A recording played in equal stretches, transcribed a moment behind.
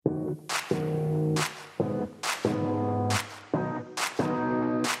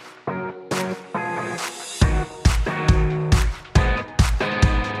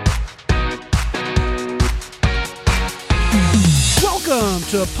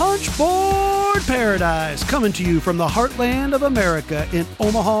to Punchboard Paradise, coming to you from the heartland of America in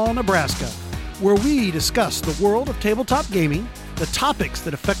Omaha, Nebraska, where we discuss the world of tabletop gaming, the topics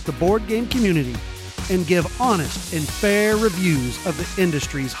that affect the board game community, and give honest and fair reviews of the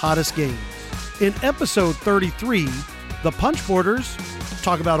industry's hottest games. In episode 33, the Punchboarders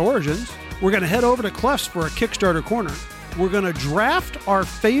talk about Origins. We're going to head over to Clef's for a Kickstarter corner. We're going to draft our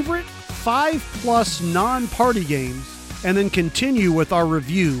favorite 5+ non-party games, and then continue with our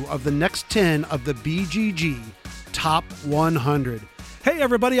review of the next 10 of the BGG Top 100. Hey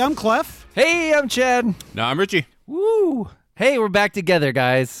everybody, I'm Clef. Hey, I'm Chad. No, I'm Richie. Woo! Hey, we're back together,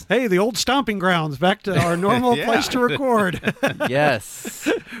 guys. Hey, the old stomping grounds, back to our normal Yeah. place to record. Yes.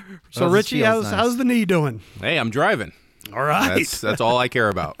 So Richie, how's the knee doing? Hey, I'm driving. All right. That's all I care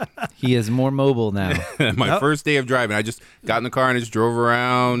about. He is more mobile now. My first day of driving, I just got in the car and I just drove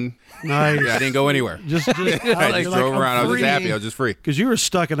around. Nice. I didn't go anywhere. Just I just drove around. I was just happy. I was just free. Because you were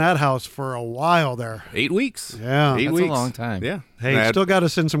stuck in that house for a while there. 8 weeks. Yeah. 8 That's weeks. a long time. Yeah. Hey, And still got to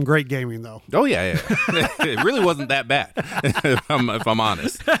send some great gaming, though. Oh, yeah. It really wasn't that bad, if I'm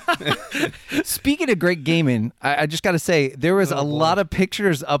honest. Speaking of great gaming, I just got to say, there was a lot of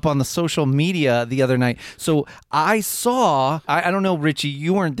pictures up on the social media the other night. So I saw, I don't know, Richie,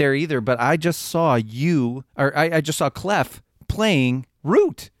 you weren't there either, but I just saw you, or I just saw Clef playing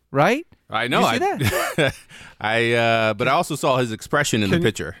Root, right? I know. Did you see that? But I also saw his expression in the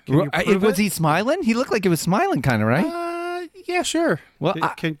picture. Was he smiling? He looked like he was smiling, kind of, right? Yeah, sure. Well,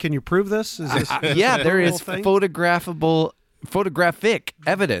 Can you prove this? Is this yeah, there real is thing? photographic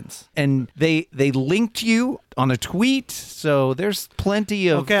evidence, and they linked you on a tweet, so there's plenty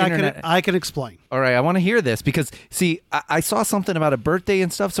of internet. I can explain. All right, I want to hear this because, see, I saw something about a birthday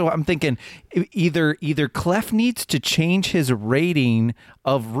and stuff, so I'm thinking either Clef needs to change his rating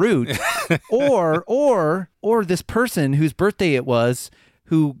of Root, or this person whose birthday it was,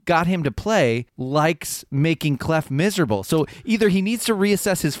 who got him to play, likes making Clef miserable. So either he needs to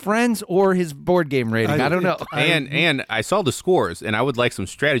reassess his friends or his board game rating. I don't know. And I saw the scores, and I would like some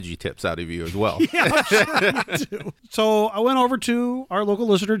strategy tips out of you as well. Yeah, I'm sure you do. So I went over to our local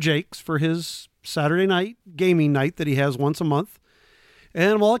listener, Jake's, for his Saturday night gaming night that he has once a month.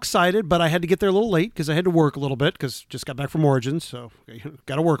 And I'm all excited, but I had to get there a little late because I had to work a little bit because just got back from Origins, so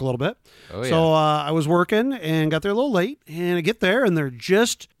got to work a little bit. Oh, yeah. So I was working and got there a little late, and I get there, and they're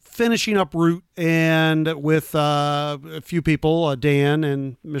just finishing up Root, and with a few people, Dan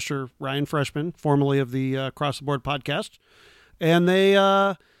and Mr. Ryan Freshman, formerly of the Across the Board podcast, and they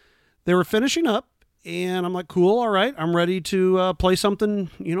were finishing up. And I'm like, cool, all right, I'm ready to play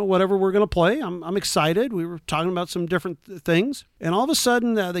something, whatever we're going to play. I'm excited. We were talking about some different things. And all of a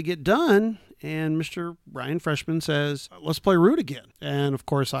sudden, they get done, and Mr. Ryan Freshman says, let's play Root again. And, of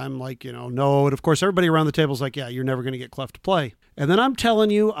course, I'm like, no. And, of course, everybody around the table is like, yeah, you're never going to get Clef to play. And then I'm telling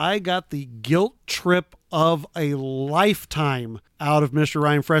you, I got the guilt trip of a lifetime out of Mr.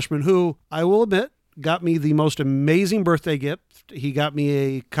 Ryan Freshman, who, I will admit, got me the most amazing birthday gift. He got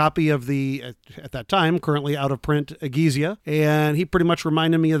me a copy of the, at that time, currently out of print, Agizia, and he pretty much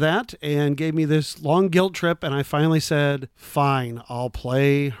reminded me of that and gave me this long guilt trip, and I finally said, fine, I'll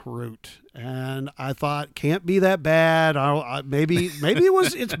play Root. And I thought, can't be that bad. Maybe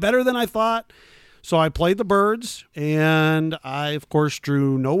it's better than I thought. So I played the birds, and I, of course,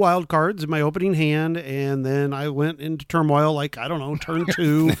 drew no wild cards in my opening hand, and then I went into turmoil, like, I don't know, turn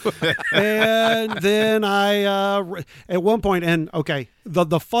 2. And then I, at one point, and okay,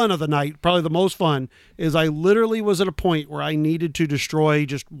 the fun of the night, probably the most fun, is I literally was at a point where I needed to destroy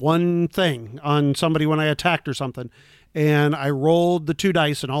just one thing on somebody when I attacked or something. And I rolled the 2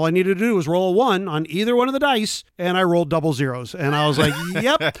 dice, and all I needed to do was roll a 1 on either one of the dice, and I rolled double zeros. And I was like,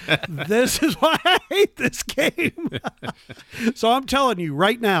 yep, this is why I hate this game. So I'm telling you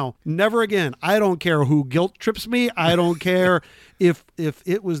right now, never again. I don't care who guilt trips me. I don't care if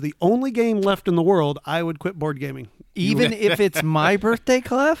it was the only game left in the world, I would quit board gaming. Even if it's my birthday,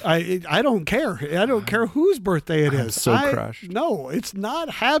 Clef? I don't care. I don't care whose birthday it is. so crushed. No, it's not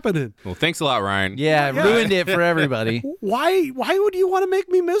happening. Well, thanks a lot, Ryan. Yeah, ruined it for everybody. Why would you want to make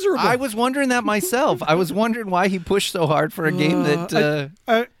me miserable? I was wondering that myself. I was wondering why he pushed so hard for a game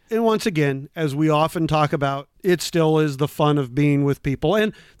that... And once again, as we often talk about, it still is the fun of being with people.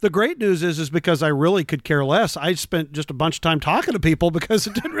 And the great news is because I really could care less. I spent just a bunch of time talking to people because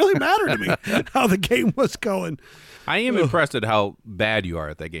it didn't really matter to me how the game was going. I am impressed at how bad you are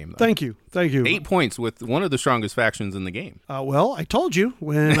at that game, though. Thank you. 8 points with one of the strongest factions in the game. Well, I told you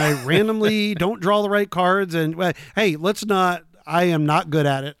when I randomly don't draw the right cards. And hey, let's not. I am not good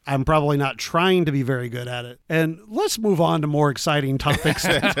at it. I'm probably not trying to be very good at it. And let's move on to more exciting topics.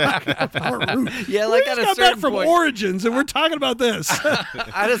 About Root. Yeah, like we at just a got back certain from point. Origins, and we're talking about this.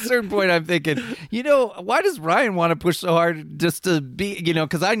 At a certain point, I'm thinking, why does Ryan want to push so hard just to be,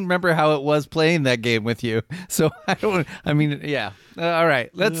 because I remember how it was playing that game with you. So yeah. All right,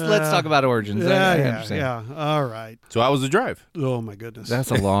 let's talk about Origins. I understand. yeah. All right. So how was the drive? Oh my goodness.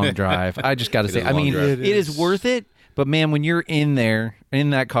 That's a long drive. I just got to say, is a long drive. it is worth it. But man, when you're in there,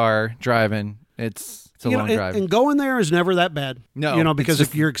 in that car, driving, it's a long drive. And going there is never that bad. No, because it's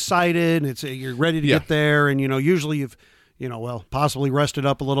if you're excited, you're ready to Yeah. get there, and usually you've possibly rested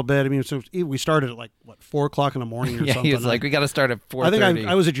up a little bit. I mean, so we started at 4:00 in the morning or Yeah, something. he was like, we got to start at 4:30. I think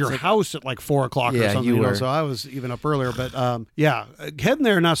I was at your house at 4:00 or Yeah, something. you were. So I was even up earlier. But heading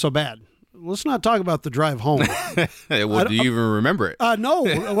there not so bad. Let's not talk about the drive home. Well, do you even remember it? No.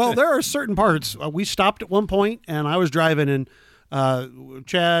 Well, there are certain parts. We stopped at one point, and I was driving, and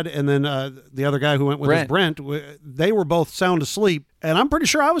Chad and then the other guy who went with us, Brent, they were both sound asleep. And I'm pretty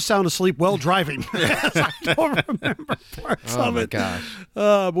sure I was sound asleep while driving. I don't remember parts of it. Oh, my gosh.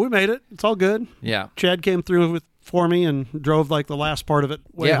 But we made it. It's all good. Yeah. Chad came through for me and drove the last part of it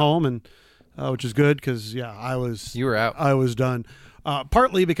way home, and which is good because, You were out. I was done.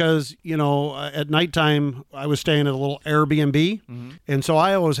 Partly because, at nighttime, I was staying at a little Airbnb. And so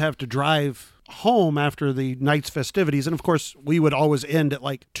I always have to drive home after the night's festivities. And of course, we would always end at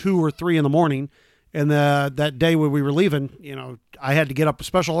 2 or 3 in the morning. And that day when we were leaving, I had to get up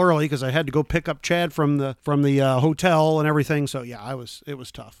special early because I had to go pick up Chad from the hotel and everything. So it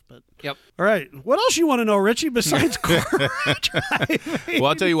was tough. But Yep. all right, what else you want to know, Richie? Besides car driving? Well,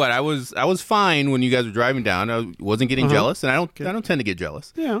 I'll tell you what. I was fine when you guys were driving down. I wasn't getting jealous, and I don't tend to get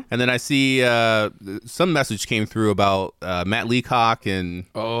jealous. Yeah. And then I see some message came through about Matt Leacock, and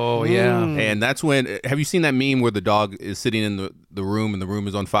Oh, yeah. and that's when. Have you seen that meme where the dog is sitting in the room and the room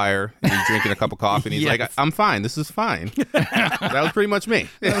is on fire and he's drinking a cup of coffee and he's Yes. like, "I'm fine. This is fine." That was pretty much me.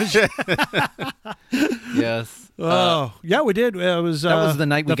 Yes. Oh, yeah, we did. It was That was the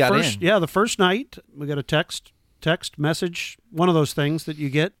night we got first, in. Yeah, the first night we got a text message, one of those things that you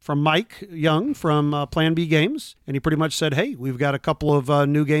get from Mike Young from Plan B Games, and he pretty much said, "Hey, we've got a couple of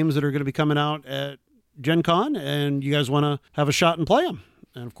new games that are going to be coming out at Gen Con, and you guys want to have a shot and play them?"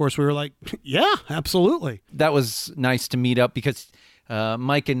 And of course, we were like, "Yeah, absolutely." That was nice to meet up because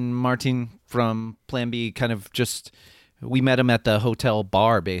Mike and Martin from Plan B we met him at the hotel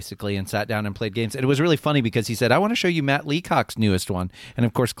bar basically and sat down and played games. And it was really funny because he said, "I want to show you Matt Leacock's newest one." And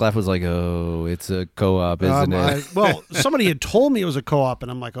of course, Clef was like, "Oh, it's a co-op, isn't it?" Well, somebody had told me it was a co-op,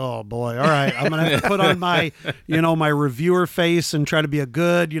 and I'm like, "Oh boy, all right, I'm gonna have to put on my, my reviewer face and try to be a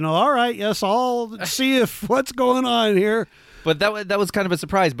good, all right, yes, I'll see if what's going on here." But that was kind of a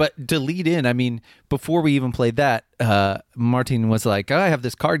surprise. But to lead in, I mean, before we even played that, Martin was like, "I have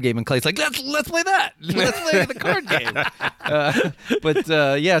this card game," and Clay's like, "Let's play that. Let's play the card game."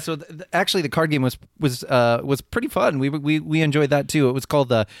 So actually, the card game was pretty fun. We enjoyed that too. It was called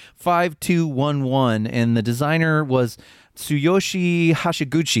the 5211, and the designer was Tsuyoshi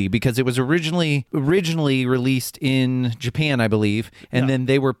Hashiguchi, because it was originally released in Japan, I believe, and then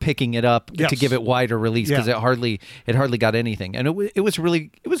they were picking it up Yes. to give it wider release because it hardly got anything. And it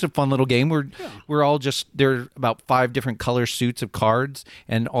was a fun little game. We're all there are about 5 different color suits of cards,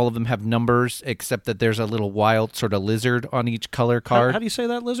 and all of them have numbers, except that there's a little wild sort of lizard on each color card. How do you say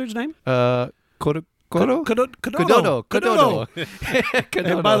that lizard's name? Kododo. Kododo.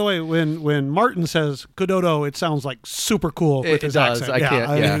 And by the way, when Martin says Kododo, it sounds like super cool with It his does. accent. I can't-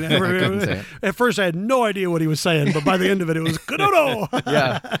 I couldn't say it. At first, I had no idea what he was saying, but by the end of it, it was Kododo.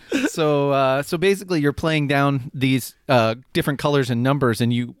 Yeah. So basically, you're playing down these different colors and numbers,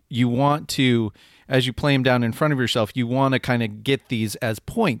 and you want to, as you play them down in front of yourself, you want to kind of get these as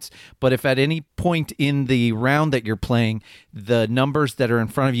points. But if at any point in the round that you're playing, the numbers that are in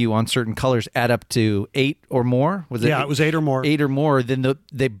front of you on certain colors add up to 8 or more, was it? Yeah, it was 8 or more. 8 or more, then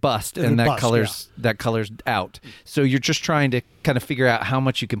they bust, and They that bust, color's out. So you're just trying to kind of figure out how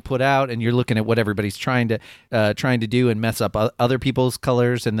much you can put out, and you're looking at what everybody's trying to do and mess up other people's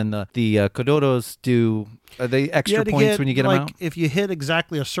colors, and then the Kododos do. Are they extra points when you get them out? If you hit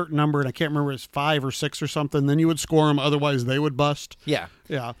exactly a certain number, and I can't remember, it's 5 or 6 or something, then you would score them. Otherwise, they would bust. Yeah.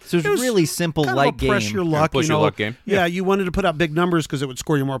 Yeah. So it's It was really simple, kind light of a press game. your luck, push your luck game. Yeah, you wanted to put out big numbers because it would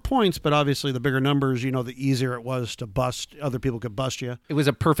score you more points, but obviously the bigger numbers, the easier it was to bust. Other people could bust you. It was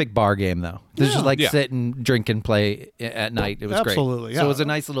a perfect bar game, though. This is just like Yeah. sit and drink and play at night. It was Absolutely, great. So yeah. it was a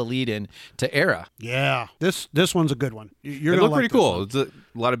nice little lead in to Era. Yeah. This one's a good one. You're It gonna looked like pretty this cool. one. It's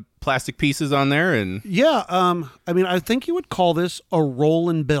a lot of plastic pieces on there, and Yeah, I think you would call this a roll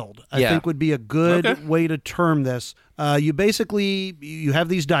and build. I Yeah. think would be a good Okay. way to term this. You basically you have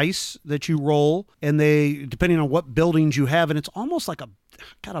these dice that you roll, and they, depending on what buildings you have, and it's almost like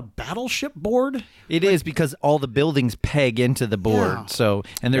got a battleship board. It is because all the buildings peg into the board. Yeah. So,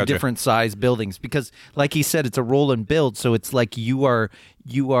 and they're Gotcha. different size buildings because, like he said, it's a roll and build. So it's like you are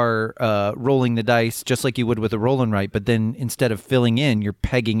rolling the dice just like you would with a roll and write, but then instead of filling in, you're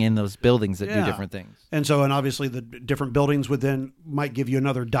pegging in those buildings that do Yeah. different things. And so, and obviously the different buildings would then might give you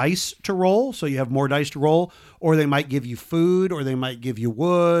another dice to roll. So you have more dice to roll, or they might give you food, or they might give you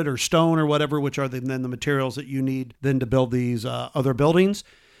wood or stone or whatever, which are then the materials that you need then to build these other buildings.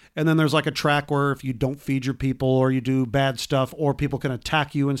 And then there's like a track where if you don't feed your people or you do bad stuff or people can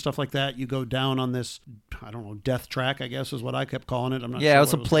attack you and stuff like that, you go down on this, I don't know, death track, I guess is what I kept calling it. I'm not sure Yeah, it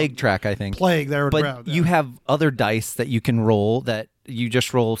was what a plague track, I think. Plague, there. But you have other dice that you can roll that you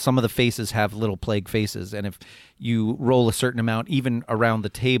just roll. Some of the faces have little plague faces, and if you roll a certain amount, even around the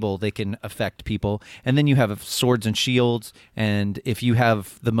table, they can affect people. And then you have swords and shields, and if you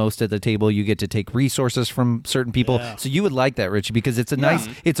have the most at the table, you get to take resources from certain people. Yeah. So you would like that, Richie, because it's a nice,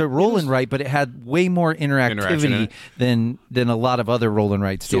 it's a roll and write, but it had way more Interaction in interactivity it. than a lot of other roll and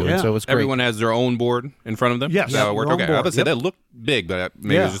writes do. yeah. And so it was great. Everyone has their own board in front of them? Yes. Is that how it Your worked? own Okay. I was board. going to say, Yep. that looked big, but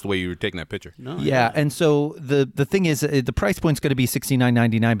maybe Yeah. it's just the way you were taking that picture. No, Yeah, and so the thing is, the price point's going to be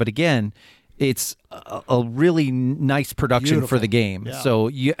 $69.99, but again, it's a really nice production Beautiful. for the game. Yeah. So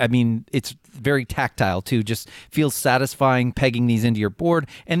it's very tactile too. Just feels satisfying pegging these into your board,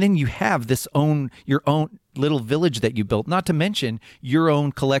 and then you have your own little village that you built. Not to mention your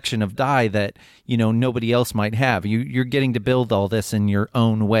own collection of die that nobody else might have. You're getting to build all this in your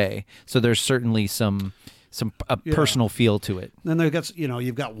own way. So there's certainly some personal feel to it. Then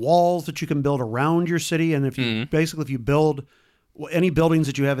you've got walls that you can build around your city, and if you if you build any buildings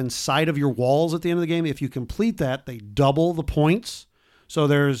that you have inside of your walls at the end of the game, if you complete that, they double the points. So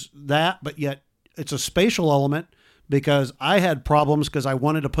there's that, but yet it's a spatial element because I had problems because I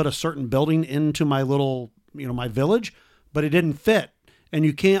wanted to put a certain building into my little, my village, but it didn't fit, and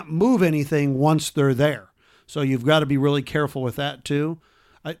you can't move anything once they're there. So you've got to be really careful with that too.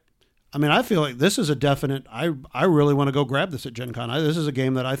 I feel like this is a definite, I really want to go grab this at Gen Con. This is a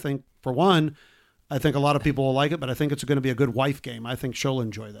game that I think, for one, I think a lot of people will like it, but I think it's going to be a good wife game. I think she'll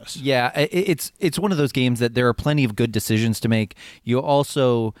enjoy this. Yeah, it's one of those games that there are plenty of good decisions to make. You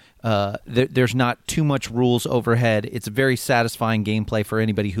also there's not too much rules overhead. It's a very satisfying gameplay for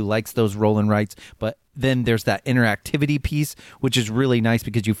anybody who likes those roll and writes, but then there's that interactivity piece, which is really nice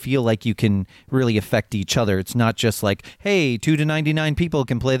because you feel like you can really affect each other. It's not just like, hey, 2 to 99 people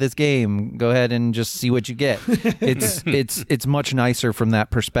can play this game. Go ahead and just see what you get. It's much nicer from that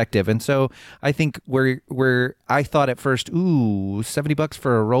perspective. And so I think where I thought at first, ooh, $70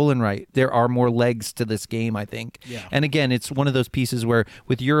 for a roll and write, there are more legs to this game, I think. Yeah. And again, it's one of those pieces where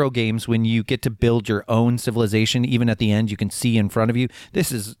with Euro games, when you get to build your own civilization, even at the end, you can see in front of you,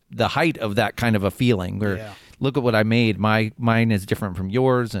 this is the height of that kind of a feeling where Yeah. look at what I made. Mine is different from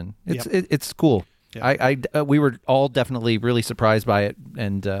yours, and it's cool. Yeah. We were all definitely really surprised by it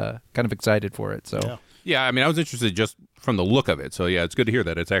and kind of excited for it. So Yeah. Yeah, I was interested just from the look of it. So yeah, it's good to hear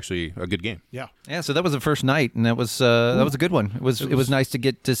that it's actually a good game. Yeah. yeah, so that was the first night, and that was a good one. It was nice to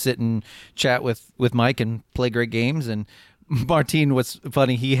get to sit and chat with Mike and play great games. And Martin was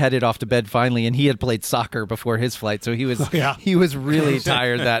funny. He headed off to bed finally, and he had played soccer before his flight, so he was he was really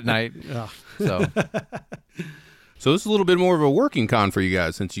tired that night. Yeah. So So this is a little bit more of a working con for you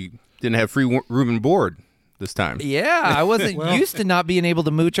guys since you didn't have free room and board this time. yeah, I wasn't used to not being able to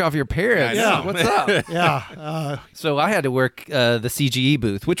mooch off your parents. I know. What's up? Yeah. So I had to work the CGE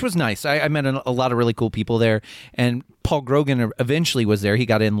booth, which was nice. I met a lot of really cool people there, and Paul Grogan eventually was there. He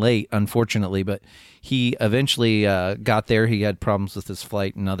got in late, unfortunately, but he eventually got there. He had problems with his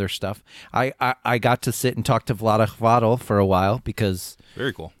flight and other stuff. I got to sit and talk to Vlada Chvátil for a while because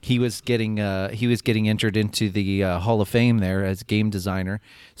Very cool. he was getting entered into the Hall of Fame there as game designer.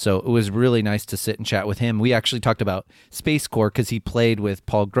 So it was really nice to sit and chat with him. We actually talked about Space Core because he played with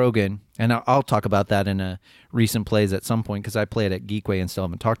Paul Grogan, and I'll talk about that in a recent plays at some point because I played at Geekway and still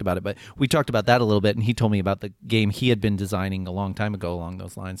haven't talked about it. But we talked about that a little bit, and he told me about the game he had been designing a long time ago along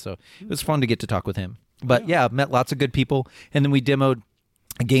those lines. So it was fun to get to talk with him. But yeah, met lots of good people, and then we demoed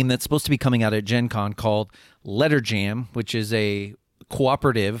a game that's supposed to be coming out at Gen Con called Letter Jam, which is a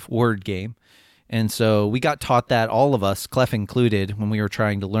cooperative word game. And so we got taught that, all of us, Clef included, when we were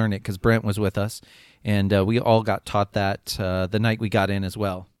trying to learn it because Brent was with us. And we all got taught that the night we got in as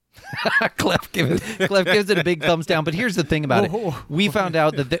well. Clef gives it a big thumbs down. But here's the thing about it. We found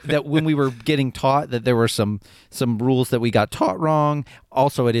out that when we were getting taught that there were some rules that we got taught wrong.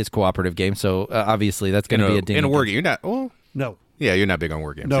 Also, it is cooperative game. So obviously that's going to be a ding. In a word game. You're not, well, No. yeah, you're not big on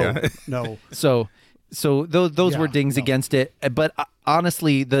word games. No. Yeah. No. So So those were dings against it. But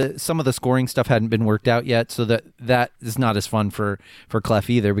honestly, some of the scoring stuff hadn't been worked out yet, so that is not as fun for Clef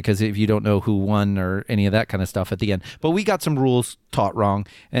either, because if you don't know who won or any of that kind of stuff at the end. But we got some rules taught wrong,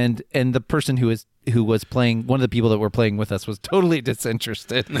 and the person who was playing, one of the people that were playing with us was totally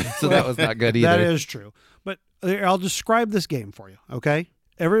disinterested, so that was not good either. That is true. But I'll describe this game for you, okay?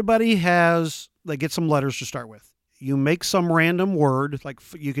 Everybody they get some letters to start with. You make some random word, like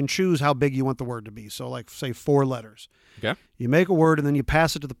you can choose how big you want the word to be. So like say 4 letters. Okay. You make a word and then you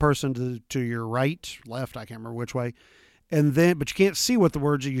pass it to the person to your right, left, I can't remember which way. And then, but you can't see what the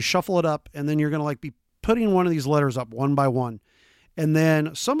words are. You shuffle it up and then you're going to like be putting one of these letters up one by one. And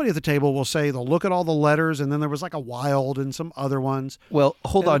then somebody at the table will say they'll look at all the letters, and then there was like a wild and some other ones. Well,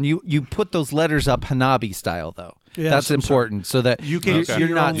 hold on. You put those letters up Hanabi style, though. Yes, that's important, so that you can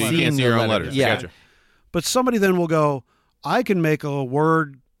you're not you seeing can't see your own letters. Yeah. Gotcha. But somebody then will go, I can make a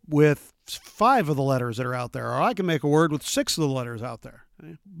word with 5 of the letters that are out there, or I can make a word with 6 of the letters out there.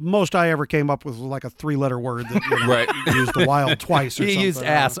 Most I ever came up with was like a 3-letter word that Right. used the wild twice or You something. used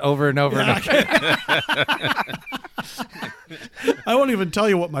ass over and over and over. I won't even tell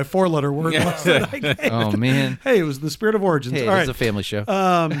you what my 4-letter word was that I gave. Oh, man. Hey, it was the Spirit of Origins. Hey, All it's right. a family show.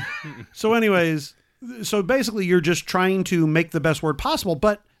 So anyways, so basically you're just trying to make the best word possible,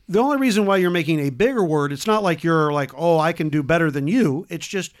 but the only reason why you're making a bigger word, it's not like you're like, oh, I can do better than you. It's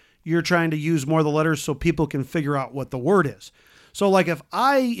just you're trying to use more of the letters so people can figure out what the word is. So like if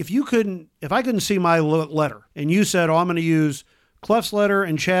I couldn't see my letter and you said, oh, I'm going to use Clef's letter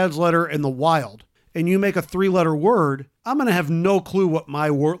and Chad's letter and the wild, and you make a 3-letter word, I'm going to have no clue what my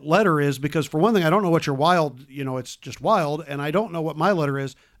letter is, because for one thing, I don't know what your wild, it's just wild, and I don't know what my letter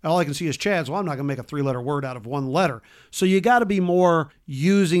is. All I can see is Chad's. Well, I'm not going to make a 3-letter word out of one letter. So you got to be more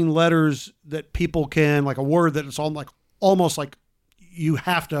using letters that people can, like a word that it's all like almost like you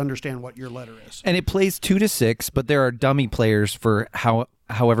have to understand what your letter is. And it plays 2 to 6, but there are dummy players for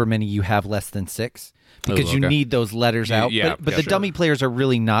however many you have less than 6. Because you need those letters out. Yeah, but the dummy players are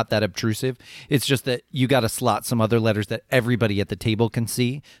really not that obtrusive. It's just that you got to slot some other letters that everybody at the table can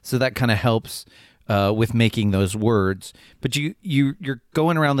see. So that kind of helps with making those words. But you're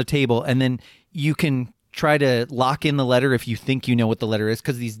going around the table, and then you can try to lock in the letter if you think you know what the letter is,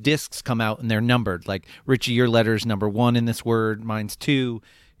 because these discs come out and they're numbered. Like, Richie, your letter is number 1 in this word. Mine's 2.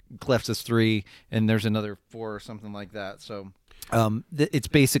 Clef's is 3. And there's another 4 or something like that. So it's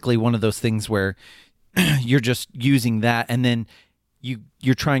basically one of those things where you're just using that, and then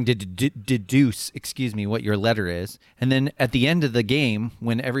you're trying to deduce, what your letter is. And then at the end of the game,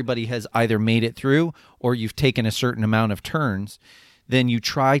 when everybody has either made it through or you've taken a certain amount of turns, then you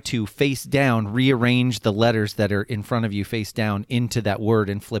try to face down, rearrange the letters that are in front of you face down into that word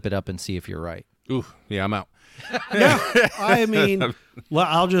and flip it up and see if you're right. Ooh, yeah, I'm out. Yeah, I mean,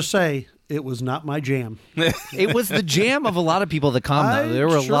 I'll just say, it was not my jam. It was the jam of a lot of people at the con, though. There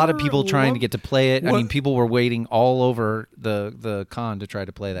were a lot of people trying to get to play it. I mean, people were waiting all over the con to try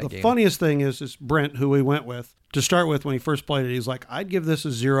to play that game. The funniest thing is Brent, who we went with, to start with when he first played it, he's like, I'd give this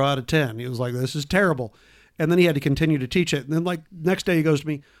a 0 out of 10. He was like, this is terrible. And then he had to continue to teach it. And then like next day he goes to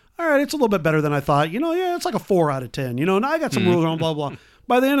me, all right, it's a little bit better than I thought. Yeah, it's like a 4 out of 10. And I got some rules on blah, blah.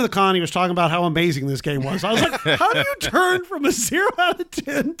 By the end of the con, he was talking about how amazing this game was. I was like, how do you turn from a 0 out of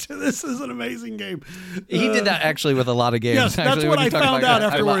 10 to this is an amazing game? He did that actually with a lot of games. Yes, actually, that's what I found out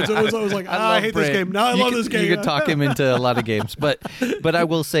afterwards. I was like, I hate Brent. this game. Now I love this game. You could talk him into a lot of games. But I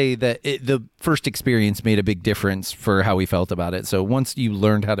will say that the first experience made a big difference for how we felt about it. So once you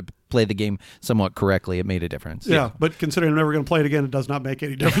learned how to play the game somewhat correctly, it made a difference. Yeah, but considering I'm never going to play it again, it does not make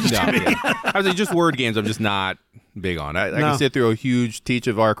any difference to me. Yeah. I was like, just word games, I'm just not big on. I can sit through a huge Teach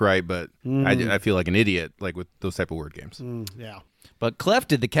of Arkwright, but I feel like an idiot like with those type of word games. Yeah. But Clef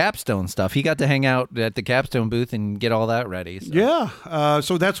did the capstone stuff. He got to hang out at the capstone booth and get all that ready. So. Yeah.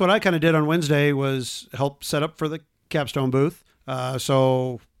 So that's what I kind of did on Wednesday, was help set up for the capstone booth.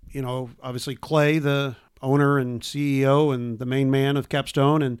 So, obviously Clay, the owner and CEO and the main man of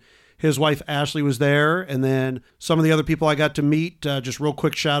Capstone, and his wife Ashley was there. And then some of the other people I got to meet, just real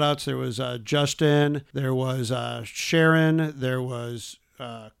quick shout outs. There was Justin, there was Sharon, there was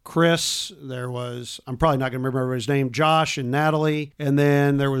Chris, there was, I'm probably not going to remember his name, Josh and Natalie. And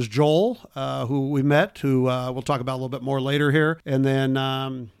then there was Joel, who we met, who we'll talk about a little bit more later here. And then,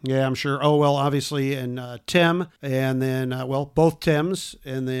 I'm sure, obviously, and Tim, and then, both Tims.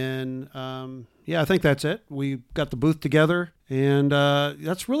 And then, I think that's it. We got the booth together, and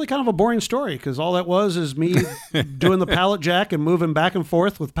that's really kind of a boring story, because all that was is me doing the pallet jack and moving back and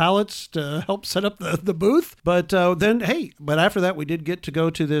forth with pallets to help set up the booth. But but after that, we did get to go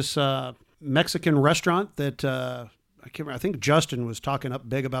to this Mexican restaurant that I can't remember. I think Justin was talking up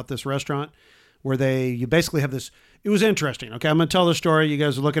big about this restaurant. where you basically have this. It was interesting. Okay, I'm going to tell the story. You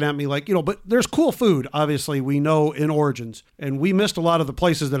guys are looking at me like, but there's cool food, obviously, we know in Origins. And we missed a lot of the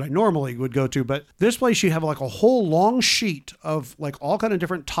places that I normally would go to. But this place, you have like a whole long sheet of like all kind of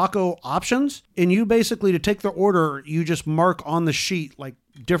different taco options. And you basically, to take the order, you just mark on the sheet like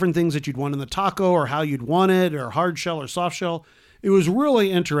different things that you'd want in the taco or how you'd want it or hard shell or soft shell. It was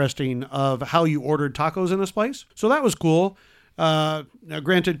really interesting of how you ordered tacos in this place. So that was cool. Now,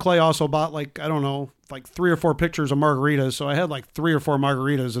 granted, Clay also bought like 3 or 4 pictures of margaritas. So I had like 3 or 4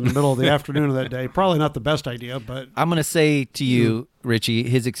 margaritas in the middle of the afternoon of that day. Probably not the best idea, but I'm going to say to you, Richie,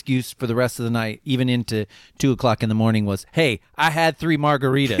 his excuse for the rest of the night, even into 2 o'clock in the morning, was, "Hey, I had 3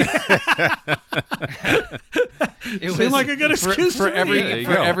 margaritas." It seemed like a good excuse for to every me.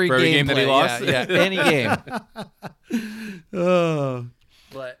 for every game that he lost. Yeah, any game. Uh,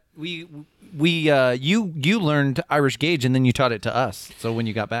 But you learned Irish Gauge and then you taught it to us. So when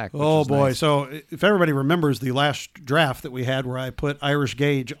you got back, which Oh was boy! nice. So if everybody remembers the last draft that we had, where I put Irish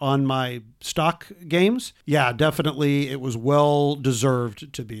Gauge on my stock games, yeah, definitely it was well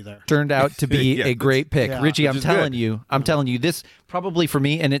deserved to be there. Turned out to be Yeah, a great pick, yeah, Richie. which I'm is telling good. you, this probably for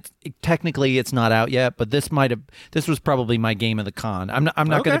me, and technically it's not out yet, but this was probably my game of the con. I'm not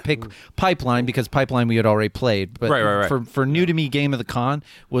going to Okay. pick Pipeline because Pipeline we had already played, but Right. for new to me game of the con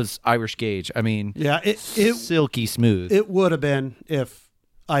was Irish Gauge. I mean, Yeah, it silky smooth. it would have been if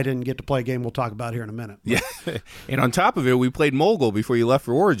I didn't get to play a game we'll talk about here in a minute. Yeah, and on top of it, we played Mogul before you left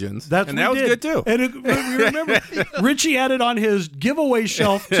for Origins. That was good too. And you remember, Richie had it on his giveaway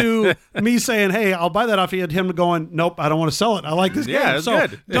shelf to me saying, "Hey, I'll buy that off you." And him going, "Nope, I don't want to sell it. I like this Yeah, game." it's So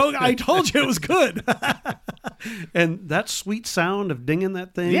good. I told you it was good. And that sweet sound of dinging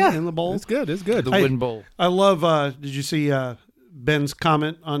that thing Yeah, in the bowl. It's good. It's good. The wooden bowl. I love. Did you see Ben's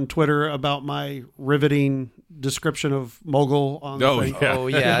comment on Twitter about my riveting description of Mogul on the Oh, thing? yeah. Oh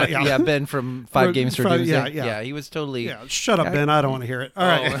yeah, Yeah. yeah. Ben from 5 Games for From- Doomsday. yeah. He was totally. Yeah, shut up, Ben. I don't want to hear it. All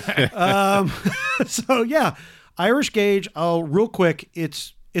right. So yeah, Irish Gauge. Real quick,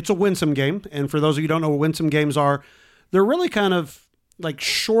 it's a winsome game, and for those of you who don't know what winsome games are, they're really kind of like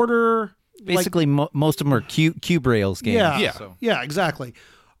shorter. Basically, most of them are cube rails games. Yeah, Yeah. So. yeah, exactly.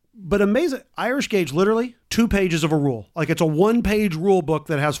 But amazing, Irish Gauge, literally 2 pages of a rule. Like it's a 1-page rule book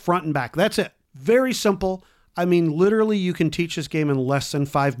that has front and back. That's it. Very simple. I mean, literally, you can teach this game in less than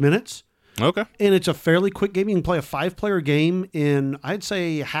 5 minutes. Okay. And it's a fairly quick game. You can play a 5-player game in, I'd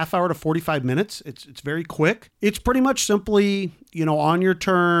say, half hour to 45 minutes. It's very quick. It's pretty much simply, on your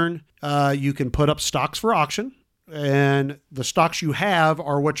turn, you can put up stocks for auction. And the stocks you have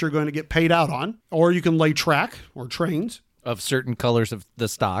are what you're going to get paid out on. Or you can lay track or trains. Of certain colors of the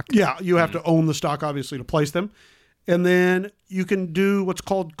stock. Yeah, you have to own the stock, obviously, to place them. And then you can do what's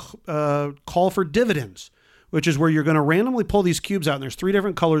called call for dividends, which is where you're going to randomly pull these cubes out. And there's 3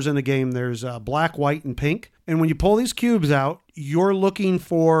 different colors in the game. There's black, white, and pink. And when you pull these cubes out, you're looking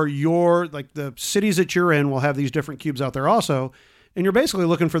for the cities that you're in will have these different cubes out there also. And you're basically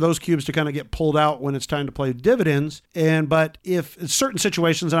looking for those cubes to kind of get pulled out when it's time to play dividends. But if in certain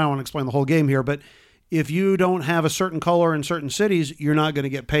situations, and I don't want to explain the whole game here, but if you don't have a certain color in certain cities, you're not going to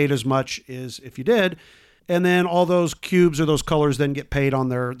get paid as much as if you did. And then all those cubes or those colors then get paid on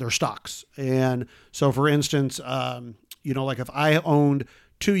their stocks. And so, for instance, like if I owned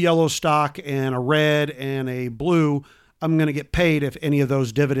 2 yellow stock and a red and a blue, I'm going to get paid if any of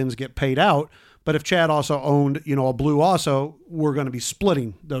those dividends get paid out. But if Chad also owned, a blue also, we're going to be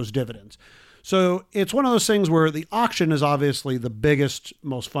splitting those dividends. So it's one of those things where the auction is obviously the biggest,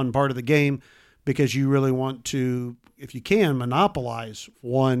 most fun part of the game, because you really want to, if you can, monopolize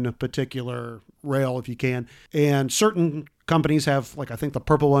one particular rail if you can. And certain companies have, I think the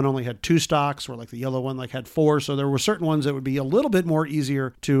purple one only had 2 stocks, or the yellow one had 4. So there were certain ones that would be a little bit more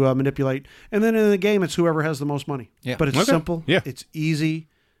easier to manipulate. And then in the game, it's whoever has the most money. Yeah. But it's Okay. simple. Yeah. It's easy.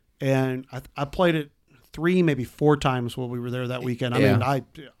 And I played it 3, maybe 4 times while we were there that weekend. I mean,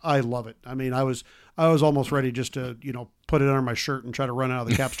 I love it. I mean, I was almost ready just to, put it under my shirt and try to run out of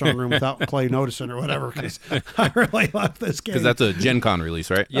the capstone room without Clay noticing or whatever, because I really love this game. Because that's a Gen Con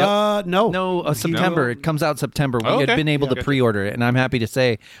release, right? Yep. No. No, September. It comes out September. We Okay. had been able Yeah, to pre-order it, and I'm happy to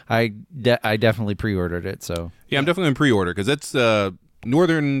say I definitely pre-ordered it. So Yeah, I'm definitely in pre-order because it's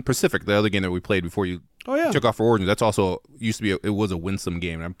Northern Pacific, the other game that we played before you Oh, yeah. Took off for Origins. That's also it was a winsome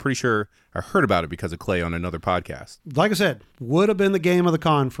game. And I'm pretty sure I heard about it because of Clay on another podcast. Like I said, would have been the game of the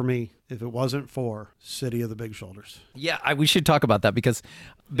con for me if it wasn't for City of the Big Shoulders. Yeah, we should talk about that because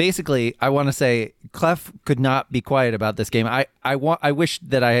basically I want to say Clef could not be quiet about this game. I wish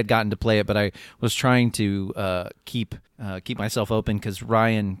that I had gotten to play it, but I was trying to keep myself open because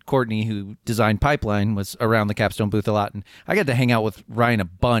Ryan Courtney, who designed Pipeline, was around the Capstone booth a lot, and I got to hang out with Ryan a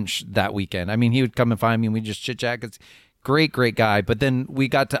bunch that weekend. I mean, he would come and find me and we just chit chat. Great guy. But then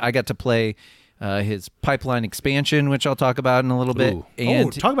I got to play his Pipeline expansion, which I'll talk about in a little bit. Ooh.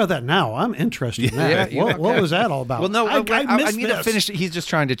 And talk about that now. I'm interested in that. Yeah, what was that all about? Well, no, I need this. to finish. He's just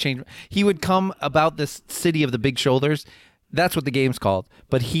trying to change. He would come about this City of the Big Shoulders. That's what the game's called.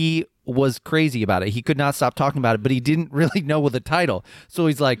 But he was crazy about it. He could not stop talking about it, but he didn't really know the title. So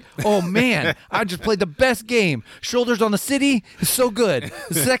he's like, oh man, I just played the best game. Shoulders on the City is so good.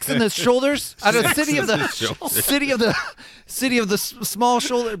 Sex in the Shoulders. I don't know, City of the small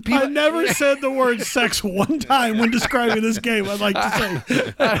shoulder. I never said the word sex one time when describing this game, I'd like to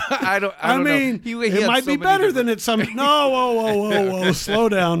say. I mean, know. It might be better than it's some. No, whoa. Slow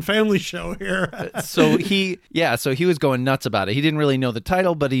down. Family show here. So he was going nuts about it. He didn't really know the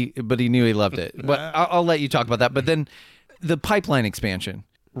title, but he knew he loved it. But I'll let you talk about that. But then the Pipeline expansion,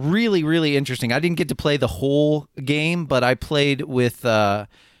 really, really interesting. I didn't get to play the whole game, but I played with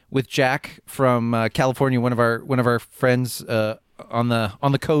Jack from California, one of our friends on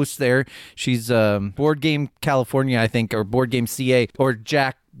the coast there. She's Board Game California, I think, or Board Game CA, or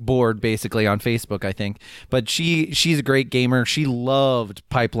Jack Board basically on Facebook, I think. But she's a great gamer. She loved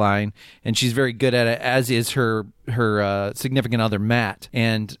Pipeline and she's very good at it, as is her significant other Matt.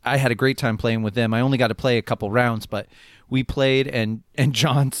 And I had a great time playing with them. I only got to play a couple rounds, but we played and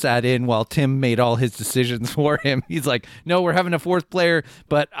John sat in while Tim made all his decisions for him. He's like, no, we're having a fourth player,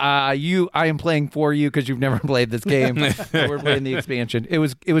 but I am playing for you because you've never played this game. So we're playing the expansion. It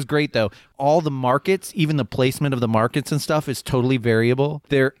was great though. All the markets, even the placement of the markets and stuff is totally variable.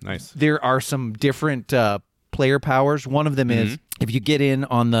 There are some different player powers. One of them is if you get in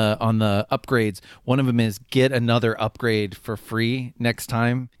on the upgrades, one of them is get another upgrade for free next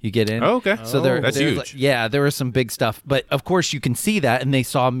time you get in. Oh, okay. So that's huge. There was some big stuff. But of course you can see that, and they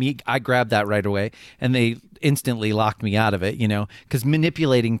saw me. I grabbed that right away, and they instantly locked me out of it, because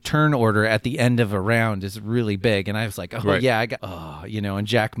manipulating turn order at the end of a round is really big. And I was like, and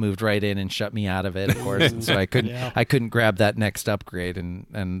Jack moved right in and shut me out of it, of course. And so I couldn't grab that next upgrade,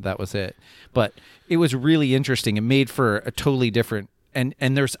 and that was it. But it was really interesting. It made for a totally different, and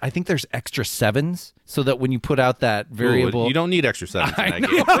I think there's extra sevens, so that when you put out that variable, you don't need extra sevens in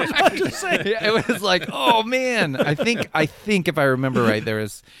that game. It was like, oh man, I think if I remember right, there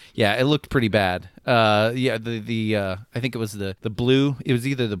was, it looked pretty bad. I think it was the blue. It was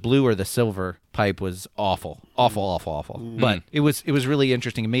either the blue or the silver pipe was awful. But it was really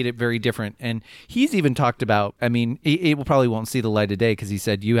interesting. It made it very different. And he's even talked about, I mean, it probably won't see the light of day because he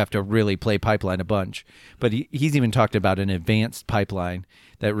said you have to really play Pipeline a bunch. But he's even talked about an advanced Pipeline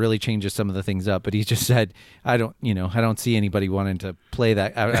that really changes some of the things up. But he just said, I don't see anybody wanting to play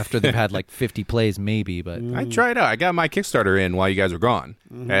that after they've had like 50 plays maybe. But I tried out. I got my Kickstarter in while you guys were gone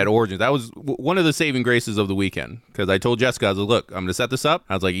at Origins. That was one of the saving graces of the weekend, because I told Jessica, I was like, look, I'm going to set this up.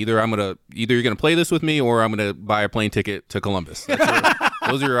 I was like, either you're going to play this with me, or I'm going to buy a plane ticket to Columbus.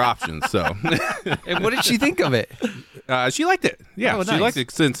 Those are your options. So, and what did she think of it? She liked it. Yeah, she liked it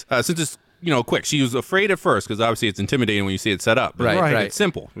since it's quick. She was afraid at first because obviously it's intimidating when you see it set up. Right. It's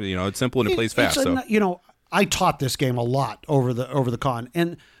simple. It's simple and it plays fast. I taught this game a lot over the con,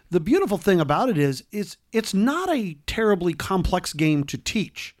 and the beautiful thing about it is it's not a terribly complex game to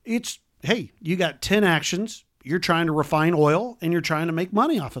teach. It's, hey, you got 10 actions. You're trying to refine oil and you're trying to make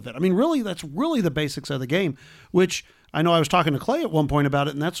money off of it. I mean, really, that's really the basics of the game, which I know I was talking to Clay at one point about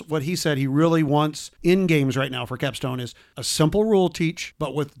it, and that's what he said he really wants in games right now for Capstone is a simple rule teach,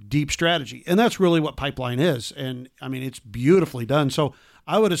 but with deep strategy. And that's really what Pipeline is. And I mean, it's beautifully done. So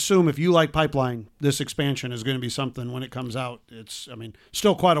I would assume if you like Pipeline, this expansion is going to be something when it comes out. It's,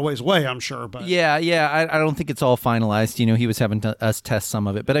 still quite a ways away, I'm sure. But I don't think it's all finalized. He was having us test some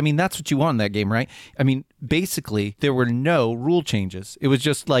of it. But that's what you want in that game, right? Basically, there were no rule changes. It was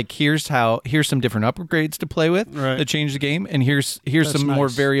just like, here's some different upgrades to play with that change the game. And here's some more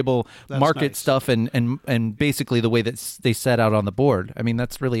variable market stuff and basically the way that they set out on the board.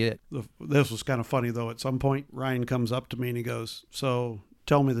 That's really it. This was kind of funny, though. At some point, Ryan comes up to me and he goes, so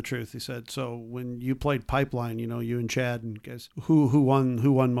tell me the truth. He said, so when you played Pipeline, you and Chad and guys, who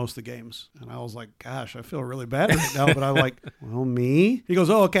won most of the games? And I was like, gosh, I feel really bad right now. But I'm like, well, me? He goes,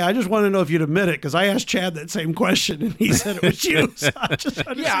 oh, okay. I just want to know if you'd admit it because I asked Chad that same question and he said it was you. So I was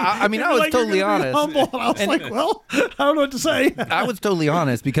totally honest. Humble. And I was like, well, I don't know what to say. I was totally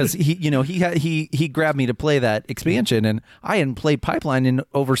honest because he grabbed me to play that expansion, and I hadn't played Pipeline in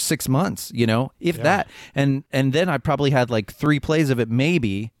over 6 months, if that. And then I probably had like 3 plays of it,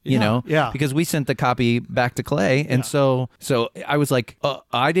 maybe, because we sent the copy back to Clay, and so I was like,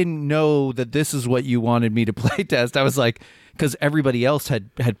 I didn't know that this is what you wanted me to play test. I was like, because everybody else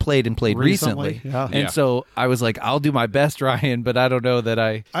had played and played recently. And so I was like, I'll do my best, Ryan, but I don't know that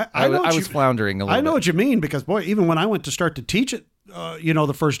I was floundering a little bit. I know what you mean, because boy, even when I went to start to teach it,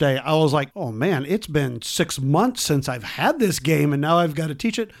 the first day, I was like, oh man, it's been 6 months since I've had this game and now I've got to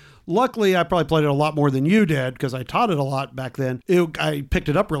teach it. Luckily, I probably played it a lot more than you did because I taught it a lot back then. I picked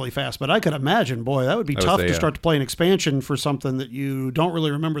it up really fast, but I could imagine, boy, that would be tough to start to play an expansion for something that you don't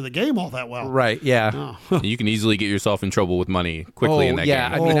really remember the game all that well. Right, yeah. Oh. You can easily get yourself in trouble with money quickly in that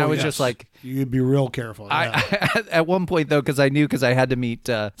game. I mean, I was just like... You'd be real careful. Yeah. At one point, though, because I had to meet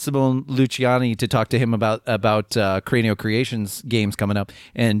Simone Luciani to talk to him about Cranio Creations games coming up.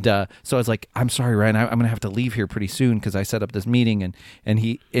 And so I was like, I'm sorry, Ryan, I'm going to have to leave here pretty soon because I set up this meeting. And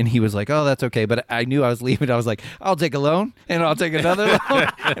he was like, oh, that's okay. But I knew I was leaving. I was like, I'll take a loan and I'll take another loan.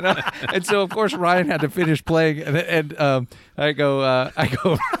 And so, of course, Ryan had to finish playing. And I go,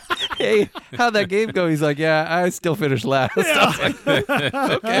 hey, how'd that game go? He's like, yeah, I still finished last. I was like,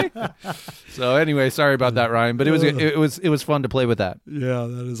 okay. So anyway, sorry about that, Ryan, but it was fun to play with that. Yeah,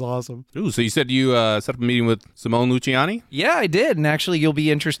 that is awesome. Ooh, so you said you set up a meeting with Simone Luciani? Yeah, I did, and actually, you'll be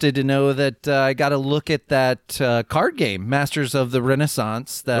interested to know that I got a look at that card game, Masters of the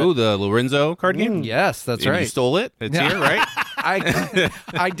Renaissance. Oh, the Lorenzo card game? Yes, that's right. You stole it? It's here, right?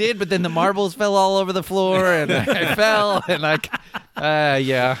 I did, but then the marbles fell all over the floor, and I fell, and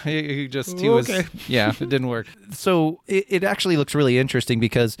it didn't work. So it actually looks really interesting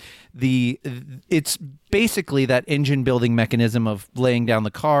because it's basically that engine building mechanism of laying down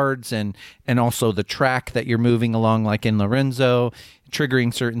the cards and also the track that you're moving along, like in Lorenzo,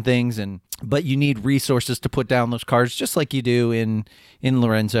 triggering certain things, but you need resources to put down those cards just like you do in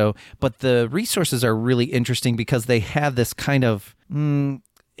Lorenzo. But the resources are really interesting because they have this kind of an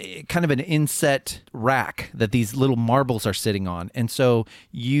inset rack that these little marbles are sitting on. And so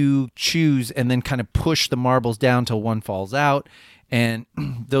you choose and then kind of push the marbles down till one falls out. And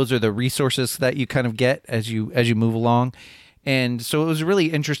those are the resources that you kind of get as you move along. And so it was a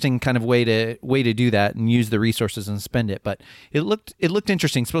really interesting kind of way to do that and use the resources and spend it. But it looked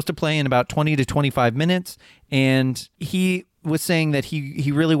interesting. It's supposed to play in about 20 to 25 minutes. And he was saying that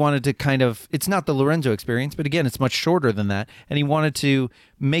he really wanted to kind of, it's not the Lorenzo experience, but again, it's much shorter than that. And he wanted to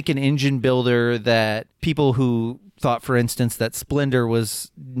make an engine builder that people who thought, for instance, that Splendor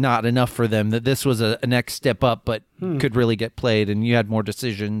was not enough for them, that this was a next step up, but could really get played and you had more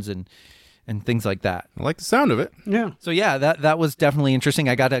decisions and things like that. I like the sound of it. Yeah. So yeah, that was definitely interesting.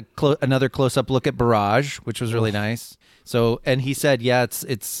 I got another close-up look at Barrage, which was really nice. So, and he said, yeah,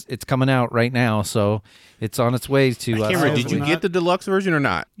 it's coming out right now, so it's on its way to. I can't remember. Did you get the deluxe version or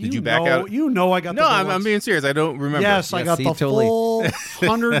not? Did you back out? I got. No, I'm being serious. I don't remember. Yes, I got the full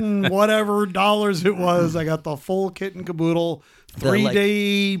 $100 and whatever it was. I got the full kit and caboodle.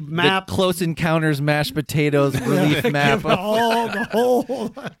 3-day map, the Close Encounters mashed potatoes relief map, the whole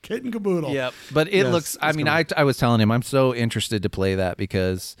kit and caboodle. Yep, but it looks. I mean, I was telling him I'm so interested to play that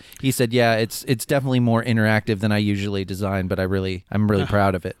because he said, yeah, it's definitely more interactive than I usually design, but I'm really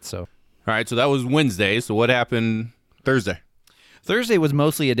proud of it. So, all right, so that was Wednesday. So what happened Thursday? Thursday was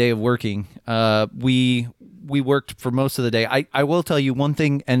mostly a day of working. We worked for most of the day. I will tell you one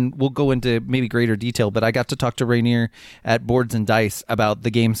thing, and we'll go into maybe greater detail, but I got to talk to Rainier at Boards and Dice about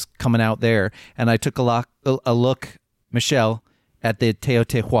the games coming out there, and I took a look, Michelle, at the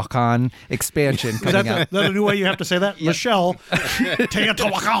Teotihuacan expansion coming out. Is that a new way you have to say that? Michelle,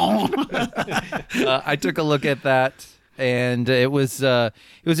 Teotihuacan. I took a look at that. And it was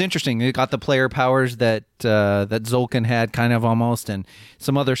interesting. It got the player powers that Zolkin had, kind of almost, and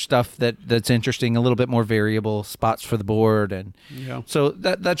some other stuff that's interesting. A little bit more variable spots for the board, and so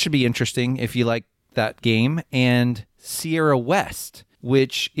that should be interesting if you like that game. And Sierra West,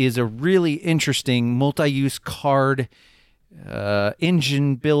 which is a really interesting multi-use card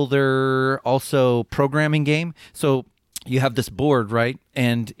engine builder, also programming game. So you have this board, right,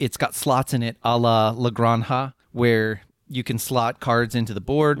 and it's got slots in it, a la La Granja, where you can slot cards into the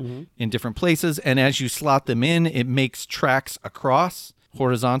board in different places. And as you slot them in, it makes tracks across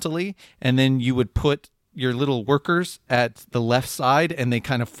horizontally. And then you would put your little workers at the left side, and they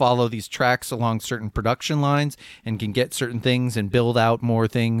kind of follow these tracks along certain production lines and can get certain things and build out more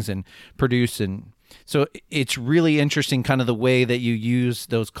things and produce. And so it's really interesting kind of the way that you use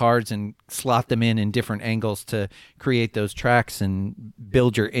those cards and slot them in different angles to create those tracks and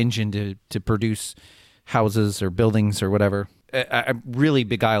build your engine to produce houses or buildings or whatever. I'm really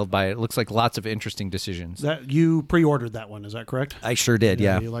beguiled by it. It looks like lots of interesting decisions. That you pre-ordered that one, is that correct? I sure did,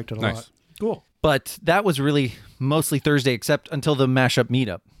 yeah. You liked it a Nice. lot. Cool. But that was really mostly Thursday, except until the mashup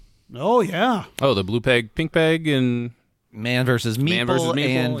meetup. Oh, yeah. Oh, the blue peg, pink peg, and Man versus Meeple, Man versus Meeple,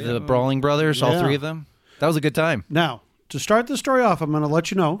 and yeah. the Brawling Brothers, all Yeah. three of them. That was a good time. Now, to start the story off, I'm going to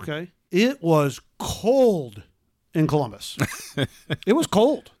let you know, okay? It was cold in Columbus. It was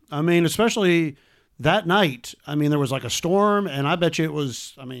cold. I mean, especially that night. I mean, there was like a storm, and I bet you it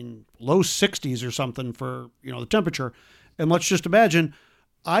was, low 60s or something for, the temperature. And let's just imagine,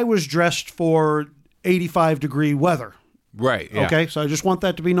 I was dressed for 85-degree weather. right. Yeah. Okay, so I just want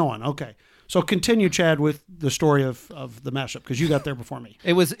that to be known. Okay. So continue, Chad, with the story of the mashup, because you got there before me.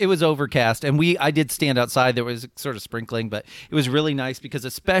 It was overcast, and I did stand outside. There was sort of sprinkling, but it was really nice because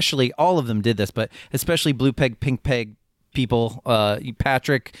especially all of them did this, but especially Blue Peg, Pink Peg people.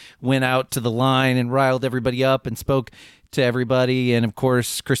 Patrick went out to the line and riled everybody up and spoke to everybody, and of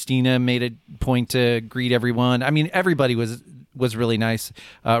course Christina made a point to greet everyone. I mean, everybody was really nice.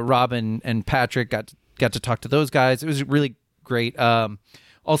 Rob and Patrick got to talk to those guys. It was really great.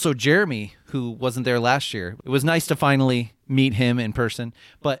 Also, Jeremy, who wasn't there last year. It was nice to finally meet him in person,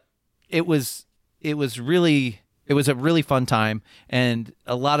 but it was a really fun time, and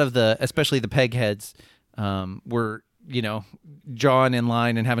a lot of especially the peg heads, were John in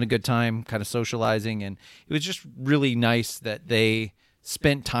line and having a good time, kind of socializing, and it was just really nice that they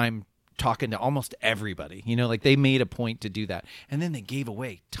spent time talking to almost everybody. Like they made a point to do that, and then they gave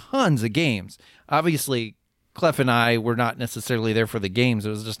away tons of games. Obviously, Clef and I were not necessarily there for the games. It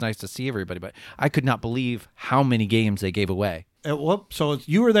was just nice to see everybody, but I could not believe how many games they gave away. So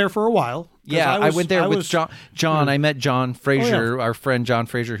you were there for a while. 'Cause Yeah, I went there with was- John. I met John Fraser, Oh, yeah. our friend John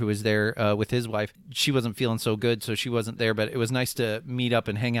Fraser, who was there with his wife. She wasn't feeling so good, so she wasn't there, but it was nice to meet up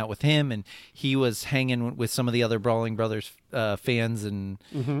and hang out with him, and he was hanging with some of the other Brawling Brothers fans and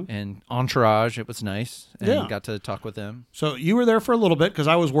entourage. It was nice, and Yeah. got to talk with them. So you were there for a little bit because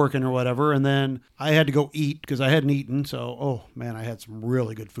I was working or whatever, and then I had to go eat because I hadn't eaten. So, oh man, I had some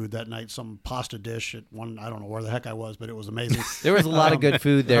really good food that night. Some pasta dish at one. I don't know where the heck I was, but it was amazing. There was a lot of good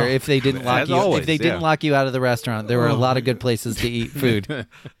food there. If they didn't lock As you, always, if they didn't yeah. lock you out of the restaurant, there were a lot of good places to eat food.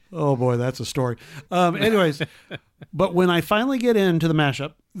 Oh boy, that's a story. Anyways, but when I finally get into the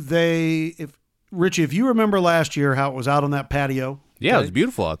mashup, Richie, if you remember last year how it was out on that patio, Yeah, it was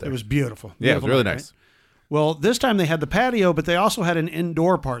beautiful out there. it was beautiful. yeah, it was Beautiful really night, nice. right? Well, this time they had the patio, but they also had an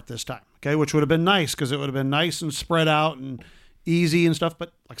indoor part this time, okay, which would have been nice because it would have been nice and spread out and easy and stuff.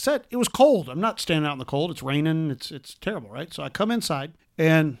 But like I said, it was cold. I'm not standing out in the cold. It's raining. It's terrible, right? So I come inside,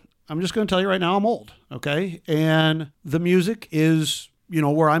 and I'm just going to tell you right now, I'm old, okay? And the music is,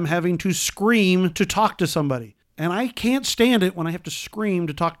 where I'm having to scream to talk to somebody. And I can't stand it when I have to scream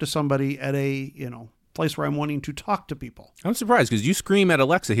to talk to somebody at a, place where I'm wanting to talk to people. I'm surprised because you scream at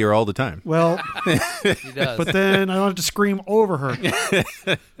Alexa here all the time. Well, He does. but then I don't have to scream over her.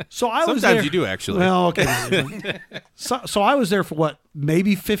 So I was Sometimes there. you do, actually. Well, okay. So I was there for what,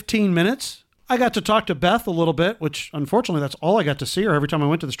 maybe 15 minutes? I got to talk to Beth a little bit, which unfortunately that's all I got to see her. Every time I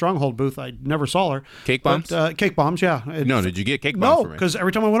went to the Stronghold booth, I never saw her. Cake bombs? But, cake bombs, yeah. No, did you get cake bombs No, for me? because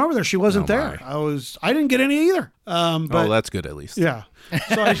every time I went over there, she wasn't Oh, there. my. I didn't get any either. But Oh, that's good at least. yeah.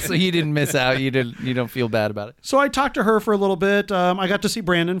 So I, So you didn't miss out. You don't feel bad about it. So I talked to her for a little bit. I got to see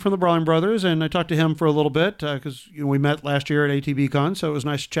Brandon from the Brawling Brothers, and I talked to him for a little bit because we met last year at ATBCon, so it was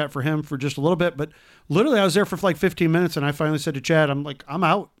nice to chat for him for just a little bit. But literally, I was there for like 15 minutes, and I finally said to Chad, "I'm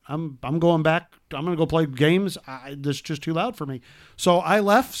out. I'm going back. I'm going to go play games. This is just too loud for me." So I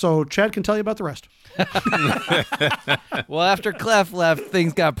left. So Chad can tell you about the rest. Well, after Clef left,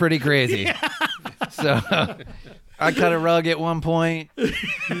 things got pretty crazy. So I cut a rug at one point.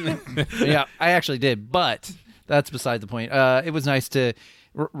 Yeah, I actually did, but that's beside the point. It was nice to.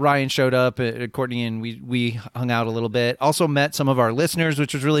 Ryan showed up, Courtney, and we hung out a little bit. Also met some of our listeners,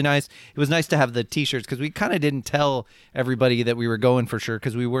 which was really nice. It was nice to have the T-shirts because we kind of didn't tell everybody that we were going for sure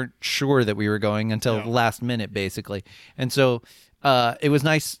because we weren't sure that we were going until the last minute, basically. And so it was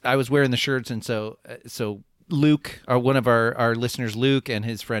nice. I was wearing the shirts, and so Luke, one of our listeners, Luke, and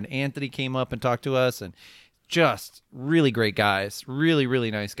his friend Anthony came up and talked to us, and just really great guys, really, really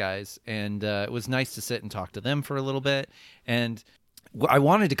nice guys. And it was nice to sit and talk to them for a little bit. And I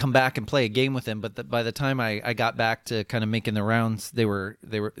wanted to come back and play a game with them, but by the time I got back to kind of making the rounds,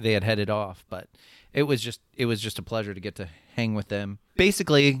 they had headed off. But it was just a pleasure to get to hang with them.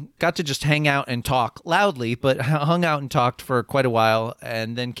 Basically, got to just hang out and talk loudly, but hung out and talked for quite a while,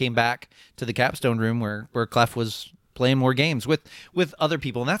 and then came back to the capstone room where Clef was playing more games with other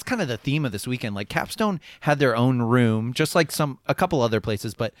people. And that's kind of the theme of this weekend. Like, Capstone had their own room, just like a couple other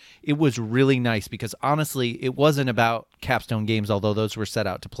places, but it was really nice because honestly, it wasn't about Capstone games, although those were set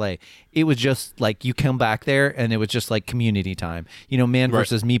out to play. It was just like you come back there and it was just like community time. You know, Man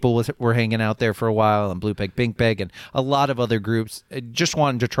versus Meeple were hanging out there for a while, and Blue Peg, Pink Peg, and a lot of other groups just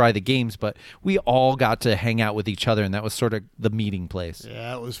wanted to try the games, but we all got to hang out with each other, and that was sort of the meeting place.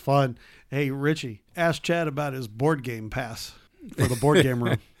 Yeah, it was fun. Hey, Richie, ask Chad about his board game pass for the board game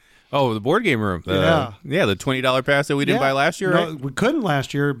room. Oh, the board game room. The $20 pass that we didn't buy last year, right? We couldn't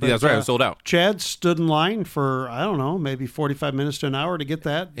last year. But, yeah, that's right. It was sold out. Chad stood in line for, I don't know, maybe 45 minutes to an hour to get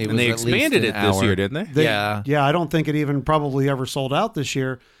that. And they expanded it this year, didn't they? Yeah, I don't think it even probably ever sold out this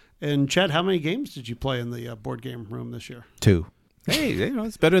year. And Chad, how many games did you play in the board game room this year? 2. Hey,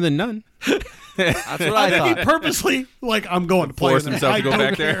 it's better than none. That's what I thought. He purposely, I'm going to play. Forced himself to go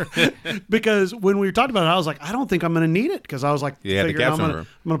back there. Because when we were talking about it, I was like, I don't think I'm going to need it. Because I was like, the capstone room.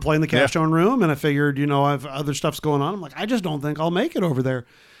 I'm going to play in the capstone room. And I figured, I've other stuff's going on. I'm like, I just don't think I'll make it over there.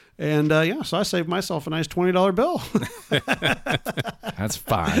 And so I saved myself a nice $20 bill. That's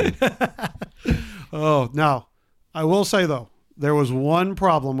fine. Oh, now, I will say, though, there was one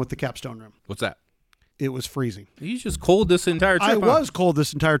problem with the capstone room. What's that? It was freezing. You just cold this entire trip. I was cold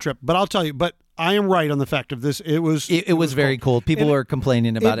this entire trip, but I'll tell you. But I am right on the fact of this. It was very cold. People were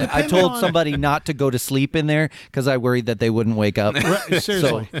complaining about it. I told somebody not to go to sleep in there because I worried that they wouldn't wake up. Right,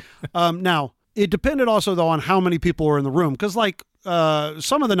 seriously. Now, it depended also, though, on how many people were in the room. Because,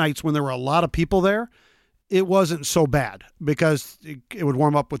 some of the nights when there were a lot of people there, it wasn't so bad because it would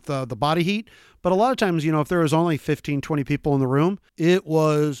warm up with the body heat. But a lot of times, if there was only 15, 20 people in the room, it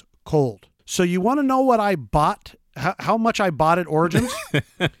was cold. So you want to know what I bought, how much I bought at Origins?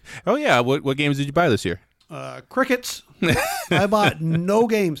 Oh, yeah. What games did you buy this year? Crickets. I bought no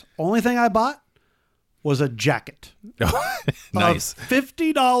games. Only thing I bought was a jacket. Nice. A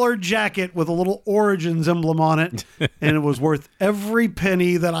 $50 jacket with a little Origins emblem on it, and it was worth every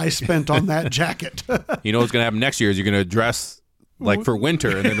penny that I spent on that jacket. You know what's going to happen next year is you're going to dress for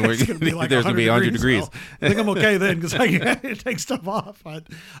winter, and then there's going to be 100 degrees. So I think I'm okay then because I can take stuff off.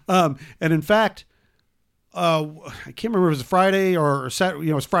 And in fact, I can't remember if it was Friday or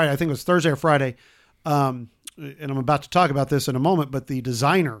Saturday. It was Friday. I think it was Thursday or Friday. And I'm about to talk about this in a moment. But the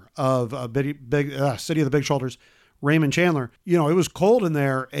designer of City of the Big Shoulders, Raymond Chandler, it was cold in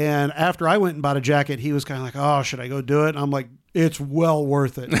there. And after I went and bought a jacket, he was kind of like, "Oh, should I go do it?" And I'm like, "It's well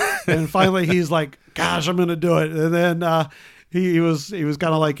worth it." And finally, he's like, "Gosh, I'm going to do it." And then. He was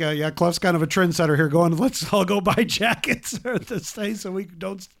kind of like, Clef's kind of a trendsetter here going, let's all go buy jackets to stay so we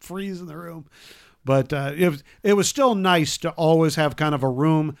don't freeze in the room. But it was still nice to always have kind of a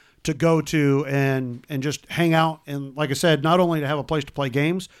room to go to and just hang out. And like I said, not only to have a place to play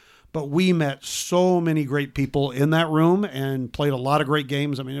games, but we met so many great people in that room and played a lot of great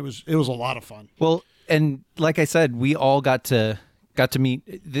games. I mean, it was a lot of fun. Well, and like I said, we all got to meet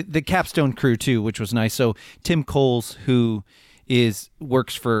the Capstone crew too, which was nice. So Tim Coles, who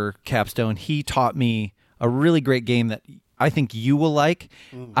works for Capstone, he taught me a really great game that I think you will like.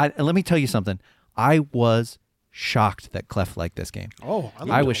 Let me tell you something. I was shocked that Clef liked this game. Oh,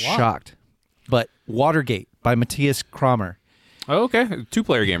 I was shocked. But Watergate by Matthias Kramer. Oh, okay.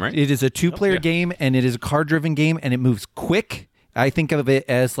 2-player game, right? It is a 2-player game, and it is a card-driven game, and it moves quick. I think of it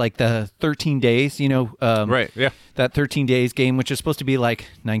as like the 13 Days, right, yeah. That 13 Days game, which is supposed to be like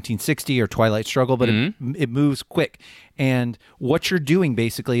 1960 or Twilight Struggle, but it moves quick. And what you're doing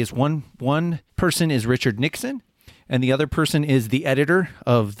basically is one person is Richard Nixon, and the other person is the editor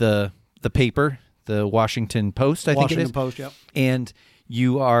of the paper, the Washington Post, I think it is. Washington Post, yep. And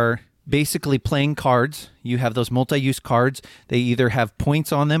you are basically playing cards. You have those multi-use cards. They either have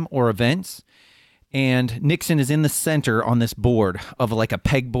points on them or events. And Nixon is in the center on this board of like a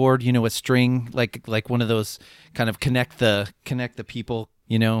pegboard, a string, like one of those kind of connect the people,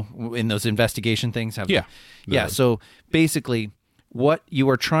 in those investigation things. So basically what you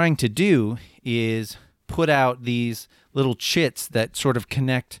are trying to do is put out these little chits that sort of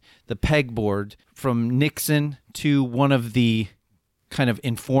connect the pegboard from Nixon to one of the kind of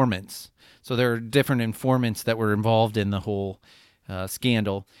informants. So there are different informants that were involved in the whole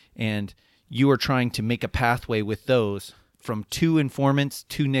scandal, and you are trying to make a pathway with those from 2 informants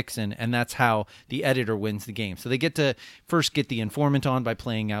to Nixon, and that's how the editor wins the game. So they get to first get the informant on by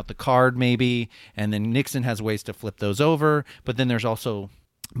playing out the card maybe, and then Nixon has ways to flip those over, but then there's also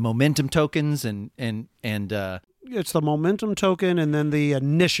momentum tokens and It's the momentum token and then the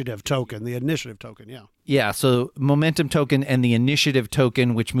initiative token. Yeah. Yeah, so momentum token and the initiative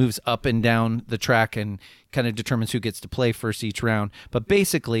token, which moves up and down the track and kind of determines who gets to play first each round. But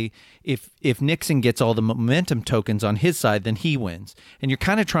basically, if Nixon gets all the momentum tokens on his side, then he wins. And you're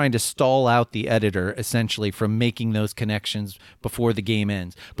kind of trying to stall out the editor, essentially, from making those connections before the game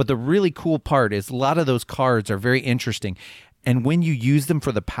ends. But the really cool part is a lot of those cards are very interesting. And when you use them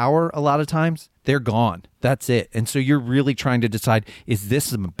for the power, a lot of times, they're gone. That's it. And so you're really trying to decide, is this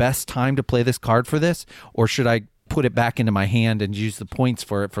the best time to play this card for this? Or should I put it back into my hand and use the points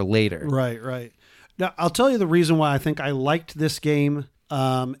for it for later? Right. Now, I'll tell you the reason why I think I liked this game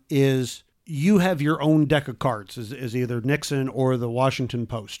is you have your own deck of cards as either Nixon or the Washington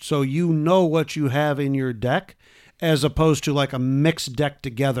Post. So you know what you have in your deck as opposed to like a mixed deck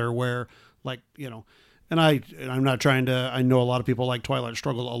together where like, and I'm not trying to, I know a lot of people like Twilight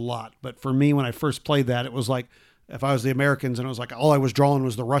Struggle a lot, but for me, when I first played that, it was like, if I was the Americans and it was like, all I was drawing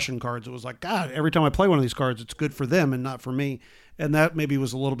was the Russian cards, it was like, God, every time I play one of these cards, it's good for them and not for me. And that maybe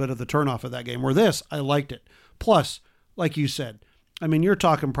was a little bit of the turnoff of that game. Where this, I liked it. Plus, like you said, I mean, you're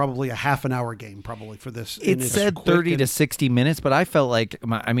talking probably a half an hour game probably for this. It said 30 to 60 minutes, but I felt like,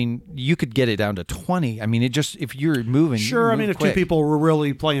 you could get it down to 20. I mean, if you're moving. Sure. Move if quick. two people were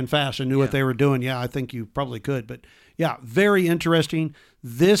really playing fast and knew what they were doing, I think you probably could. But yeah, very interesting.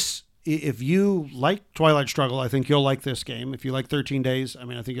 This, if you like Twilight Struggle, I think you'll like this game. If you like 13 Days, I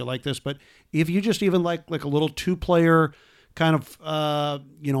think you'll like this. But if you just even like a little 2-player kind of,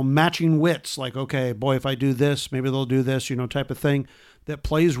 matching wits, like, okay, boy, if I do this, maybe they'll do this, type of thing that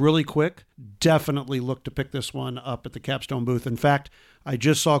plays really quick, definitely look to pick this one up at the Capstone booth. In fact, I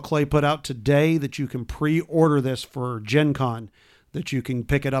just saw Clay put out today that you can pre-order this for Gen Con, that you can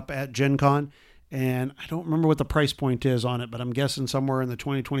pick it up at Gen Con. And I don't remember what the price point is on it, but I'm guessing somewhere in the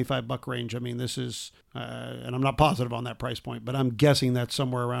 $20-$25 range. This is, and I'm not positive on that price point, but I'm guessing that's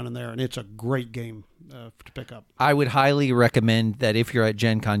somewhere around in there. And it's a great game to pick up. I would highly recommend that if you're at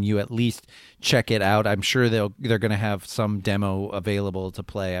Gen Con, you at least check it out. I'm sure they're going to have some demo available to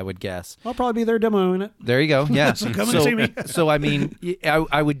play, I would guess. I'll probably be there demoing it. There you go. Yeah. So come and see me. So,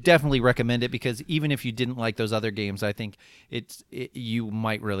 I would definitely recommend it because even if you didn't like those other games, I think you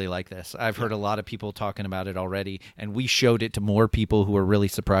might really like this. I've heard a lot of people talking about it already, and we showed it to more people who were really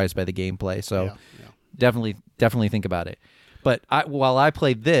surprised by the gameplay. So definitely think about it. But while I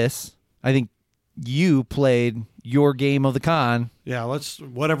played this, I think you played your game of the con. Yeah,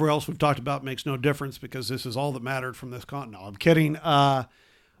 whatever else we've talked about makes no difference because this is all that mattered from this con. No, I'm kidding. I'll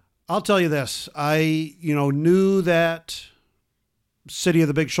tell you this. I, knew that City of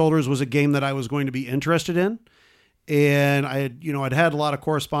the Big Shoulders was a game that I was going to be interested in. And I had, I'd had a lot of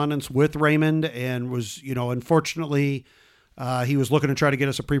correspondence with Raymond and was, unfortunately, he was looking to try to get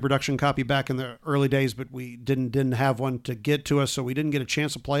us a pre-production copy back in the early days, but we didn't have one to get to us. So we didn't get a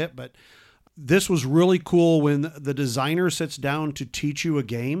chance to play it, but this was really cool when the designer sits down to teach you a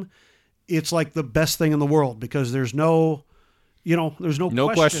game. It's like the best thing in the world because there's no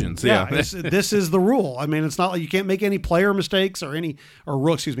questions. Yeah. This is the rule. It's not like you can't make any player mistakes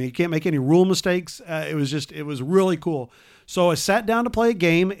you can't make any rule mistakes. It was really cool. So I sat down to play a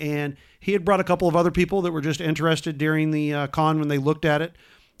game and he had brought a couple of other people that were just interested during the con when they looked at it.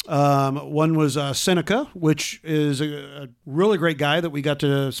 One was Seneca, which is a really great guy that we got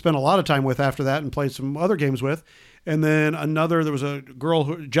to spend a lot of time with after that and played some other games with. And then there was a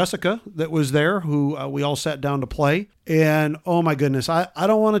girl, Jessica, that was there who we all sat down to play. And oh my goodness, I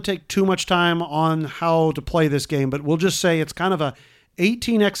don't want to take too much time on how to play this game, but we'll just say it's kind of a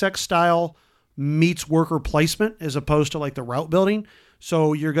 18xx style meets worker placement as opposed to like the route building.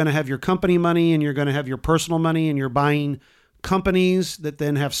 So you're going to have your company money and you're going to have your personal money and you're buying companies that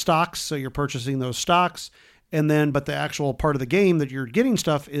then have stocks. So you're purchasing those stocks. But the actual part of the game that you're getting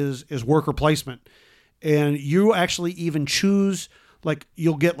stuff is worker placement. And you actually even choose, like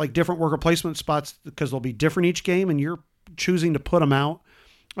you'll get like different worker placement spots because they'll be different each game and you're choosing to put them out.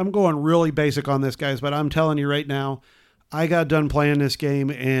 I'm going really basic on this, guys, but I'm telling you right now, I got done playing this game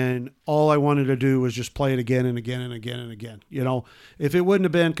and all I wanted to do was just play it again and again and again and again. If it wouldn't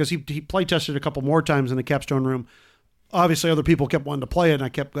have been, because he play tested a couple more times in the Capstone room, obviously other people kept wanting to play it and I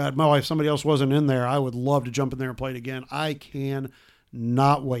kept, God, if somebody else wasn't in there, I would love to jump in there and play it again. I can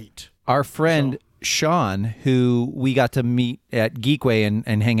not wait. Our friend Sean, who we got to meet at Geekway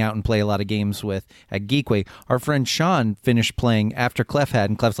and hang out and play a lot of games with at Geekway, our friend Sean finished playing after Clef had,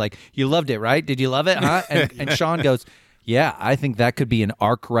 and Clef's like, "You loved it, right? Did you love it, huh?" And Sean goes, Yeah, I think that could be an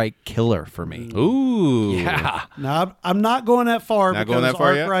Arkwright killer for me. Ooh. Yeah. Now, I'm not going that far Not because going that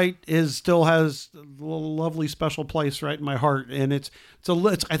far yet? Arkwright still has a little lovely special place right in my heart, and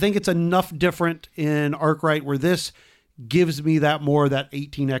I think it's enough different in Arkwright where this gives me that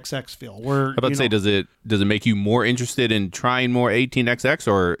 18XX feel. Where How about say, does it make you more interested in trying more 18XX,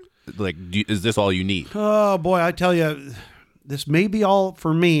 or like is this all you need? Oh boy, I tell you, this may be all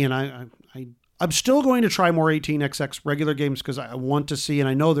for me, and I'm still going to try more 18XX regular games because I want to see, and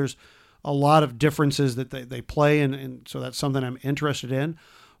I know there's a lot of differences that they play, and so that's something I'm interested in.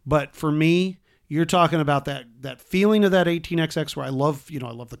 But for me, you're talking about that feeling of that 18XX where I love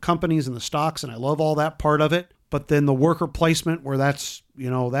the companies and the stocks, and I love all that part of it. But then the worker placement where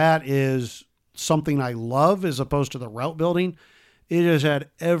that is something I love as opposed to the route building. It has had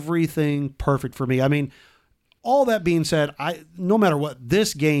everything perfect for me. I mean, all that being said, no matter what,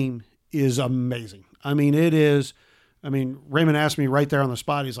 this game is amazing. I mean, it is. I mean, Raymond asked me right there on the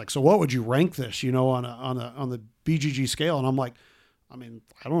spot. He's like, "So what would you rank this? On the BGG scale?" And I'm like, I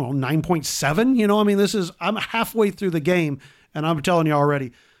don't know, 9.7. I'm halfway through the game, and I'm telling you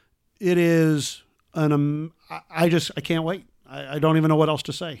already, it is I can't wait. I don't even know what else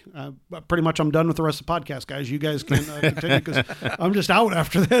to say. But pretty much I'm done with the rest of the podcast, guys. You guys can continue because I'm just out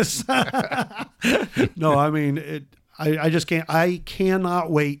after this. No, I mean, I just can't. I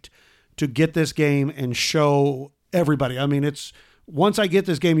cannot wait to get this game and show everybody. I mean, once I get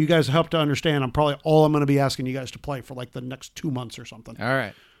this game, you guys help to understand. I'm going to be asking you guys to play for like the next 2 months or something. All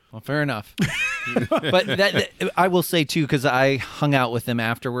right. Well, fair enough. But that I will say too, because I hung out with them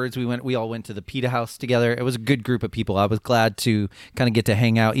afterwards. We all went to the Pita House together. It was a good group of people. I was glad to kind of get to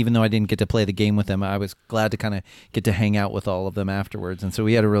hang out, even though I didn't get to play the game with them. I was glad to kind of get to hang out with all of them afterwards. And so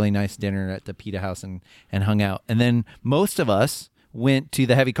we had a really nice dinner at the Pita House and hung out. And then most of us went to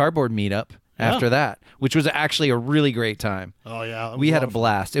the Heavy Cardboard meetup after that, which was actually a really great time. Oh, yeah. We had a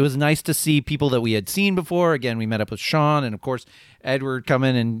blast. It was nice to see people that we had seen before. Again, we met up with Sean and, of course, Edward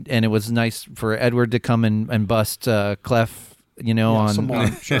coming, and it was nice for Edward to come and bust Clef,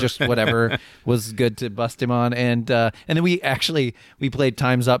 on just whatever was good to bust him on. And then we played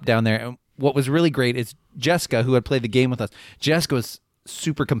Time's Up down there. And what was really great is Jessica, who had played the game with us, Jessica was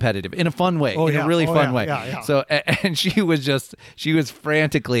super competitive in a fun way, a really fun way. Yeah. So, and she was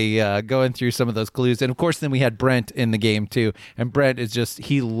frantically going through some of those clues. And of course, then we had Brent in the game too. And Brent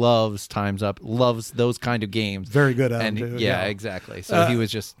he loves Time's Up, loves those kind of games. Very good at and it, too. Yeah, exactly. So he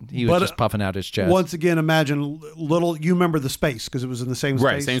was just puffing out his chest. Once again, imagine you remember the space because it was in the same space.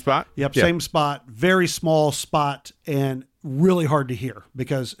 Right, same spot? Yep, same spot, very small spot, and really hard to hear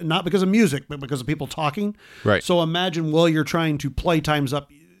not because of music, but because of people talking. Right. So imagine while you're trying to play Time's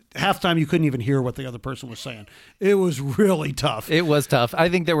Up, half the time you couldn't even hear what the other person was saying. It was really tough. It was tough. I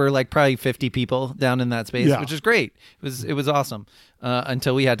think there were probably 50 people down in that space, which is great. It was awesome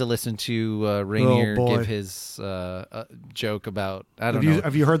until we had to listen to Rainier give his joke about know.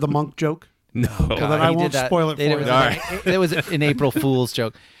 Have you heard the monk joke? No. Well, then I won't spoil it for you. It was an April Fool's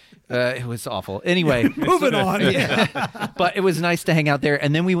joke. It was awful. Anyway, moving on. But it was nice to hang out there.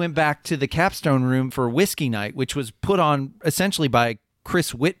 And then we went back to the Capstone room for whiskey night, which was put on essentially by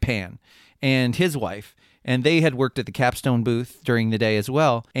Chris Whitpan and his wife. And they had worked at the Capstone booth during the day as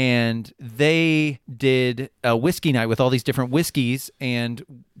well. And they did a whiskey night with all these different whiskeys, and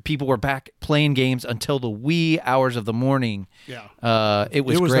people were back playing games until the wee hours of the morning. Yeah. It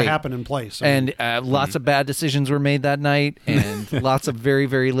was the great. happening place. And lots of bad decisions were made that night, and lots of very,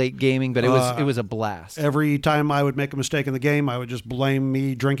 very late gaming, but it was a blast. Every time I would make a mistake in the game, I would just blame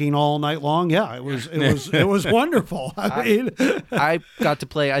me drinking all night long. Yeah, it was wonderful. I got to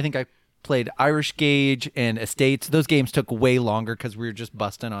play, I think I played Irish Gauge and Estates. Those games took way longer because we were just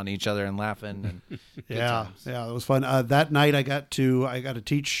busting on each other and laughing. And yeah, it was fun. That night I got to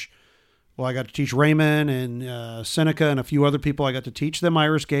teach. Well, I got to teach Raymond and Seneca and a few other people. I got to teach them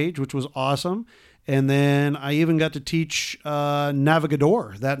Irish Gauge, which was awesome. And then I even got to teach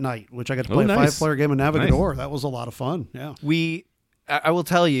Navigador that night, which I got to play a 5-player game of Navigador. Nice. That was a lot of fun. Yeah. I will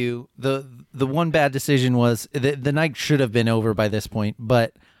tell you, the one bad decision was the night should have been over by this point,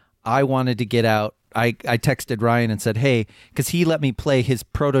 but I wanted to get out. I texted Ryan and said, hey, because he let me play his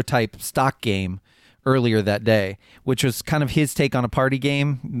prototype stock game earlier that day, which was kind of his take on a party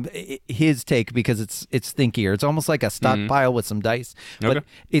game. His take, because it's thinkier. It's almost like a stockpile with some dice. But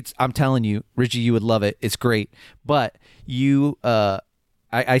I'm telling you, Richie, you would love it. It's great. But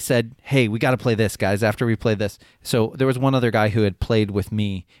I said, hey, we got to play this, guys, after we play this. So there was one other guy who had played with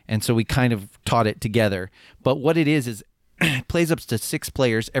me, and so we kind of taught it together. But what it is It plays up to 6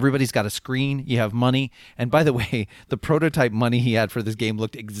 players. Everybody's got a screen. You have money. And by the way, the prototype money he had for this game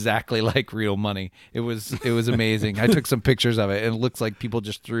looked exactly like real money. It was amazing. I took some pictures of it, and it looks like people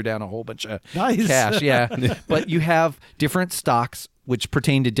just threw down a whole bunch of cash. Yeah. But you have different stocks which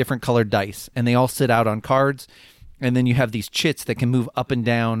pertain to different colored dice, and they all sit out on cards. And then you have these chits that can move up and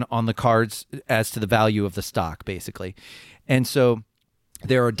down on the cards as to the value of the stock, basically. And so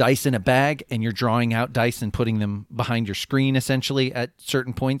there are dice in a bag, and you're drawing out dice and putting them behind your screen, essentially, at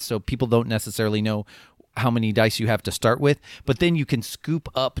certain points. So people don't necessarily know how many dice you have to start with. But then you can scoop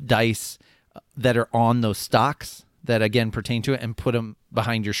up dice that are on those stocks that, again, pertain to it and put them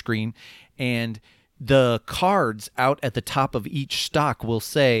behind your screen. And the cards out at the top of each stock will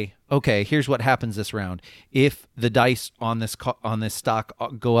say, okay, here's what happens this round. If the dice on this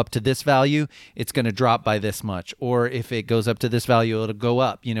stock go up to this value, it's going to drop by this much. Or if it goes up to this value, it'll go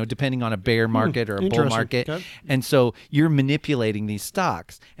up, depending on a bear market or a bull market. Okay. And so you're manipulating these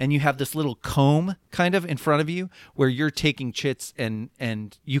stocks, and you have this little comb kind of in front of you where you're taking chits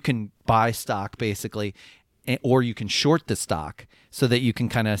and you can buy stock basically, or you can short the stock so that you can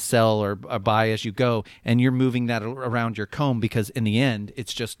kind of sell or buy as you go, and you're moving that around your comb because in the end,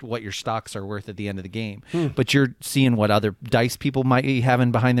 it's just what your stocks are worth at the end of the game. But you're seeing what other dice people might be having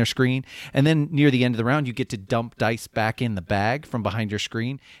behind their screen, and then near the end of the round, you get to dump dice back in the bag from behind your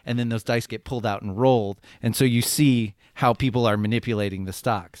screen, and then those dice get pulled out and rolled, and so you see how people are manipulating the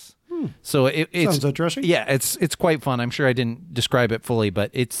stocks. So it's sounds interesting. Yeah, it's quite fun. I'm sure I didn't describe it fully,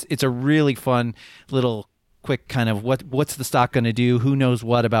 but it's a really fun little quick kind of what's the stock going to do, who knows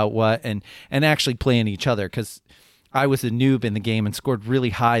what about what, and actually playing each other, because I was a noob in the game and scored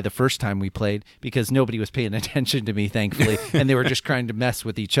really high the first time we played because nobody was paying attention to me, thankfully, and they were just trying to mess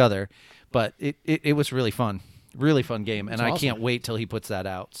with each other. But it was really fun game, and I can't wait till he puts that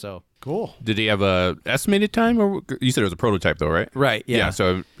out. So cool. Did he have a estimated time, or you said it was a prototype though, right? Right. Yeah.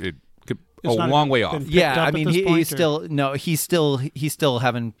 So it could a long way off. Yeah, I mean, he's still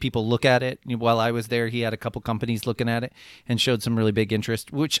having people look at it. While I was there, he had a couple companies looking at it and showed some really big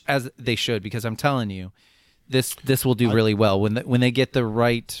interest, which as they should, because I'm telling you, this will do really well when they get the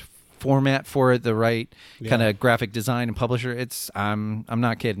right format for it, the right kind of graphic design and publisher. I'm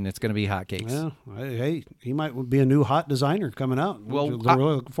not kidding. It's going to be hotcakes. Yeah, hey, he might be a new hot designer coming out. Well, we're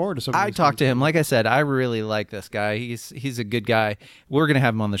really looking forward to something. I talked to him. Like I said, I really like this guy. He's a good guy. We're going to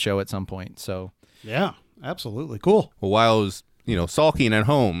have him on the show at some point. So yeah, absolutely cool. Well, while I was sulking at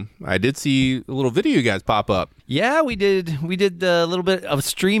home, I did see a little video you guys pop up. Yeah, we did a little bit of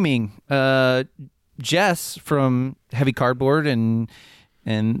streaming. Jess from Heavy Cardboard and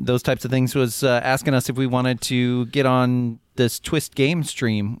those types of things was asking us if we wanted to get on this Twist game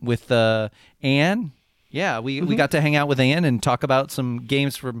stream with Anne. Yeah, we got to hang out with Anne and talk about some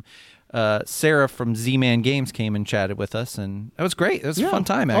games from Sarah from Z-Man Games came and chatted with us, and that was great. It was a fun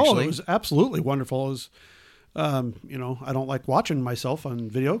time, actually. Oh, it was absolutely wonderful. It was, I don't like watching myself on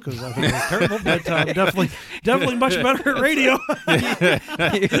video because I think it's terrible, but definitely much better at radio.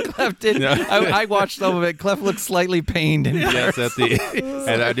 Clef did. I watched some of it. Clef looked slightly pained. Yes,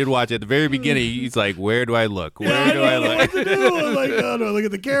 and I did watch at the very beginning. He's like, "Where do I look? Where do I look?" What to do? I'm like, do I look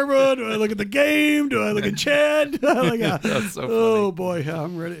at the camera? Do I look at the game? Do I look at Chad? That's so funny. Oh boy,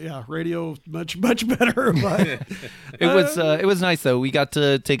 I'm ready. Yeah, radio much better. But it was nice though. We got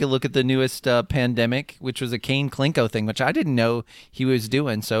to take a look at the newest Pandemic, which was a Kane Klinko thing, which I didn't know he was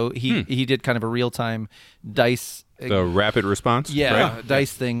doing. So he did kind of a real-time dice. The rapid response? Yeah, right?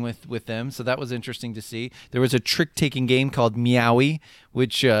 dice thing with them. So that was interesting to see. There was a trick-taking game called Meowie,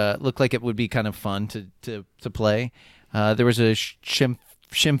 which looked like it would be kind of fun to play. There was a Shem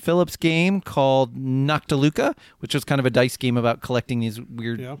Phillips game called Noctiluca, which was kind of a dice game about collecting these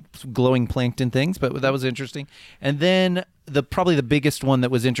weird glowing plankton things, but that was interesting. And then probably the biggest one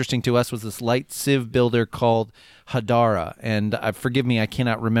that was interesting to us was this light civ builder called Hadara. And forgive me, I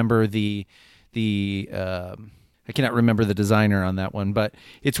cannot remember the designer on that one, but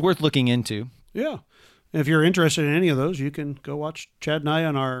it's worth looking into. Yeah. If you're interested in any of those, you can go watch Chad and I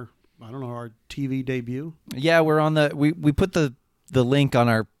on our TV debut. Yeah, we're on we put the link on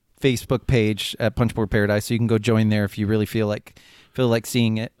our Facebook page at Punchboard Paradise, so you can go join there if you really feel like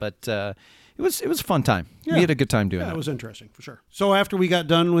seeing it. But it was a fun time. Yeah. We had a good time doing it. It was interesting for sure. So after we got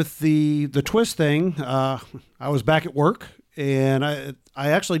done with the Twist thing, I was back at work, and I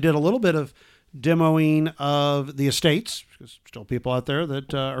actually did a little bit of demoing of the Estates, because still people out there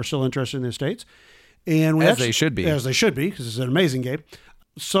that are still interested in the Estates, and they should be, because it's an amazing game.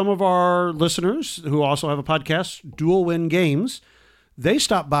 Some of our listeners who also have a podcast, Dual Win Games, they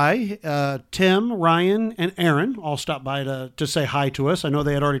stopped by. Tim, Ryan, and Aaron all stopped by to say hi to us. I know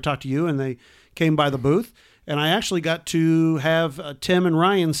they had already talked to you, and they came by the booth. and I actually got to have Tim and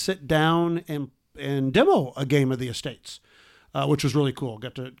Ryan sit down and demo a game of the Estates, which was really cool.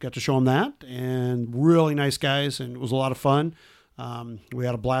 Got to show them that, and really nice guys, and it was a lot of fun. We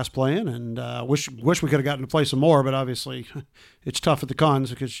had a blast playing, and wish we could have gotten to play some more, but obviously it's tough at the cons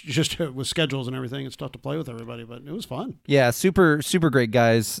because just with schedules and everything, it's tough to play with everybody, but it was fun. Yeah, super great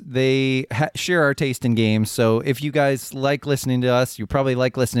guys. They share our taste in games, so if you guys like listening to us, you probably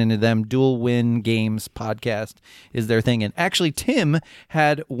like listening to them. Dual Win Games podcast is their thing, and actually Tim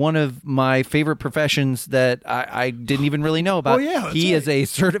had one of my favorite professions that I didn't even really know about. Oh, yeah, that's he right. is a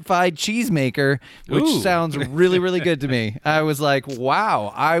certified cheesemaker, which Ooh. sounds really, really good to me. I was like,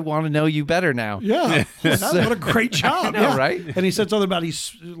 wow, I want to know you better now. Yeah, what a great job! know, yeah. right? And he said something about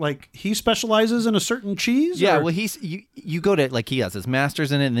he specializes in a certain cheese. Yeah, or- well, you go to, like, he has his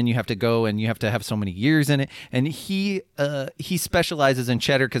master's in it, and then you have to go and you have to have so many years in it, and he specializes in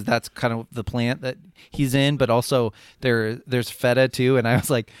cheddar because that's kind of the plant that he's in, but also there's feta too. And I was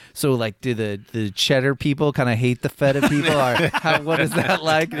like, so like, do the cheddar people kind of hate the feta people, or what is that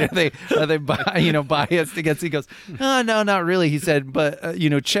like? Are they biased against? He goes, oh, no, not really. He said, but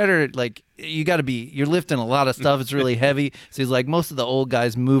cheddar, like, you're lifting a lot of stuff. It's really heavy. So he's like, most of the old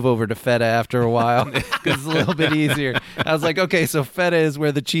guys move over to feta after a while because it's a little bit easier. I was like, okay, so feta is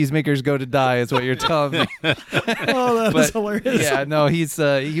where the cheesemakers go to die, is what you're telling me. Oh, that's hilarious. Yeah, no, he was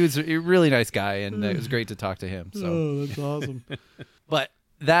a really nice guy, and it was great to talk to him. So, Oh, that's awesome. but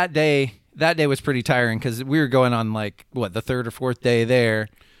that day was pretty tiring because we were going on like the third or fourth day there,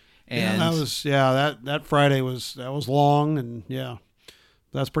 and that Friday was long, and yeah.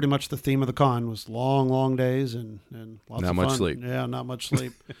 That's pretty much the theme of the con was long days and lots Not of much fun. sleep. Yeah, not much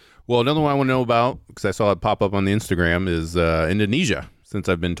sleep. Well, another one I want to know about, because I saw it pop up on the Instagram, is Indonesia, since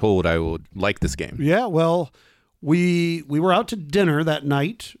I've been told I would like this game. Yeah, well, we were out to dinner that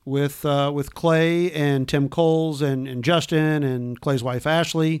night with Clay and Tim Coles and Justin and Clay's wife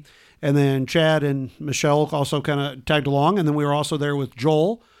Ashley, and then Chad and Michelle also kind of tagged along, and then we were also there with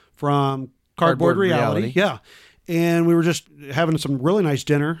Joel from Cardboard Reality. Yeah. And we were just having some really nice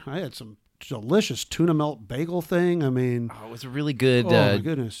dinner. I had some delicious tuna melt bagel thing. I mean, oh, it was a really good. oh my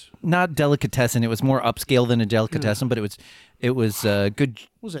goodness. Not delicatessen. It was more upscale than a delicatessen, but it was good.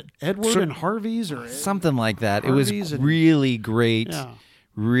 Was it Edward and Harvey's or Something like that. Harvey's It was and- really great. Yeah.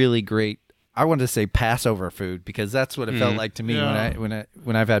 Really great. I wanted to say Passover food because that's what it felt like to me Yeah.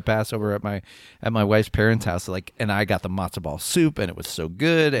 when I've had Passover at my wife's parents' house. Like, and I got the matzo ball soup, and it was so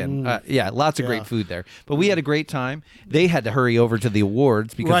good, and lots of great food there. But we had a great time. They had to hurry over to the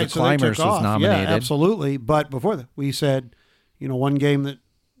awards because Right, the so they took Climbers was off. nominated. Yeah, absolutely. But before that, we said, one game that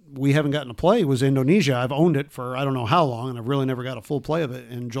we haven't gotten to play was Indonesia. I've owned it for I don't know how long, and I've really never got a full play of it.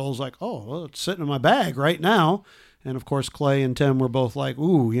 And Joel's like, oh, well, it's sitting in my bag right now. And of course, Clay and Tim were both like,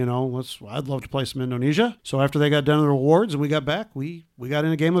 ooh, I'd love to play some Indonesia. So after they got done with their awards and we got back, we got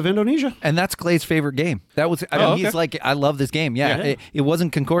in a game of Indonesia. And that's Clay's favorite game. That was, I mean, okay. he's like, I love this game. Yeah, Yeah. It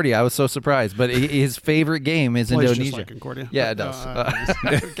wasn't Concordia. I was so surprised, but his favorite game is Plays Indonesia. just like Concordia. Yeah, it But,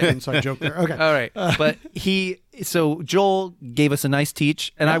 does. inside joke there. Okay. All right. But so Joel gave us a nice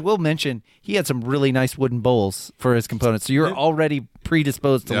teach, and I will mention he had some really nice wooden bowls for his components. So you're already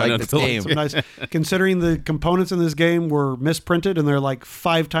predisposed to Yeah, like no, this totally. game. Some nice, considering the components in this game were misprinted and they're like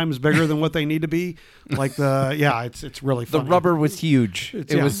 5 times bigger than what they need to be. Like it's really The funny. rubber was huge.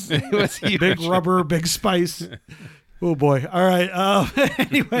 It yeah. was huge. Big rubber, big spice. Oh boy. All right.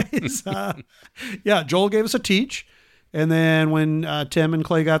 Anyways, Joel gave us a teach. And then when Tim and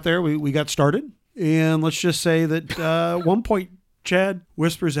Clay got there, we got started. And let's just say that at one point, Chad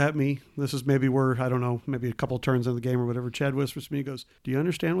whispers at me, this is maybe where, I don't know, maybe a couple turns in the game or whatever. Chad whispers to me, he goes, do you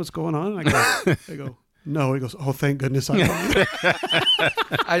understand what's going on? And I go, no. He goes, oh, thank goodness I don't.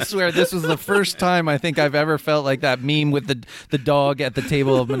 I swear this was the first time I think I've ever felt like that meme with the dog at the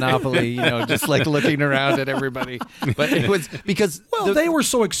table of Monopoly, just like looking around at everybody. But it was because Well, they were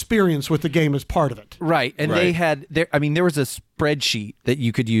so experienced with the game as part of it. right, and Right. they had there. I mean, there was a spreadsheet that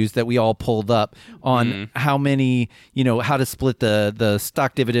you could use that we all pulled up on how many, how to split the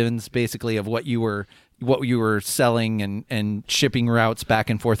stock dividends, basically, of what you were selling and shipping routes back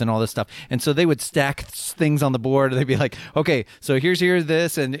and forth and all this stuff. And so they would stack things on the board, and they'd be like, okay, so here's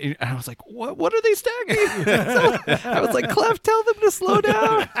this. And I was like, what are they stacking? So I was like, Clef, tell them to slow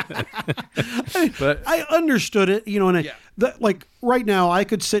down. But I understood it, and like right now I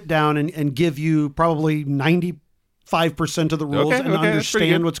could sit down and give you probably 95% of the rules Okay, and that's pretty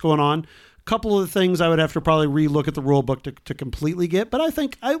understand good. what's going on. Couple of the things I would have to probably relook at the rule book to completely get, but I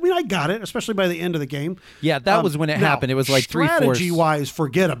think I got it, especially by the end of the game. yeah, that was when it Now, happened. It was like 3/4. strategy wise,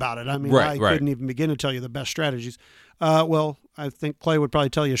 forget about it. I mean, Right, I right. couldn't even begin to tell you the best strategies. Well, I think Clay would probably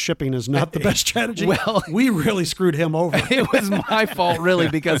tell you shipping is not the best strategy. Well, we really screwed him over. It was my fault, really,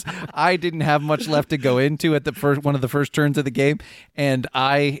 because I didn't have much left to go into at the one of the first turns of the game, and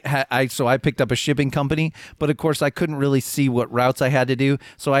so I picked up a shipping company, but of course I couldn't really see what routes I had to do,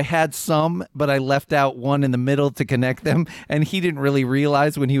 so I had some, but I left out one in the middle to connect them, and he didn't really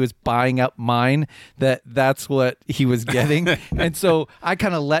realize when he was buying up mine that that's what he was getting, and so I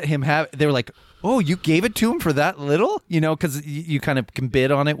kind of let him have. They were like, "Oh, you gave it to him for that little?" Because you kind of can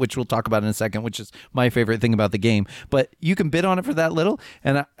bid on it, which we'll talk about in a second, which is my favorite thing about the game. But you can bid on it for that little,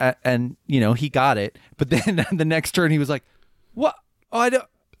 and he got it. But then the next turn, he was like, "What? Oh, I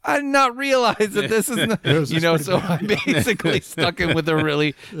did not realize that this is not, so I basically stuck him with a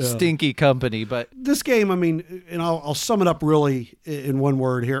really stinky company." But this game, I mean, and I'll sum it up really in one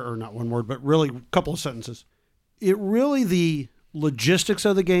word here, or not one word, but really a couple of sentences. The logistics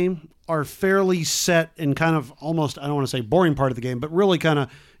of the game are fairly set and kind of almost, I don't want to say boring part of the game, but really kind of,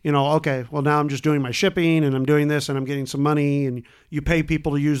 okay, well, now I'm just doing my shipping and I'm doing this and I'm getting some money, and you pay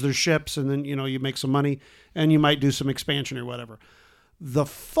people to use their ships, and then, you make some money and you might do some expansion or whatever. The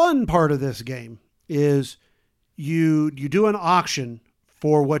fun part of this game is you do an auction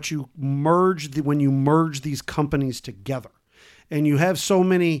for what you merge when you merge these companies together, and you have so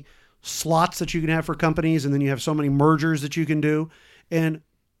many slots that you can have for companies, and then you have so many mergers that you can do. And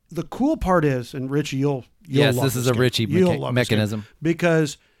the cool part is, and Richie, you'll yes, love this is a Richie mechanism,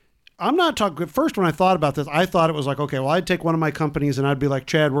 because I'm not talking. First, when I thought about this, I thought it was like, okay, well, I'd take one of my companies and I'd be like,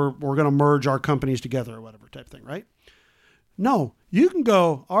 Chad, we're going to merge our companies together or whatever type thing, right? No, you can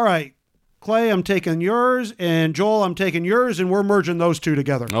go, all right, Clay, I'm taking yours, and Joel, I'm taking yours, and we're merging those two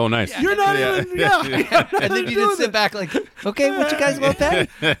together. Oh, nice. You're not even, and then you just sit back like, okay, what you guys about that?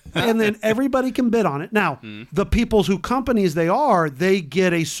 And then everybody can bid on it. Now, the people's who companies they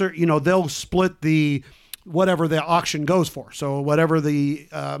get a certain, they'll split the whatever the auction goes for. So whatever the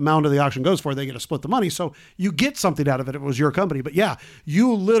amount of the auction goes for, they get to split the money. So you get something out of it. It was your company. But yeah,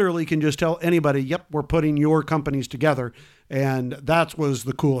 you literally can just tell anybody, yep, we're putting your companies together. And that was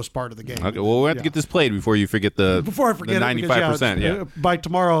the coolest part of the game. Okay, well, we have to get this played before you forget the 95%. Yeah. By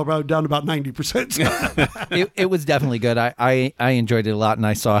tomorrow, I'm down to about 90%. It was definitely good. I enjoyed it a lot, and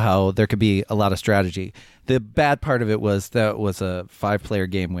I saw how there could be a lot of strategy. The bad part of it was that it was a 5-player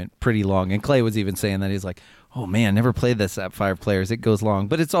game, went pretty long. And Clay was even saying that. He's like, oh, man, never played this at 5 players. It goes long.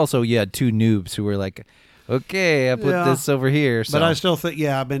 But it's also, you had 2 noobs who were like, okay, I put this over here. So. But I still think,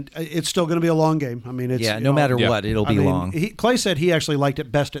 it's still going to be a long game. I mean, it's no matter what, it'll be long. Clay said he actually liked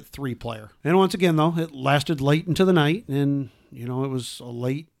it best at 3-player. And once again, though, it lasted late into the night, and it was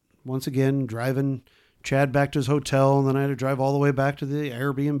late. Once again, driving Chad back to his hotel, and then I had to drive all the way back to the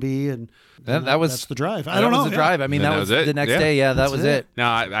Airbnb, and that's the drive. I don't know. The drive. I mean, that was it. The next day. Yeah, that was it.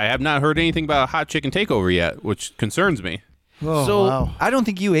 Now, I have not heard anything about Hot Chicken Takeover yet, which concerns me. Oh, so wow. I don't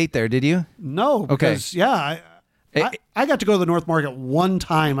think you ate there, did you? No, because I got to go to the North Market one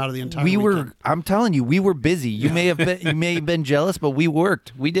time out of the entire weekend. I'm telling you, we were busy. You may have been jealous, but we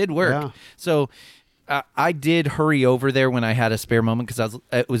worked. We did work. Yeah. So I did hurry over there when I had a spare moment, because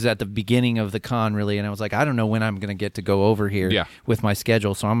it was at the beginning of the con, really, and I was like, I don't know when I'm going to get to go over here with my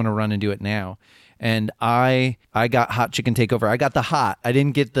schedule, so I'm going to run and do it now. And I got Hot Chicken Takeover. I got the hot. I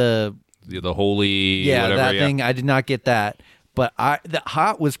didn't get the holy whatever. That thing. I did not get that. But the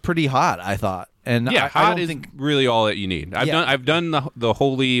hot was pretty hot, I thought. And hot I don't is think really all that you need. I've done the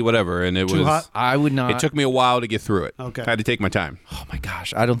holy whatever, and it Too was hot? I would not. It took me a while to get through it. Okay. I had to take my time. Oh my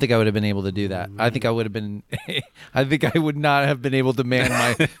gosh, I don't think I would have been able to do that. I think I would have been. I think I would not have been able to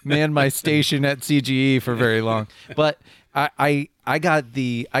man my station at CGE for very long. But I got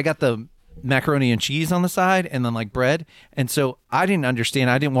the macaroni and cheese on the side, and then like bread, and so I didn't understand.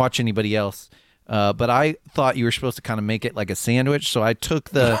 I didn't watch anybody else. But I thought you were supposed to kind of make it like a sandwich, so I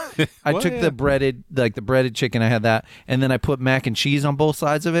took the the breaded chicken. I had that, and then I put mac and cheese on both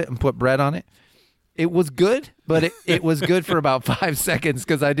sides of it and put bread on it. It was good, but it was good for about 5 seconds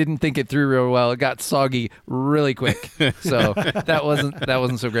because I didn't think it through real well. It got soggy really quick, so that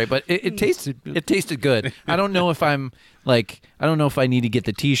wasn't so great. But it tasted good. I don't know if I need to get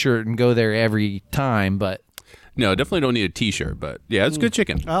the T-shirt and go there every time, but. No, definitely don't need a T-shirt, but yeah, it's good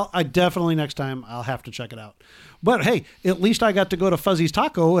chicken. Well, I definitely next time I'll have to check it out. But hey, at least I got to go to Fuzzy's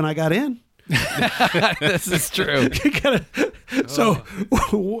Taco and I got in. This is true. So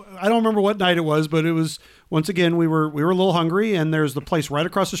I don't remember what night it was, but it was once again we were a little hungry, and there's the place right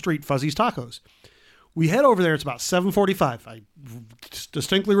across the street, Fuzzy's Tacos. We head over there. It's about 7:45. I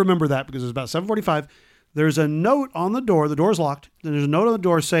distinctly remember that because it was about 7:45. There's a note on the door. The door's locked. And there's a note on the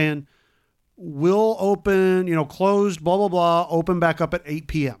door saying, "We'll open, closed, blah, blah, blah, open back up at 8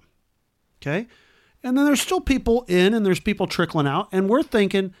 p.m. Okay? And then there's still people in and there's people trickling out. And we're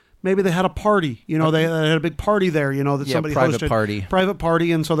thinking maybe they had a party. You know, they had a big party there, you know, that somebody private hosted. Private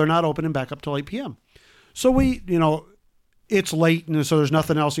party. And so they're not opening back up till 8 p.m. So we, you know, it's late. And so there's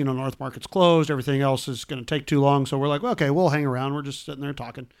nothing else. You know, North Market's closed. Everything else is going to take too long. So we're like, well, okay, we'll hang around. We're just sitting there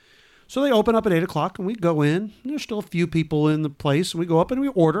talking. So they open up at 8 o'clock and we go in. And there's still a few people in the place. And we go up and we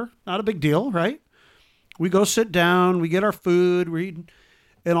order. Not a big deal, right? We go sit down. We get our food. We eat.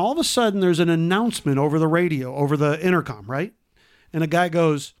 And all of a sudden, there's an announcement over the radio, over the intercom, right? And a guy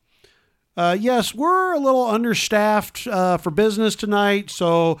goes, yes, we're a little understaffed for business tonight,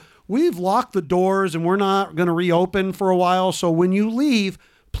 so we've locked the doors and we're not going to reopen for a while. So when you leave,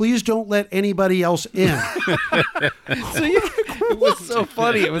 please don't let anybody else in. It was so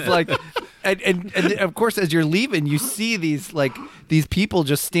funny. It was like, and of course, as you're leaving, you see these people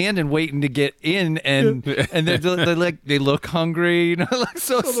just standing waiting to get in, and they're like, they look hungry, you know, like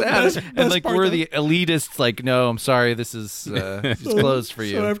so sad, and like we're the elitists, like, no, I'm sorry, this is it's closed for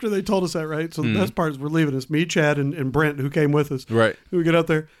you. So after they told us that, right? So the best part is we're leaving us, me, Chad, and Brent, who came with us. Right. We get out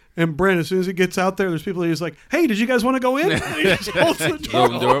there. And Brent, as soon as he gets out there, there's people he's like, hey, did you guys want to go in? And he just holds the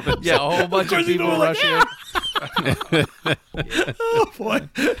door open. Yeah, a whole bunch of people rush in. Oh, boy.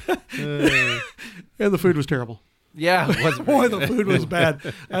 And the food was terrible. Yeah, it wasn't Boy, very the good. food was bad.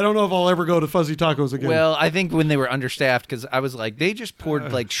 I don't know if I'll ever go to Fuzzy Tacos again. Well, I think when they were understaffed, because I was like, they just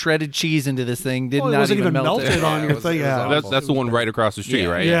poured like shredded cheese into this thing, did Well, it not wasn't even melt melted it. on your It was- thing, it was yeah. awful. That's the one right across the street,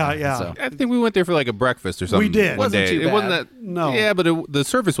 right? Yeah. So- I think we went there for like a breakfast or something. We did. One Wasn't day. too It wasn't bad. that. No. Yeah, but the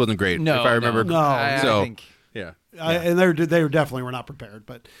service wasn't great. No, if I remember. No. I So think yeah. And they definitely were not prepared.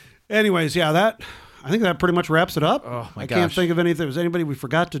 But anyways, yeah, I think that pretty much wraps it up. Oh, my I can't gosh. think of anything. Was anybody we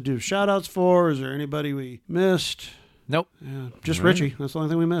forgot to do shout outs for? Is there anybody we missed? nope. Yeah, just Richie. That's the only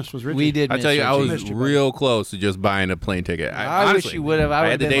thing we missed was Richie. We did. I miss tell you, I Richie. was Missed you, buddy. real close to just buying a plane ticket. I wish honestly, you would have. I I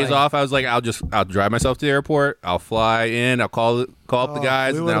had the would've been days like- off. I was like, I'll drive myself to the airport. I'll fly in. I'll call up the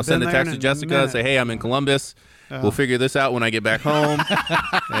guys, we and then I'll would've send a been text there to in a Jessica. minute. Say, hey, I'm in Columbus. We'll figure this out when I get back home.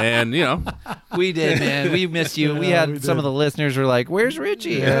 And We did, man. We missed you. we Yeah, had we some of did. the listeners were like, "Where's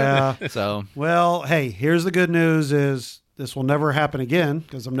Richie?" Yeah. So Well, hey, here's the good news: is this will never happen again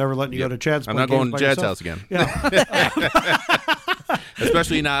because I'm never letting you go to Chad's. I'm play not going games to by Chad's yourself. house again. Yeah,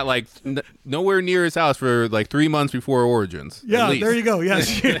 Especially not like nowhere near his house for like 3 months before Origins. yeah. at least. There you go.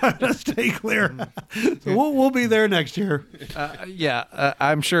 Yes, yeah, stay clear. So we'll be there next year.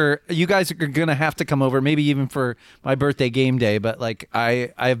 I'm sure you guys are gonna have to come over, maybe even for my birthday game day. But like,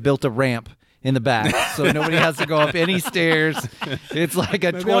 I have built a ramp in the back, so nobody has to go up any stairs. It's like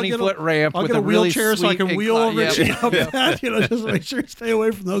a Maybe I'll get 20-foot ramp I'll with get a really wheelchair so I sweet can wheel incline- over Yep. Richie up that. You know, just make sure you stay away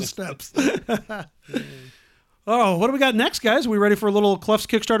from those steps. Oh, what do we got next, guys? Are we ready for a little Clef's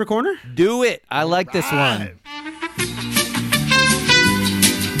Kickstarter corner? Do it. I like this Right. one.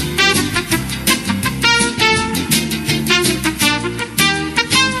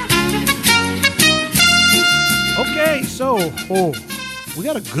 Okay, so we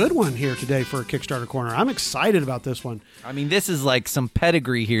got a good one here today for a Kickstarter corner. I'm excited about this one. I mean, this is like some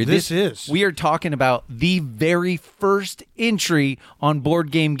pedigree here. This is. We are talking about the very first entry on Board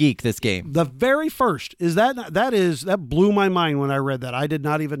Game Geek. This game. The very first that blew my mind when I read that. I did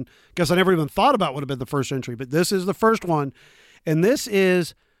not even guess I never even thought about what would have been the first entry, but this is the first one, and this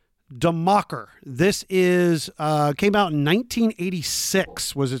is Democker. This is came out in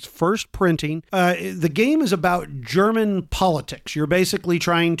 1986. Was its first printing. The game is about German politics. You're basically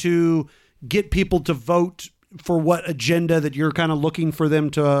trying to get people to vote for what agenda that you're kind of looking for them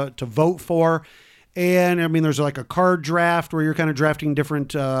to vote for. And I mean, there's like a card draft where you're kind of drafting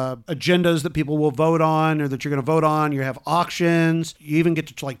different agendas that people will vote on or that you're going to vote on. You have auctions. You even get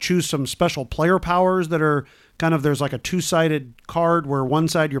to like choose some special player powers that are kind of, there's like a two-sided card where one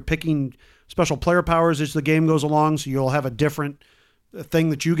side you're picking special player powers as the game goes along. So you'll have a different thing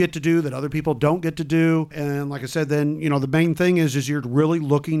that you get to do that other people don't get to do. And like I said, then, you know, the main thing is you're really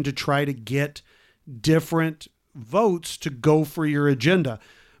looking to try to get different votes to go for your agenda.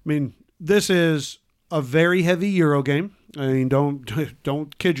 I mean, this is a very heavy Euro game. I mean,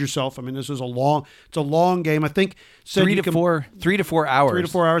 don't kid yourself. I mean, this is a long game. I think said 3 you to can- 4 hours. 3 to 4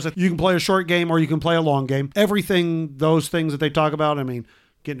 hours. You can play a short game or you can play a long game. Everything, those things that they talk about. I mean,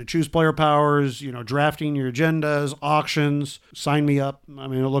 getting to choose player powers, you know, drafting your agendas, auctions. Sign me up. I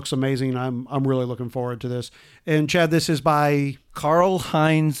mean, it looks amazing. I'm really looking forward to this. And Chad, this is by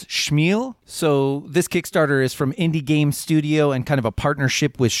Karl-Heinz Schmiel. So this Kickstarter is from Indie Game Studio and kind of a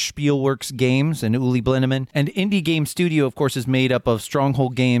partnership with Spielworks Games and Uli Blinneman. And Indie Game Studio, of course, is made up of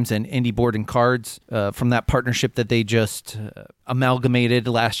Stronghold Games and Indie Board and Cards from that partnership that they just amalgamated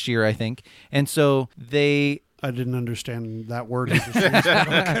last year, I think. And so they I didn't understand that word. You just used, but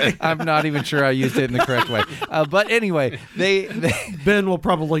okay. I'm not even sure I used it in the correct way. But anyway, they Ben will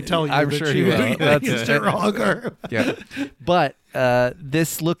probably tell you. I'm that sure you he will. That's used it. it wrong. yeah. But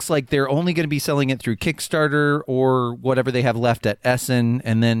this looks like they're only going to be selling it through Kickstarter or whatever they have left at Essen,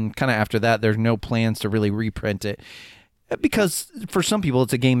 and then kind of after that, there's no plans to really reprint it. Because for some people,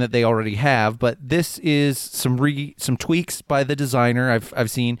 it's a game that they already have, but this is some tweaks by the designer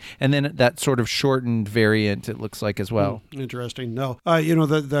I've seen, and then that sort of shortened variant it looks like as well. Interesting. No,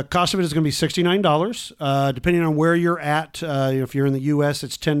 the cost of it is going to be $69. Depending on where you're at, if you're in the U.S.,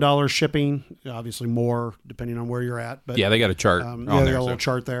 it's $10 shipping. Obviously more depending on where you're at. But Yeah, they got a chart. they on got there, a little so.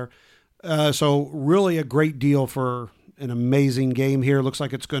 chart there. So really a great deal for an amazing game here. Looks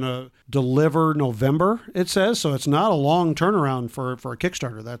like it's going to deliver November, it says. So it's not a long turnaround for a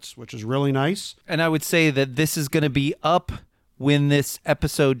Kickstarter, which is really nice. And I would say that this is going to be up when this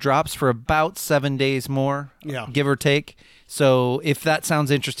episode drops for about 7 days more, give or take. So if that sounds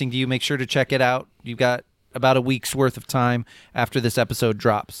interesting to you, make sure to check it out. You've got about a week's worth of time after this episode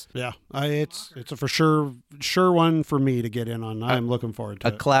drops. Yeah, it's a for sure one for me to get in on. I'm looking forward to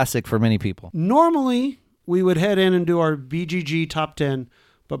it. A classic for many people. Normally, we would head in and do our BGG top 10,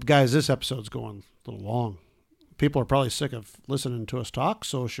 but guys, this episode's going a little long. People are probably sick of listening to us talk,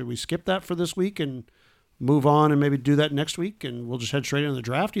 so should we skip that for this week and move on and maybe do that next week, and we'll just head straight into the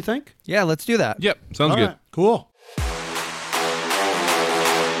draft, you think? Yeah, let's do that. Yep, sounds All good. right, cool.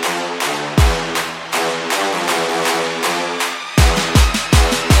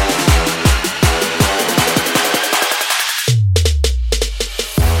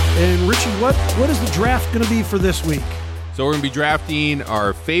 And Richie, what is the draft going to be for this week? So we're going to be drafting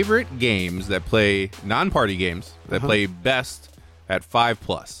our favorite games that play non-party games that play best at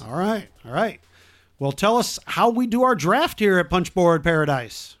 5+. All right. Well, tell us how we do our draft here at Punchboard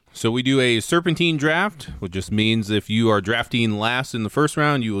Paradise. So we do a serpentine draft, which just means if you are drafting last in the first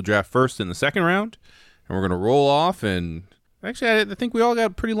round, you will draft first in the second round. And we're going to roll off. And actually, I think we all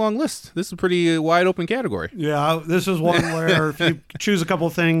got a pretty long list. This is a pretty wide open category. Yeah, this is one where if you choose a couple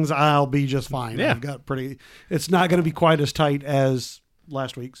of things, I'll be just fine. Yeah. I've got it's not going to be quite as tight as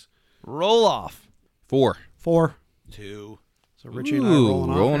last week's. Roll off. 4. 4. 2. So Richie and I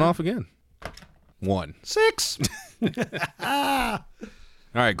are rolling off again. 1. 6. All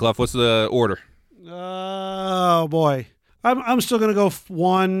right, Clef, what's the order? Oh, boy. I'm still going to go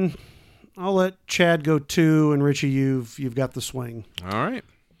 1. I'll let Chad go 2, and Richie, you've got the swing. All right.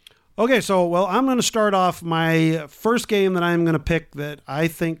 Okay, so, I'm going to start off my first game that I'm going to pick that I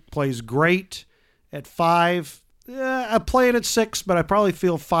think plays great at 5. I play it at 6, but I probably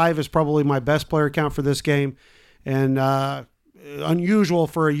feel 5 is probably my best player count for this game. And unusual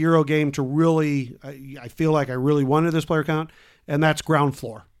for a Euro game to really, I feel like I really wanted this player count, and that's Ground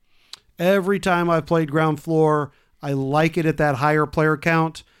Floor. Every time I've played Ground Floor, I like it at that higher player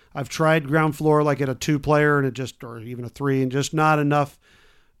count. I've tried Ground Floor like at a 2-player or even a 3, and just not enough,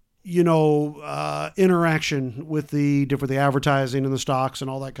 interaction with the advertising and the stocks and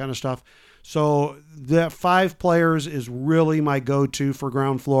all that kind of stuff. So that 5 players is really my go-to for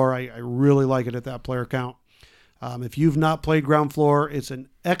Ground Floor. I really like it at that player count. If you've not played Ground Floor, it's an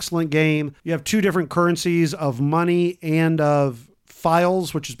excellent game. You have 2 different currencies of money and of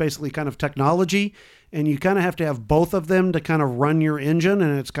files, which is basically kind of technology. And you kind of have to have both of them to kind of run your engine.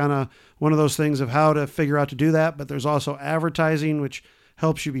 And it's kind of one of those things of how to figure out to do that. But there's also advertising, which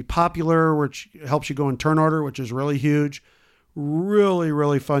helps you be popular, which helps you go in turn order, which is really huge. Really,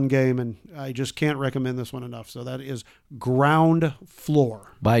 really fun game. And I just can't recommend this one enough. So that is Ground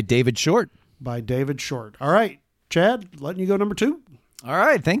Floor By David Short. by David Short. All right, Chad, letting you go number 2. All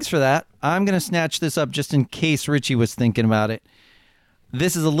right, thanks for that. I'm going to snatch this up just in case Richie was thinking about it.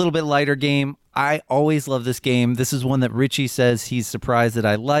 This is a little bit lighter game. I always love this game. This is one that Richie says he's surprised that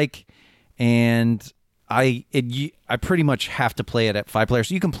I like, and I pretty much have to play it at 5 players.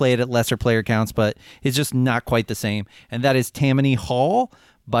 You can play it at lesser player counts, but it's just not quite the same. And that is Tammany Hall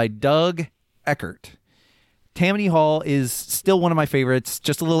by Doug Eckert. Tammany Hall is still one of my favorites.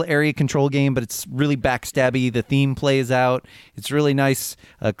 Just a little area control game, but it's really backstabby. The theme plays out. It's really nice.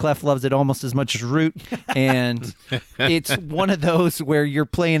 Clef loves it almost as much as Root. And it's one of those where you're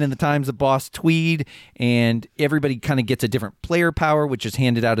playing in the times of Boss Tweed, and everybody kind of gets a different player power, which is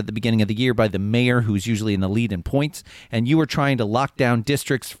handed out at the beginning of the year by the mayor, who's usually in the lead in points. And you are trying to lock down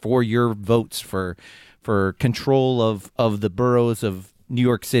districts for your votes for control of the boroughs of New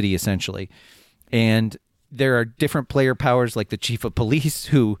York City, essentially. And there are different player powers, like the chief of police,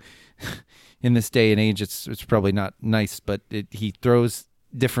 who, in this day and age, it's probably not nice, but he throws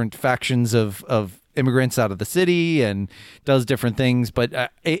different factions of immigrants out of the city and does different things.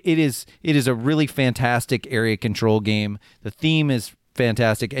 But it is a really fantastic area control game. The theme is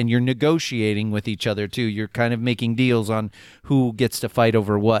fantastic, and you're negotiating with each other too. You're kind of making deals on who gets to fight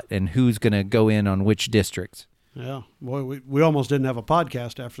over what and who's going to go in on which districts. Yeah. Boy, we almost didn't have a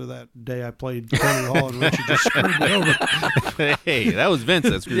podcast after that day I played Tony Hall and Richie just screwed me over. Hey, that was Vince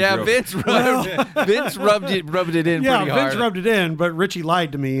that screwed you over. Vince rubbed it in pretty hard. Yeah, Vince rubbed it in, but Richie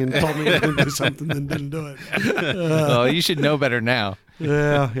lied to me and told me he was going to do something and didn't do it. Oh, you should know better now.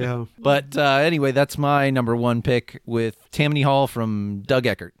 Yeah. But anyway, that's my number one pick with Tammany Hall from Doug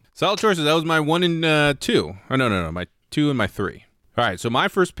Eckert. Solid choices. That was my 1 and 2. Oh, no. My 2 and my 3. All right, so my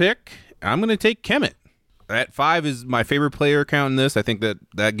first pick, I'm going to take Kemet. At 5 is my favorite player count in this. I think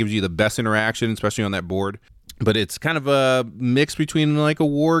that gives you the best interaction, especially on that board. But it's kind of a mix between like a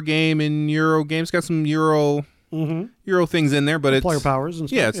war game and Euro game. It's got some Euro things in there, but it's player powers and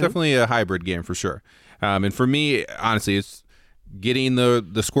stuff. Yeah, it's definitely a hybrid game for sure. And for me, honestly, it's getting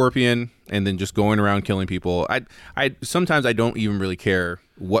the scorpion and then just going around killing people. I sometimes I don't even really care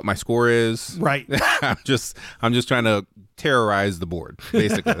what my score is. Right. I'm just trying to terrorize the board.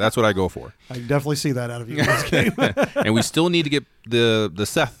 Basically, that's what I go for. I definitely see that out of you in this game. And we still need to get the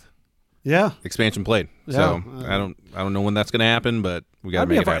Seth expansion played. Yeah. So I don't know when that's going to happen, but we got to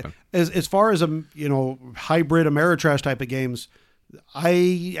make it happen. As far as hybrid Ameritrash type of games,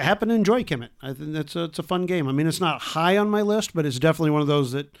 I happen to enjoy Kemet. I think it's a fun game. I mean, it's not high on my list, but it's definitely one of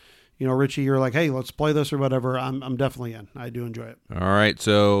those that, Richie, you're like, hey, let's play this or whatever. I'm definitely in. I do enjoy it. All right,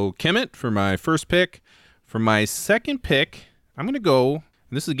 so Kemet for my first pick. For my second pick, I'm going to go, and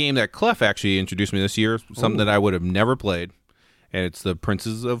this is a game that Clef actually introduced me this year, something that I would have never played, and it's the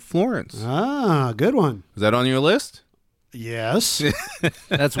Princes of Florence. Ah, good one. Is that on your list? Yes.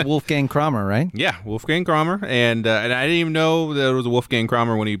 That's Wolfgang Kramer, right? Yeah, Wolfgang Kramer, and I didn't even know that it was a Wolfgang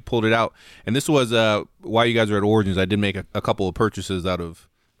Kramer when he pulled it out. And this was while you guys were at Origins, I did make a couple of purchases out of,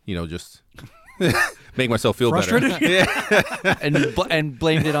 just make myself feel frustrated? better. Yeah. and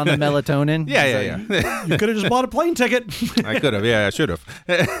blamed it on the melatonin. Yeah. You could have just bought a plane ticket. I could have. Yeah, I should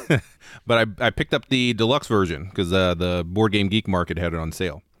have. But I picked up the deluxe version because the Board Game Geek Market had it on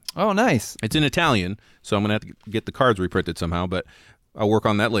sale. Oh, nice. It's in Italian, so I'm gonna have to get the cards reprinted somehow, but I'll work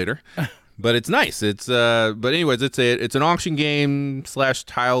on that later. But it's nice. It's but anyways, it's an auction game /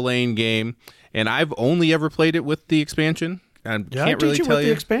 tile lane game, and I've only ever played it with the expansion. I can't really you tell with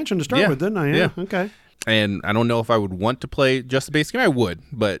the expansion to start with, didn't I? Yeah. Okay. And I don't know if I would want to play just the base game. I would,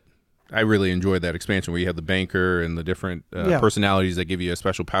 but I really enjoyed that expansion where you have the banker and the different personalities that give you a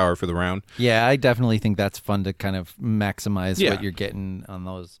special power for the round. Yeah, I definitely think that's fun to kind of maximize what you're getting on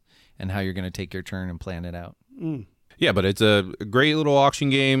those and how you're going to take your turn and plan it out. Mm. Yeah, but it's a great little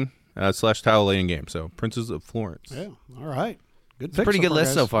auction game / tile laying game. So Princes of Florence. Yeah. All right. Good. Pretty good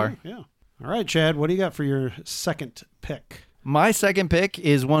list guys. so far. Yeah. All right, Chad. What do you got for your second pick? My second pick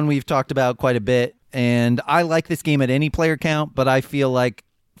is one we've talked about quite a bit, and I like this game at any player count, but I feel like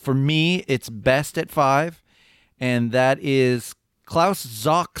for me it's best at 5, and that is Klaus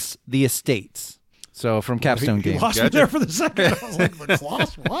Zock's The Estates. So from Capstone Games. You lost me there for the second. I was like, but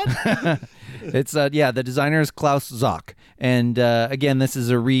Klaus, what? It's the designer is Klaus Zock, and again, this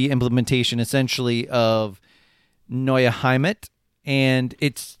is a re-implementation essentially of Neue Heimat. And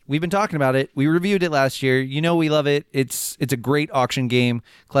we've been talking about it. We reviewed it last year. We love it. It's a great auction game.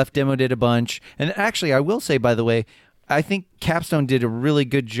 Clef demoed it a bunch. And actually, I will say, by the way, I think Capstone did a really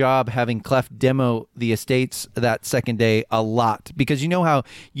good job having Clef demo the Estates that second day a lot, because you know how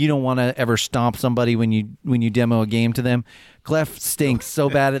you don't want to ever stomp somebody when you demo a game to them. Clef stinks so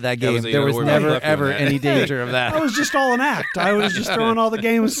bad at that game. There was never ever any danger of that. I was just all an act. I was just throwing all the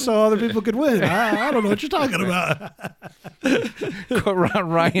games so other people could win. I don't know what you're talking about.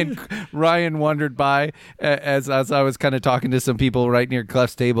 Ryan wandered by as I was kind of talking to some people right near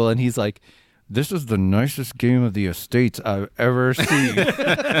Clef's table, and he's like, "This is the nicest game of the Estates I've ever seen."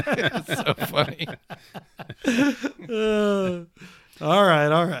 It's so funny. All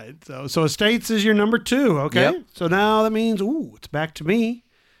right. So Estates is your number 2, okay? Yep. So now that means, it's back to me.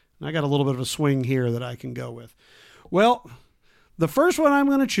 And I got a little bit of a swing here that I can go with. Well, the first one I'm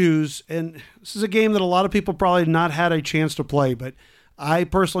going to choose, and this is a game that a lot of people probably not had a chance to play, but I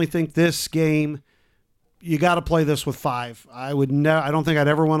personally think this game, you got to play this with 5. I don't think I'd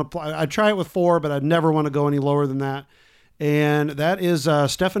ever want to play. I'd try it with 4, but I'd never want to go any lower than that. And that is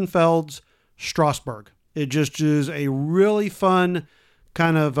Stefan Feld's Strasbourg. It just is a really fun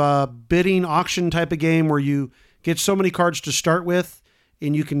kind of bidding auction type of game where you get so many cards to start with,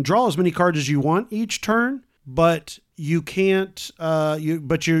 and you can draw as many cards as you want each turn, but you can't.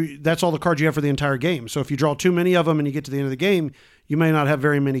 That's all the cards you have for the entire game. So if you draw too many of them and you get to the end of the game, you may not have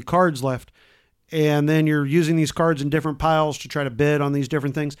very many cards left. and then you're using these cards in different piles to try to bid on these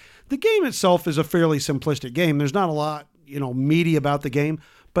different things. The game itself is a fairly simplistic game. There's not a lot, meaty about the game,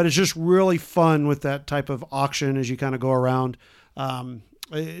 but it's just really fun with that type of auction as you kind of go around. I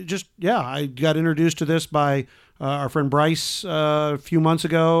got introduced to this by our friend Bryce a few months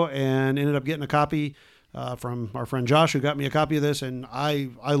ago, and ended up getting a copy from our friend Josh, who got me a copy of this, and I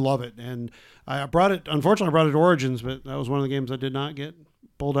love it. And unfortunately, I brought it to Origins, but that was one of the games I did not get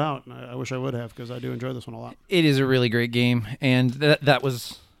pulled out. And I wish I would have, because I do enjoy this one a lot. It is a really great game, and that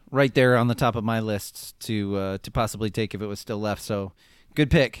was right there on the top of my list to possibly take if it was still left. So good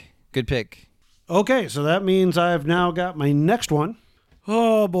pick. Okay, so that means I've now got my next one.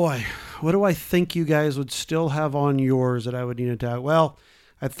 Oh boy, what do I think you guys would still have on yours that I would need to tag? Well,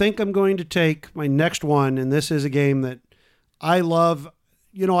 I think I'm going to take my next one, and this is a game that I love.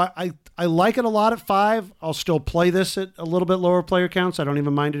 I like it a lot at 5. I'll still play this at a little bit lower player counts. I don't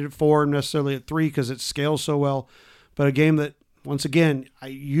even mind it at 4, necessarily at 3, because it scales so well. But a game that, once again,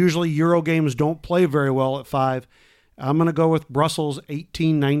 usually Euro games don't play very well at 5. I'm going to go with Brussels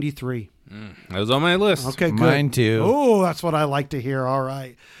 1893. That was on my list. Okay, good. Mine too. Oh, that's what I like to hear. All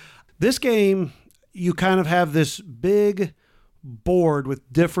right. This game, you kind of have this big board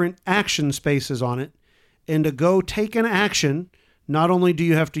with different action spaces on it. And to go take an action, not only do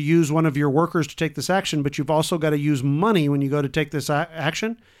you have to use one of your workers to take this action, but you've also got to use money when you go to take this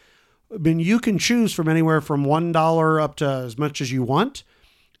action. I mean, you can choose from anywhere from $1 up to as much as you want.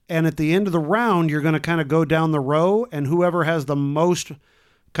 And at the end of the round, you're going to kind of go down the row, and whoever has the most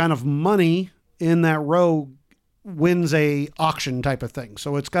kind of money in that row wins a auction type of thing.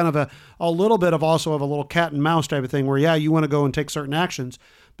 So it's kind of a little bit of also of a little cat and mouse type of thing where, you want to go and take certain actions,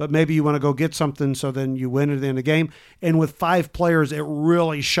 but maybe you want to go get something, so then you win at the end of the game. And with 5 players, it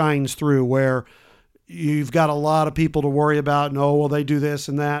really shines through where you've got a lot of people to worry about. They do this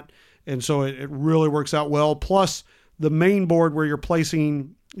and that. And so it really works out well. Plus the main board where you're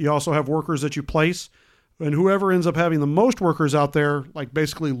placing, you also have workers that you place. And whoever ends up having the most workers out there, like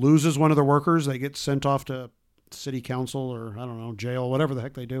basically loses one of their workers. They get sent off to city council or, I don't know, jail, whatever the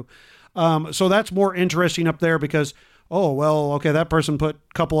heck they do. So that's more interesting up there because, that person put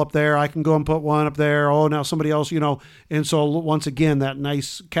a couple up there. I can go and put one up there. Oh, now somebody else, And so once again, that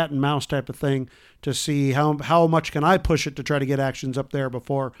nice cat and mouse type of thing to see how much can I push it to try to get actions up there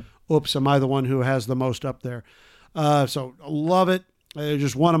before, am I the one who has the most up there? So I love it.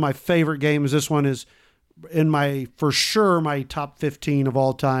 Just one of my favorite games. This one is for sure my top 15 of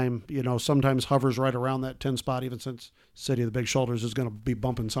all time. Sometimes hovers right around that 10 spot, even since City of the Big Shoulders is going to be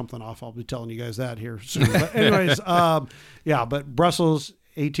bumping something off. I'll be telling you guys that here soon. But anyways, but Brussels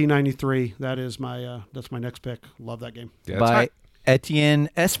 1893, that's my next pick. Love that game. Yeah, by Etienne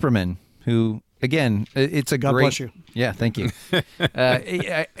Esperman, who, again, it's a God great... bless you. Yeah, thank you.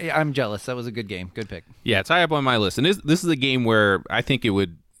 I'm jealous. That was a good game. Good pick. Yeah, it's high up on my list. And this is a game where I think it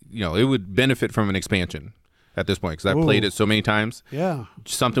would benefit from an expansion at this point, because I've played it so many times. Yeah.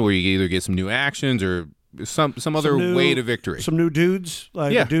 Something where you either get some new actions or some other way to victory. Some new dudes,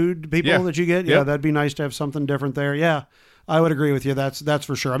 dude people that you get. Yeah, that'd be nice to have something different there. Yeah, I would agree with you. That's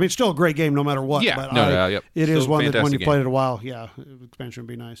for sure. I mean, it's still a great game no matter what. Yeah, but it is one that when you played it a while, expansion would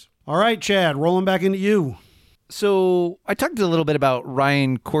be nice. All right, Chad, rolling back into you. So I talked a little bit about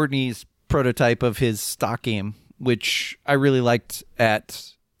Ryan Courtney's prototype of his stock game, which I really liked at...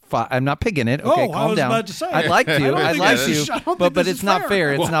 I'm not picking it. Okay, calm I was down. about to say. I'd like to, but it's not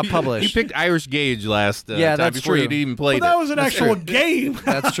fair. It's not published. You picked Irish Gauge last time that's before true. you'd even played that was an actual game.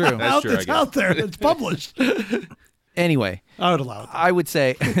 That's true. It's out there. It's published. Anyway, I would allow it. I would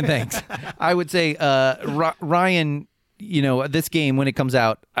say, thanks. I would say, Ryan, this game, when it comes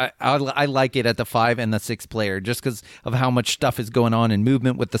out, I like it at the 5 and the 6 player, just because of how much stuff is going on in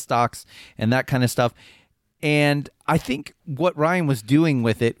movement with the stocks and that kind of stuff. And I think what Ryan was doing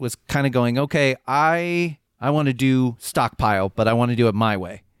with it was kind of going, okay, I want to do stockpile, but I want to do it my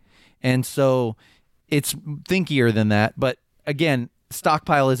way. And so it's thinkier than that. But again,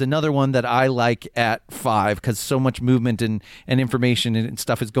 stockpile is another one that I like at 5 because so much movement and information and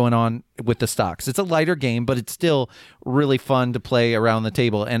stuff is going on with the stocks. It's a lighter game, but it's still really fun to play around the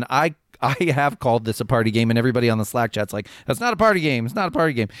table. And I have called this a party game, and everybody on the Slack chat's like, that's not a party game. It's not a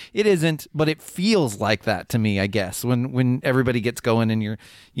party game. It isn't, but it feels like that to me, I guess, when everybody gets going and you're,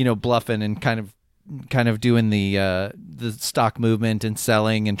 bluffing and kind of doing the stock movement and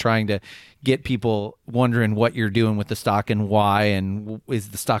selling and trying to get people wondering what you're doing with the stock and why, and is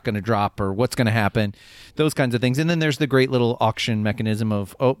the stock going to drop or what's going to happen, those kinds of things. And then there's the great little auction mechanism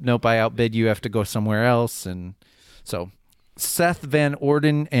of, oh, nope, I outbid you, have to go somewhere else. And so Seth Van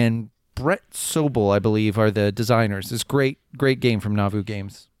Orden and Brett Sobel, I believe, are the designers. This great game from Navu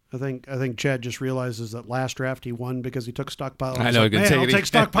Games. I think Chad just realizes that last draft he won because he took Stockpile. I know, Like, I'll take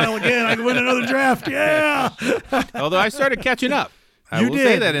Stockpile again. I can win another draft. Yeah. Although I started catching up. I You will did.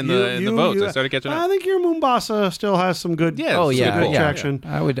 say that in the votes. I started catching I up. think your Mombasa still has some good, Yeah, Oh it's yeah, good good yeah. traction.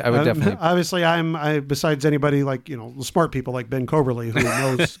 I would definitely. Obviously, besides anybody like the smart people like Ben Coberly who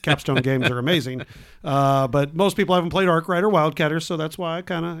knows Capstone games are amazing, but most people haven't played Arkwright or Wildcatters, so that's why I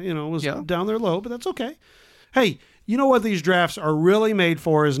kind of was Yeah. down there low. But that's okay. Hey, you know what these drafts are really made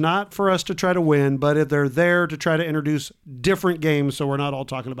for is not for us to try to win, but they're there to try to introduce different games, so we're not all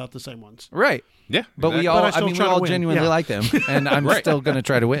talking about the same ones. Right. Yeah, But we exactly. all, But I I still mean, we try to all win. genuinely Yeah. like them, and I'm Right. still going to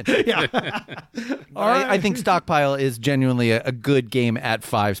try to win. Yeah. All right. I think Stockpile is genuinely a good game at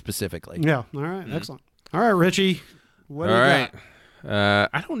 5 specifically. Yeah. All right. Excellent. All right, Richie. What do All you right. got?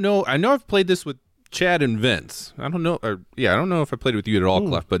 I don't know. I know I've played this with Chad and Vince. I don't know. I don't know if I played it with you at all,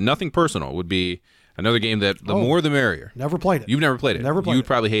 Clef. But Nothing Personal would be another game that the more the merrier. Never played it. You've never played it. Never played You would it.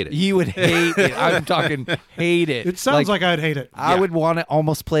 probably hate it. You would hate it. I'm talking hate it. It sounds like I'd hate it. I would want to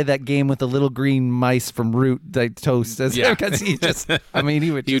almost play that game with the little green mice from Root that toast as Yeah. because he just. I mean,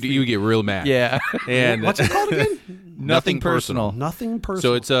 he would. You Just, would get real mad. yeah. And What's it called again? Nothing personal. Nothing personal.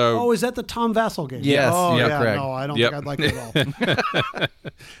 So it's a- Oh, is that the Tom Vassell game? Yes. Oh, Yeah, yeah. correct. No, I don't Yep. think I'd like it at all.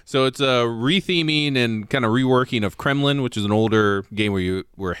 So it's a retheming and kind of reworking of Kremlin, which is an older game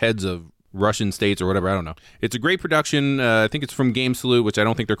where heads of Russian states or whatever. I don't know. It's a great production. I think it's from Game Salute, which I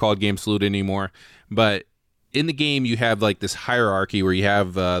don't think they're called Game Salute anymore. But in the game, you have like this hierarchy where you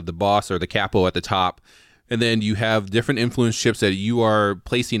have the boss or the capo at the top. And then you have different influence chips that you are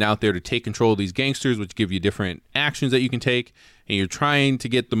placing out there to take control of these gangsters, which give you different actions that you can take. And you're trying to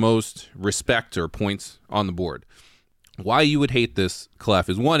get the most respect or points on the board. Why you would hate this, Clef,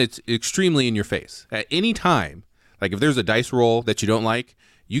 is one, it's extremely in your face. At any time, like if there's a dice roll that you don't like,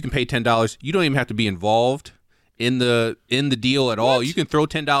 you can pay $10. You don't even have to be involved in the deal at all. You can throw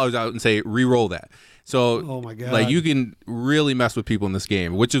 $10 out and say, re-roll that. So, Oh my God. like you can really mess with people in this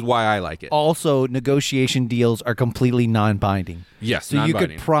game, which is why I like it. Also, negotiation deals are completely non-binding. Yes, so you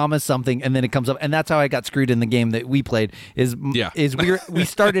non-binding. could promise something and then it comes up, and that's how I got screwed in the game that we played. Is we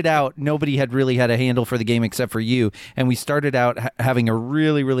started out, nobody had really had a handle for the game except for you, and we started out having a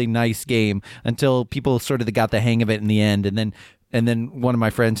really really nice game until people sort of got the hang of it in the end, and then one of my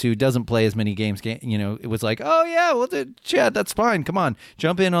friends who doesn't play as many games, it was like, oh yeah, well, Chad, that's fine. Come on,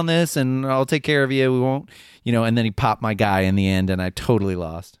 jump in on this, and I'll take care of you. We won't, and then he popped my guy in the end, and I totally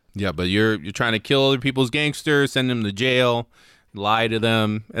lost. Yeah, but you're trying to kill other people's gangsters, send them to jail, lie to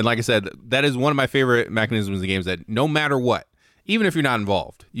them. And like I said, that is one of my favorite mechanisms in games that no matter what, even if you're not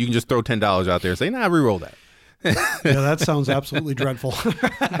involved, you can just throw $10 out there and say, nah, re-roll that. Yeah, that sounds absolutely dreadful.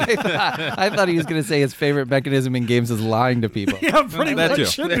 I thought he was going to say his favorite mechanism in games is lying to people. Yeah, pretty That much too.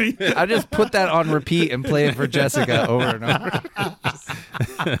 should be. I just put that on repeat and play it for Jessica over and over.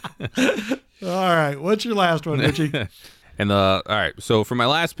 All right, what's your last one, Richie? And all right, so for my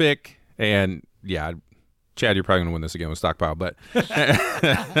last pick, and yeah, Chad, you're probably going to win this again with Stockpile, but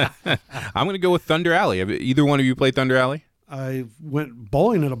I'm going to go with Thunder Alley. Have either one of you played Thunder Alley? I went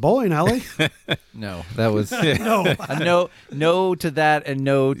bowling at a bowling alley. No, that was No. no to that, and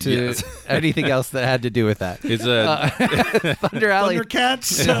no to Yes. anything else that had to do with that. It's a Thunder Alley.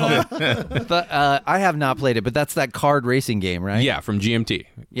 Thundercats. I have not played it, but that's that card racing game, right? yeah from GMT.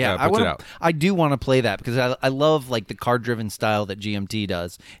 Yeah, puts it out. I do want to play that because I love like the card driven style that GMT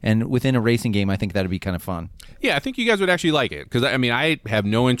does, and within a racing game, I think that'd be kind of fun. Yeah, I think you guys would actually like it because I mean I have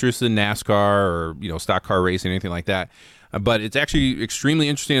no interest in NASCAR or stock car racing, anything like that. But it's actually extremely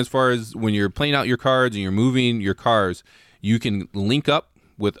interesting as far as when you're playing out your cards and you're moving your cars, you can link up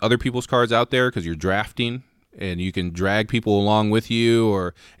with other people's cards out there because you're drafting, and you can drag people along with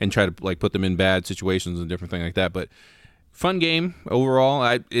you and try to like put them in bad situations and different things like that. But fun game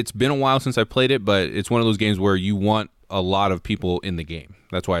overall. It's been a while since I played it, but it's one of those games where you want a lot of people in the game.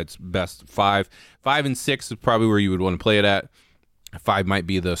 That's why it's best 5. 5 and 6 is probably where you would want to play it at. 5 might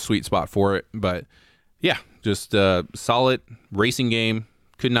be the sweet spot for it, but yeah, just a solid racing game.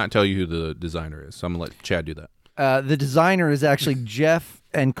 Could not tell you who the designer is, so I'm going to let Chad do that. The designer is actually Jeff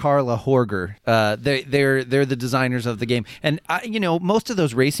and Carla Horger. They're the designers of the game, and most of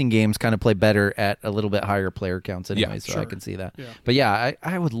those racing games kind of play better at a little bit higher player counts anyway. Yeah, so sure. I can see that. Yeah. But yeah,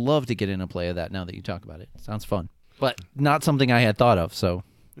 I would love to get in a play of that now that you talk about it. Sounds fun, but not something I had thought of. So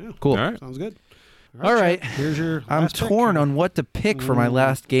Yeah. cool. All right. Sounds good. All right. Chad, here's your I'm last pick. torn on what to pick for my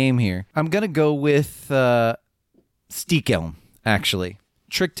last game here. I'm going to go with Steakelm, actually.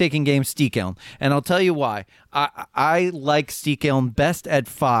 Trick-taking game Steakelm. And I'll tell you why. I like Steakelm best at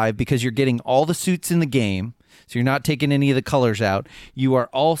 5 because you're getting all the suits in the game, so you're not taking any of the colors out. You are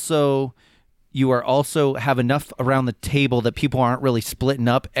also you are also have enough around the table that people aren't really splitting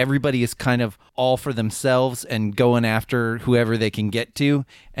up. Everybody is kind of all for themselves and going after whoever they can get to,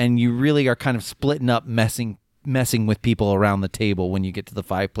 and you really are kind of splitting up, messing with people around the table when you get to the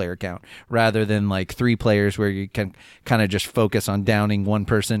 5-player count, rather than like 3 players where you can kind of just focus on downing one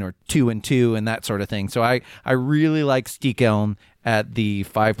person or 2 and 2 and that sort of thing. So I really like Steakeln at the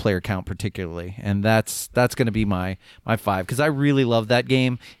 5-player count particularly, and that's going to be my 5, because I really love that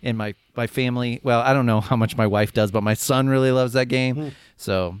game. And my family, well, I don't know how much my wife does, but my son really loves that game.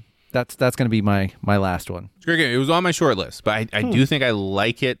 So that's going to be my last one. It's a great game. It was on my short list, but I do think I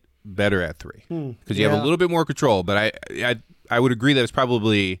like it better at 3 because you have a little bit more control. But I would agree that it's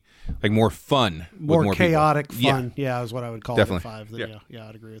probably like more fun, more with more chaotic people. fun. Yeah, is what I would call Definitely. it. 5. Yeah,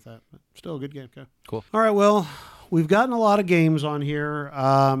 I'd agree with that. But still a good game. Okay. Cool. All right. Well, we've gotten a lot of games on here.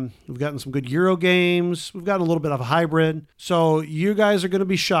 We've gotten some good Euro games. We've gotten a little bit of a hybrid. So you guys are going to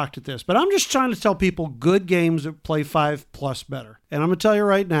be shocked at this, but I'm just trying to tell people good games that play 5+ better. And I'm going to tell you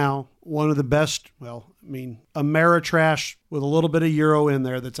right now, one of the best, Ameritrash with a little bit of Euro in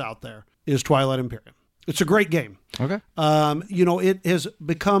there that's out there is Twilight Imperium. It's a great game. Okay. It has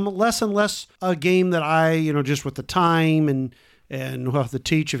become less and less a game that I, just with the time and we'll have to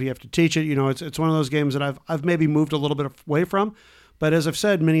teach if you have to teach it. It's one of those games that I've maybe moved a little bit away from. But as I've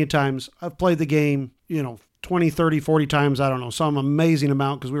said many times, I've played the game, 20, 30, 40 times, I don't know, some amazing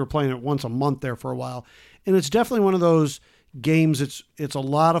amount, because we were playing it once a month there for a while. And it's definitely one of those games. It's a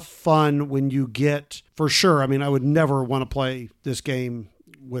lot of fun when you get, for sure. I mean, I would never want to play this game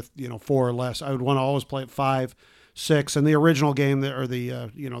with 4 or less. I would want to always play it 5, 6, and the original game or the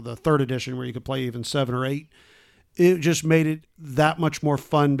the 3rd edition where you could play even 7 or 8. It just made it that much more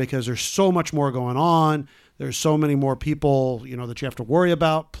fun because there's so much more going on. There's so many more people that you have to worry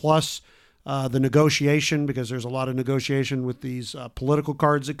about. Plus the negotiation, because there's a lot of negotiation with these political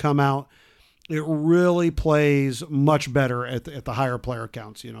cards that come out. It really plays much better at the higher player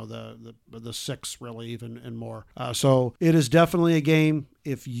counts, the 6 really even and more. So it is definitely a game,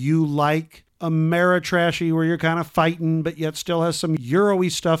 if you like Ameritrashy where you're kind of fighting but yet still has some Euro-y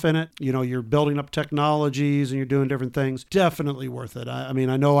stuff in it. You're building up technologies and you're doing different things. Definitely worth it. I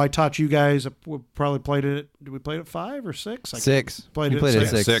know I taught you guys. We probably played it. Did we play it 5 or 6? 6. Played You it played it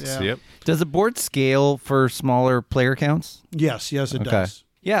 6. 6. Yeah. Yep. Does the board scale for smaller player counts? Yes, it does.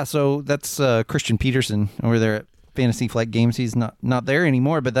 Yeah, so that's Christian Peterson over there at Fantasy Flight Games. He's not there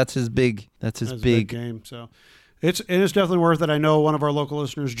anymore, but that's his big. That's his big game. So it's definitely worth it. I know one of our local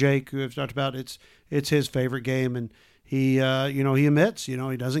listeners, Jake, who I've talked about. It's his favorite game, and he he admits he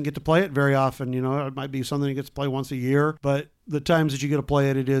doesn't get to play it very often. It might be something he gets to play once a year, but the times that you get to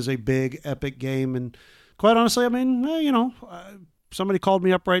play it, it is a big epic game. And quite honestly, somebody called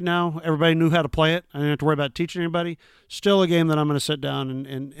me up right now. Everybody knew how to play it. I didn't have to worry about teaching anybody. Still a game that I'm going to sit down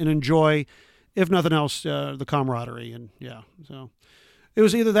and enjoy, if nothing else, the camaraderie. And yeah, so it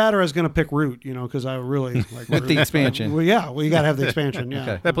was either that or I was going to pick Root, because I really like with Root. the expansion. Well, yeah, you got to have the expansion. Yeah.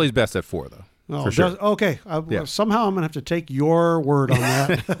 Okay. That plays best at 4 though. Oh, for sure. Okay. Somehow I'm going to have to take your word on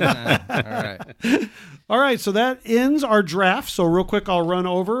that. All right. All right. So that ends our draft. So real quick, I'll run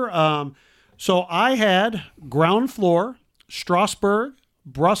over. So I had Ground Floor, Strasbourg,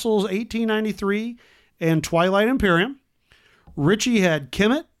 Brussels 1893, and Twilight Imperium. Richie had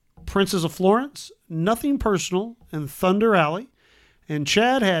Kemet, Princes of Florence, Nothing Personal, and Thunder Alley. And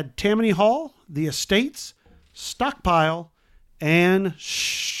Chad had Tammany Hall, The Estates, Stockpile, and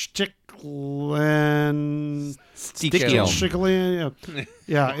Sticklin.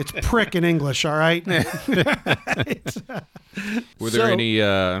 Yeah, it's prick in English, all right? Were there any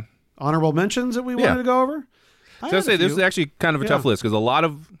honorable mentions that we wanted to go over? So I'll say this is actually kind of a tough list because a lot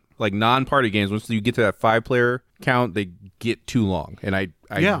of like non-party games, once you get to that 5-player count, they get too long, and I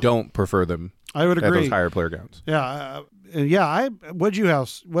don't prefer them. I would agree. At those higher player counts. Yeah, what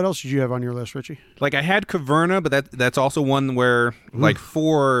else did you have on your list, Richie? Like I had Caverna, but that's also one where like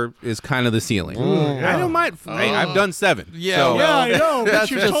 4 is kind of the ceiling. I don't mind. I've done 7. Yeah, so, I know.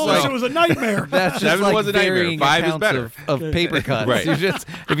 But you just told us it was a nightmare. That's just 7 like was a nightmare. varying 5 is accounts better. of paper cuts. Right.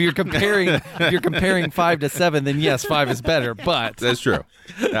 If you're comparing 5 to 7, then yes, 5 is better. But that's true.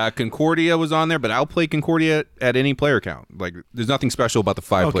 Concordia was on there, but I'll play Concordia at any player count. Like there's nothing special about the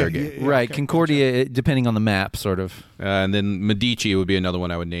 5-player game. Yeah, right, okay, Concordia, depending on the map, sort of. And then Medici would be another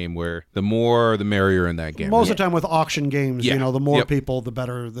one I would name where the more the merrier in that game. Most of the time with auction games, Yeah. the more Yep. people, the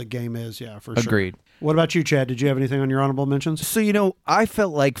better the game is. Yeah, for sure. Agreed. What about you, Chad? Did you have anything on your honorable mentions? So, I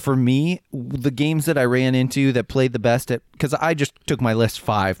felt like for me, the games that I ran into that played the best because I just took my list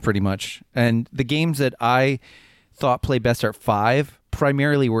 5 pretty much. And the games that I thought played best at 5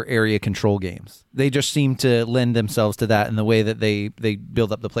 primarily were area control games. They just seem to lend themselves to that in the way that they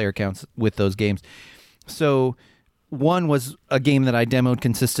build up the player counts with those games. So one was a game that I demoed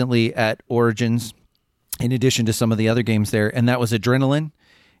consistently at Origins, in addition to some of the other games there, and that was Adrenaline.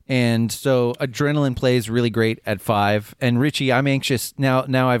 And so Adrenaline plays really great at 5. And Richie, I'm anxious now.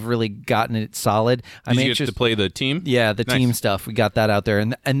 I've really gotten it solid. I'm Did you anxious get to play the team? Yeah, the Nice. team stuff. We got that out there,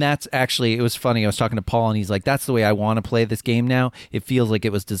 and that's actually, it was funny. I was talking to Paul, and he's like, "That's the way I want to play this game now. It feels like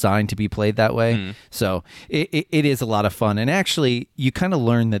it was designed to be played that way." So it is a lot of fun. And actually, you kind of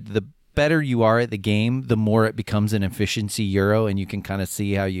learn that the better you are at the game, the more it becomes an efficiency Euro, and you can kind of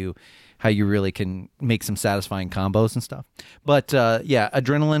see how you really can make some satisfying combos and stuff. But yeah,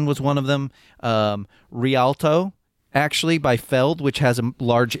 Adrenaline was one of them. Rialto, actually, by Feld, which has a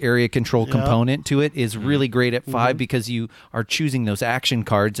large area control component to it, is really great at 5 because you are choosing those action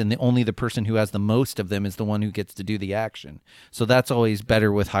cards, and only the person who has the most of them is the one who gets to do the action. So that's always better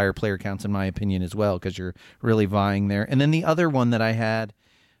with higher player counts, in my opinion, as well, because you're really vying there. And then the other one that I had,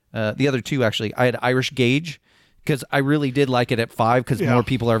 the other two, actually, I had Irish Gauge, because I really did like it at 5 because more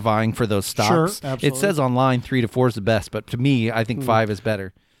people are vying for those stocks. Sure, absolutely. It says online 3 to 4 is the best, but to me, I think 5 is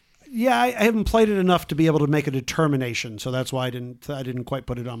better. Yeah, I haven't played it enough to be able to make a determination, so that's why I didn't quite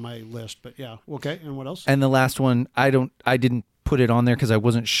put it on my list. But yeah, okay. And what else? And the last one, I didn't put it on there because I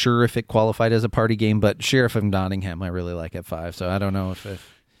wasn't sure if it qualified as a party game, but Sheriff of Nottingham I really like at 5, so I don't know if it...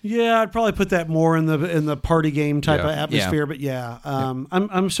 Yeah, I'd probably put that more in the party game type of Yeah. atmosphere. But yeah,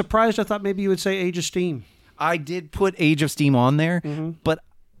 I'm surprised. I thought maybe you would say Age of Steam. I did put Age of Steam on there, but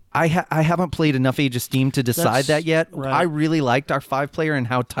I haven't played enough Age of Steam to decide that yet. Right. I really liked our 5-player and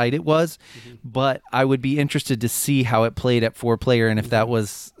how tight it was, but I would be interested to see how it played at 4-player and if that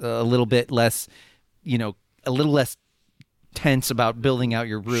was a little bit less, a little less tense about building out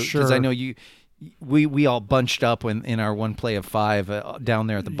your route. Because Sure. I know we all bunched up in our one play of 5 down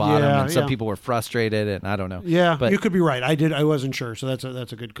there at the bottom, and some people were frustrated, and I don't know. Yeah, but you could be right. I wasn't sure, so that's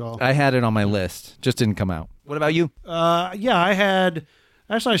a good call. I had it on my list, just didn't come out. What about you? Yeah,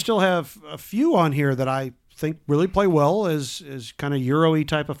 I still have a few on here that I think really play well as kind of Euro-y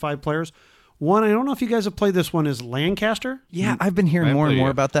type of 5 players. One, I don't know if you guys have played this one, is Lancaster. Yeah, I've been hearing more and more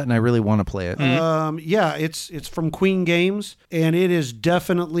about that, and I really want to play it. Yeah, it's from Queen Games, and it is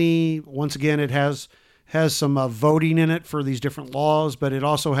definitely, once again, it has some voting in it for these different laws, but it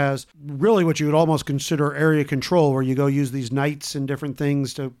also has really what you would almost consider area control, where you go use these knights and different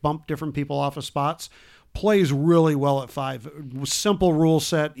things to bump different people off of spots. Plays really well at 5. Simple rule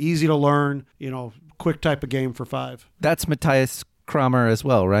set, easy to learn, quick type of game for 5. That's Matthias Kramer as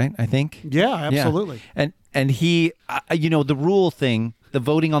well, right? I think. Yeah, absolutely. Yeah. And he, the rule thing, the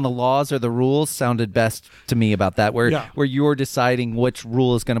voting on the laws or the rules sounded best to me about that, where you're deciding which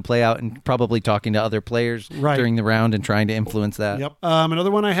rule is going to play out and probably talking to other players during the round and trying to influence that. Yep.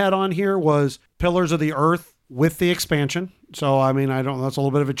 Another one I had on here was Pillars of the Earth with the expansion. So, I mean, I don't know, that's a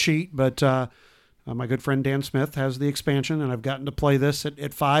little bit of a cheat, but my good friend Dan Smith has the expansion, and I've gotten to play this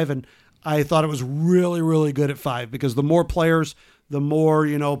at 5, and I thought it was really, really good at 5 because the more players, the more,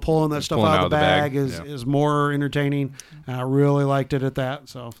 pulling that stuff out of the bag is more entertaining. And I really liked it at that.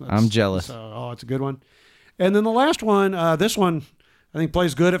 So I'm jealous. It's a good one. And then the last one, this one I think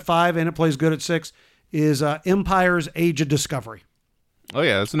plays good at 5 and it plays good at 6, is Empire's Age of Discovery. Oh,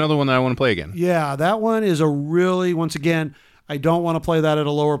 yeah. That's another one that I want to play again. Yeah, that one is a really, once again, I don't want to play that at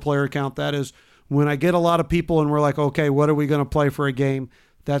a lower player count. That is when I get a lot of people and we're like, okay, what are we going to play for a game?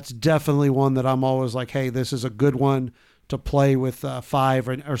 That's definitely one that I'm always like, hey, this is a good one to play with 5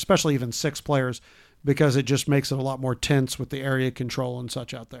 or especially even 6 players, because it just makes it a lot more tense with the area control and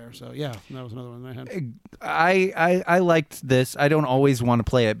such out there. So yeah, that was another one I had. I liked this. I don't always want to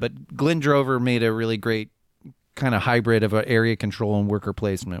play it, but Glenn Drover made a really great kind of hybrid of area control and worker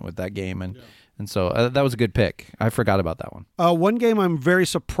placement with that game, and so that was a good pick. I forgot about that one. One game I'm very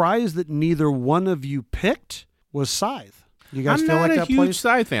surprised that neither one of you picked was Scythe. You guys I'm feel not like a that huge plays?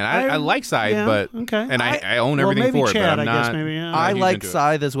 Scythe fan. I like Scythe, but okay. And I own everything maybe for it. Chad, but I'm I guess not. maybe. Yeah. I huge like into it.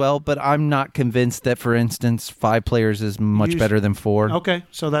 Scythe as well, but I'm not convinced that, for instance, 5 players is much better than 4. Okay,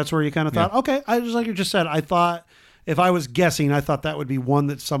 so that's where you kind of thought. Okay, I just like you just said. I thought if I was guessing, I thought that would be one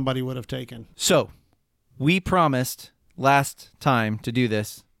that somebody would have taken. So we promised last time to do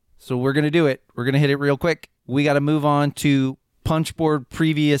this, so we're going to do it. We're going to hit it real quick. We got to move on to Punchboard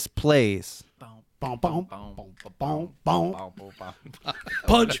previous plays. Boom, boom, boom, boom, boom.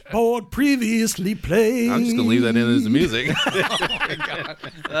 Punchboard previously played. I'm just gonna leave that in as the music.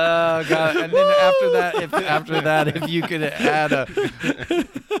 Oh god! And then after that, if you could add a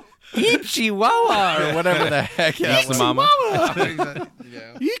Ichiwawa or whatever the heck that was. Mama.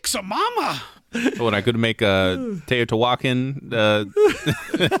 Ixamama. When I could make a Teotihuacan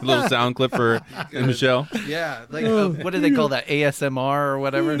little sound clip for Michelle. Yeah, like what do they call that? ASMR or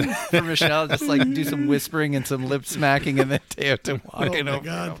whatever for Michelle? Just like do some whispering and some lip smacking and then Teotihuacan. Oh my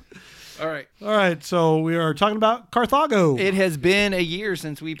God. All right. All right, so we are talking about Carthago. It has been a year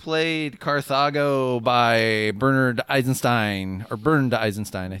since we played Carthago by Bernard Eisenstein,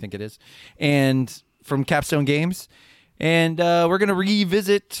 I think it is, and from Capstone Games. And we're going to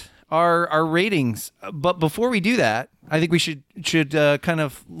revisit our ratings. But before we do that, I think we should kind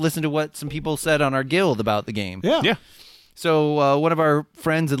of listen to what some people said on our guild about the game. Yeah. So one of our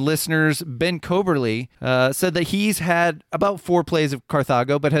friends and listeners, Ben Coberly, said that he's had about 4 plays of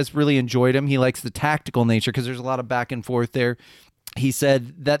Carthago, but has really enjoyed him. He likes the tactical nature because there's a lot of back and forth there. He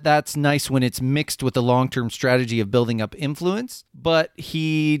said that that's nice when it's mixed with the long-term strategy of building up influence, but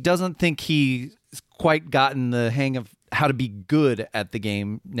he doesn't think he's quite gotten the hang of how to be good at the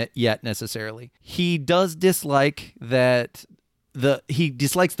game yet necessarily. He does dislike that he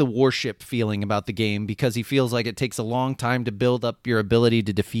dislikes the warship feeling about the game because he feels like it takes a long time to build up your ability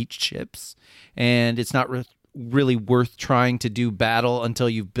to defeat ships, and it's not really worth trying to do battle until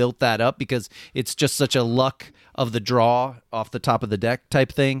you've built that up because it's just such a luck of the draw off the top of the deck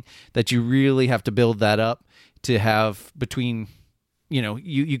type thing that you really have to build that up to have between,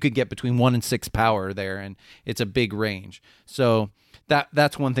 you could get between 1 and 6 power there, and it's a big range. So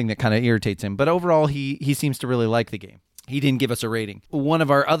that's one thing that kind of irritates him. But overall, he seems to really like the game. He didn't give us a rating. One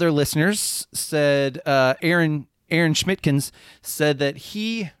of our other listeners said, Aaron Schmidtkins said that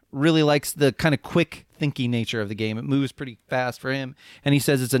he really likes the kind of quick thinking nature of the game. It moves pretty fast for him. And he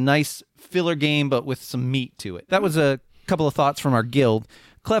says it's a nice filler game, but with some meat to it. That was a couple of thoughts from our guild.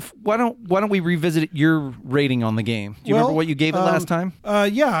 Clef, why don't we revisit your rating on the game? Do you remember what you gave it last time?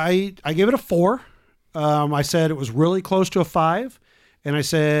 Yeah, I gave it a 4. I said it was really close to a 5. And I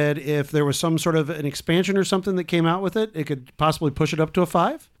said if there was some sort of an expansion or something that came out with it, it could possibly push it up to a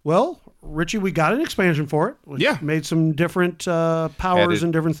 5. Well, Richie, we got an expansion for it. We made some different powers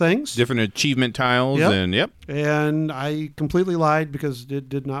and different things. Different achievement tiles. And I completely lied because it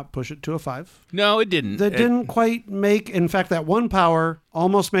did not push it to a 5. No, it didn't. That didn't quite make, in fact, that one power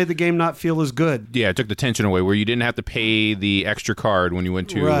almost made the game not feel as good. Yeah, it took the tension away where you didn't have to pay the extra card when you went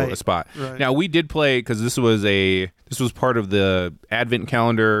to a spot. Right. Now, we did play, because this was part of the Advent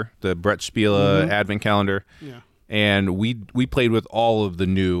calendar, the Brett Spiele Advent calendar. Yeah. And we played with all of the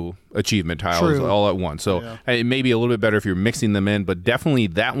new achievement tiles all at once. So it may be a little bit better if you're mixing them in, but definitely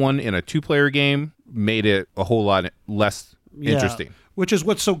that one in a 2-player game made it a whole lot less interesting. Which is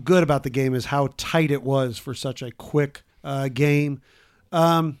what's so good about the game is how tight it was for such a quick game.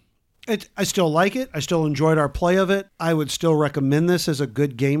 I still like it. I still enjoyed our play of it. I would still recommend this as a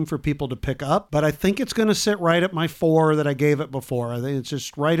good game for people to pick up, but I think it's going to sit right at my 4 that I gave it before. I think it's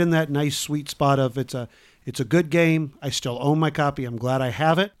just right in that nice sweet spot of it's a good game. I still own my copy. I'm glad I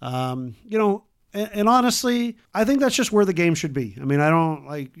have it. And honestly, I think that's just where the game should be. I mean, I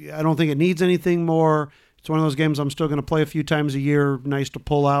don't think it needs anything more. It's one of those games I'm still going to play a few times a year. Nice to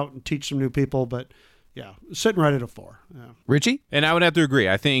pull out and teach some new people, but yeah, sitting right at a 4. Yeah. Richie? And I would have to agree.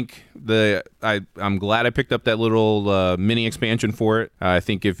 I think I'm glad I picked up that little mini expansion for it. I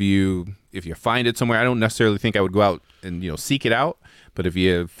think if you find it somewhere, I don't necessarily think I would go out and seek it out. But if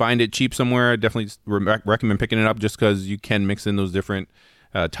you find it cheap somewhere, I definitely recommend picking it up just because you can mix in those different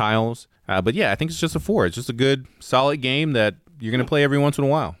tiles. But yeah, I think it's just a 4. It's just a good, solid game that you're going to play every once in a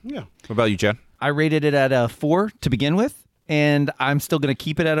while. Yeah. What about you, Chad? I rated it at a 4 to begin with, and I'm still going to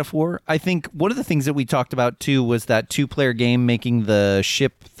keep it at a 4. I think one of the things that we talked about, too, was that 2-player game making the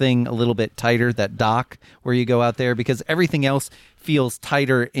ship thing a little bit tighter, that dock where you go out there, because everything else feels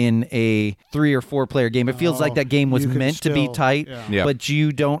tighter in a 3 or 4-player game. It feels like that game was meant to be tight, but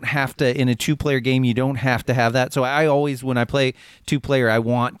you don't have to, in a 2-player game, you don't have to have that. So I always, when I play 2-player, I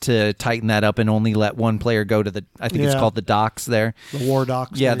want to tighten that up and only let one player go to the, I think it's called the docks there. The war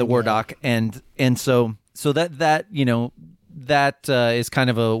docks. Yeah, the war dock. And so that is kind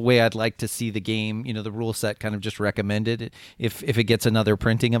of a way I'd like to see the game. The rule set kind of just recommended if it gets another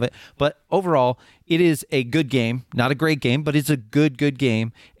printing of it. But overall, it is a good game. Not a great game, but it's a good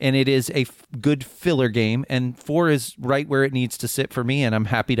game. And it is a good filler game. And 4 is right where it needs to sit for me. And I'm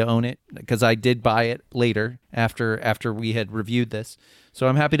happy to own it because I did buy it later after we had reviewed this. So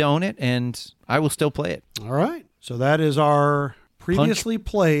I'm happy to own it, and I will still play it. All right. So that is our previously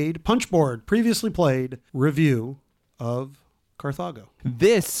played review of Carthago.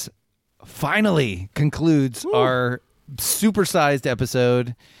 This finally concludes our supersized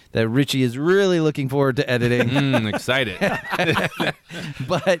episode that Richie is really looking forward to editing. Excited.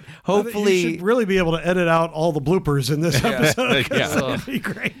 But hopefully, you should really be able to edit out all the bloopers in this episode. 'Cause Yeah. that'd be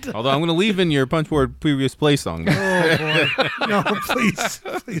great. Although I'm going to leave in your Punchboard previous play song. Oh boy, no, please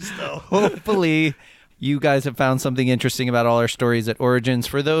no. hopefully you guys have found something interesting about all our stories at Origins.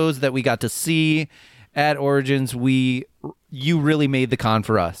 For those that we got to see at Origins, you really made the con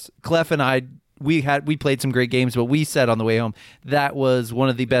for us. Clef and I, we played some great games, but we said on the way home that was one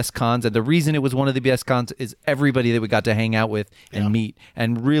of the best cons, and the reason it was one of the best cons is everybody that we got to hang out with and meet.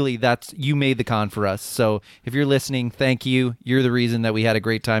 And really, you made the con for us. So if you're listening, thank you. You're the reason that we had a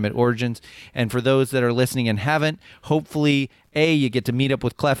great time at Origins. And for those that are listening and haven't, hopefully A, you get to meet up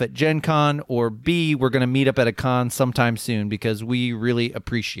with Clef at Gen Con, or B, we're going to meet up at a con sometime soon because we really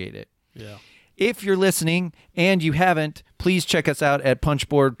appreciate it. Yeah. If you're listening and you haven't, please check us out at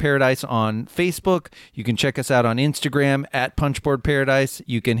Punchboard Paradise on Facebook. You can check us out on Instagram at Punchboard Paradise.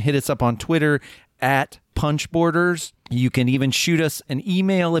 You can hit us up on Twitter at Punchboarders. You can even shoot us an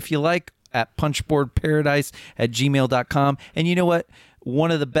email if you like at punchboardparadise@gmail.com. And you know what?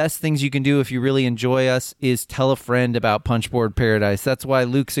 One of the best things you can do if you really enjoy us is tell a friend about Punchboard Paradise. That's why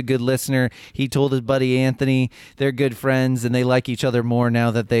Luke's a good listener. He told his buddy Anthony they're good friends and they like each other more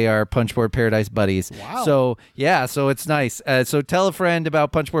now that they are Punchboard Paradise buddies. Wow. So, yeah, so it's nice. So tell a friend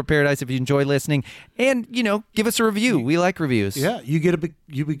about Punchboard Paradise if you enjoy listening. And, give us a review. We like reviews. Yeah, you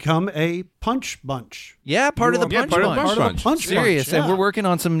become a punch bunch. Yeah, part of the Yeah, Punch part of the Bunch. Punch Part of the Bunch. punch Serious, bunch. and we're working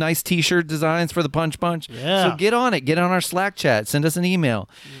on some nice T-shirt designs for the Punch Bunch. Yeah. So get on it. Get on our Slack chat. Send us an email.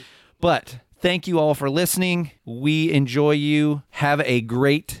 But thank you all for listening. We enjoy you. Have a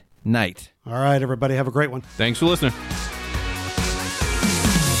great night. All right, everybody, have a great one. Thanks for listening.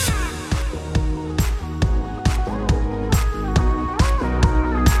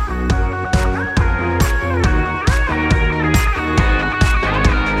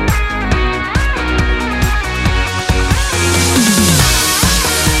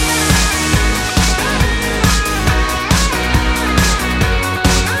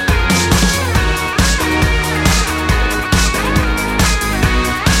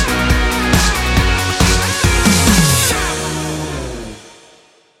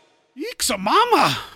 Yeeksa mama.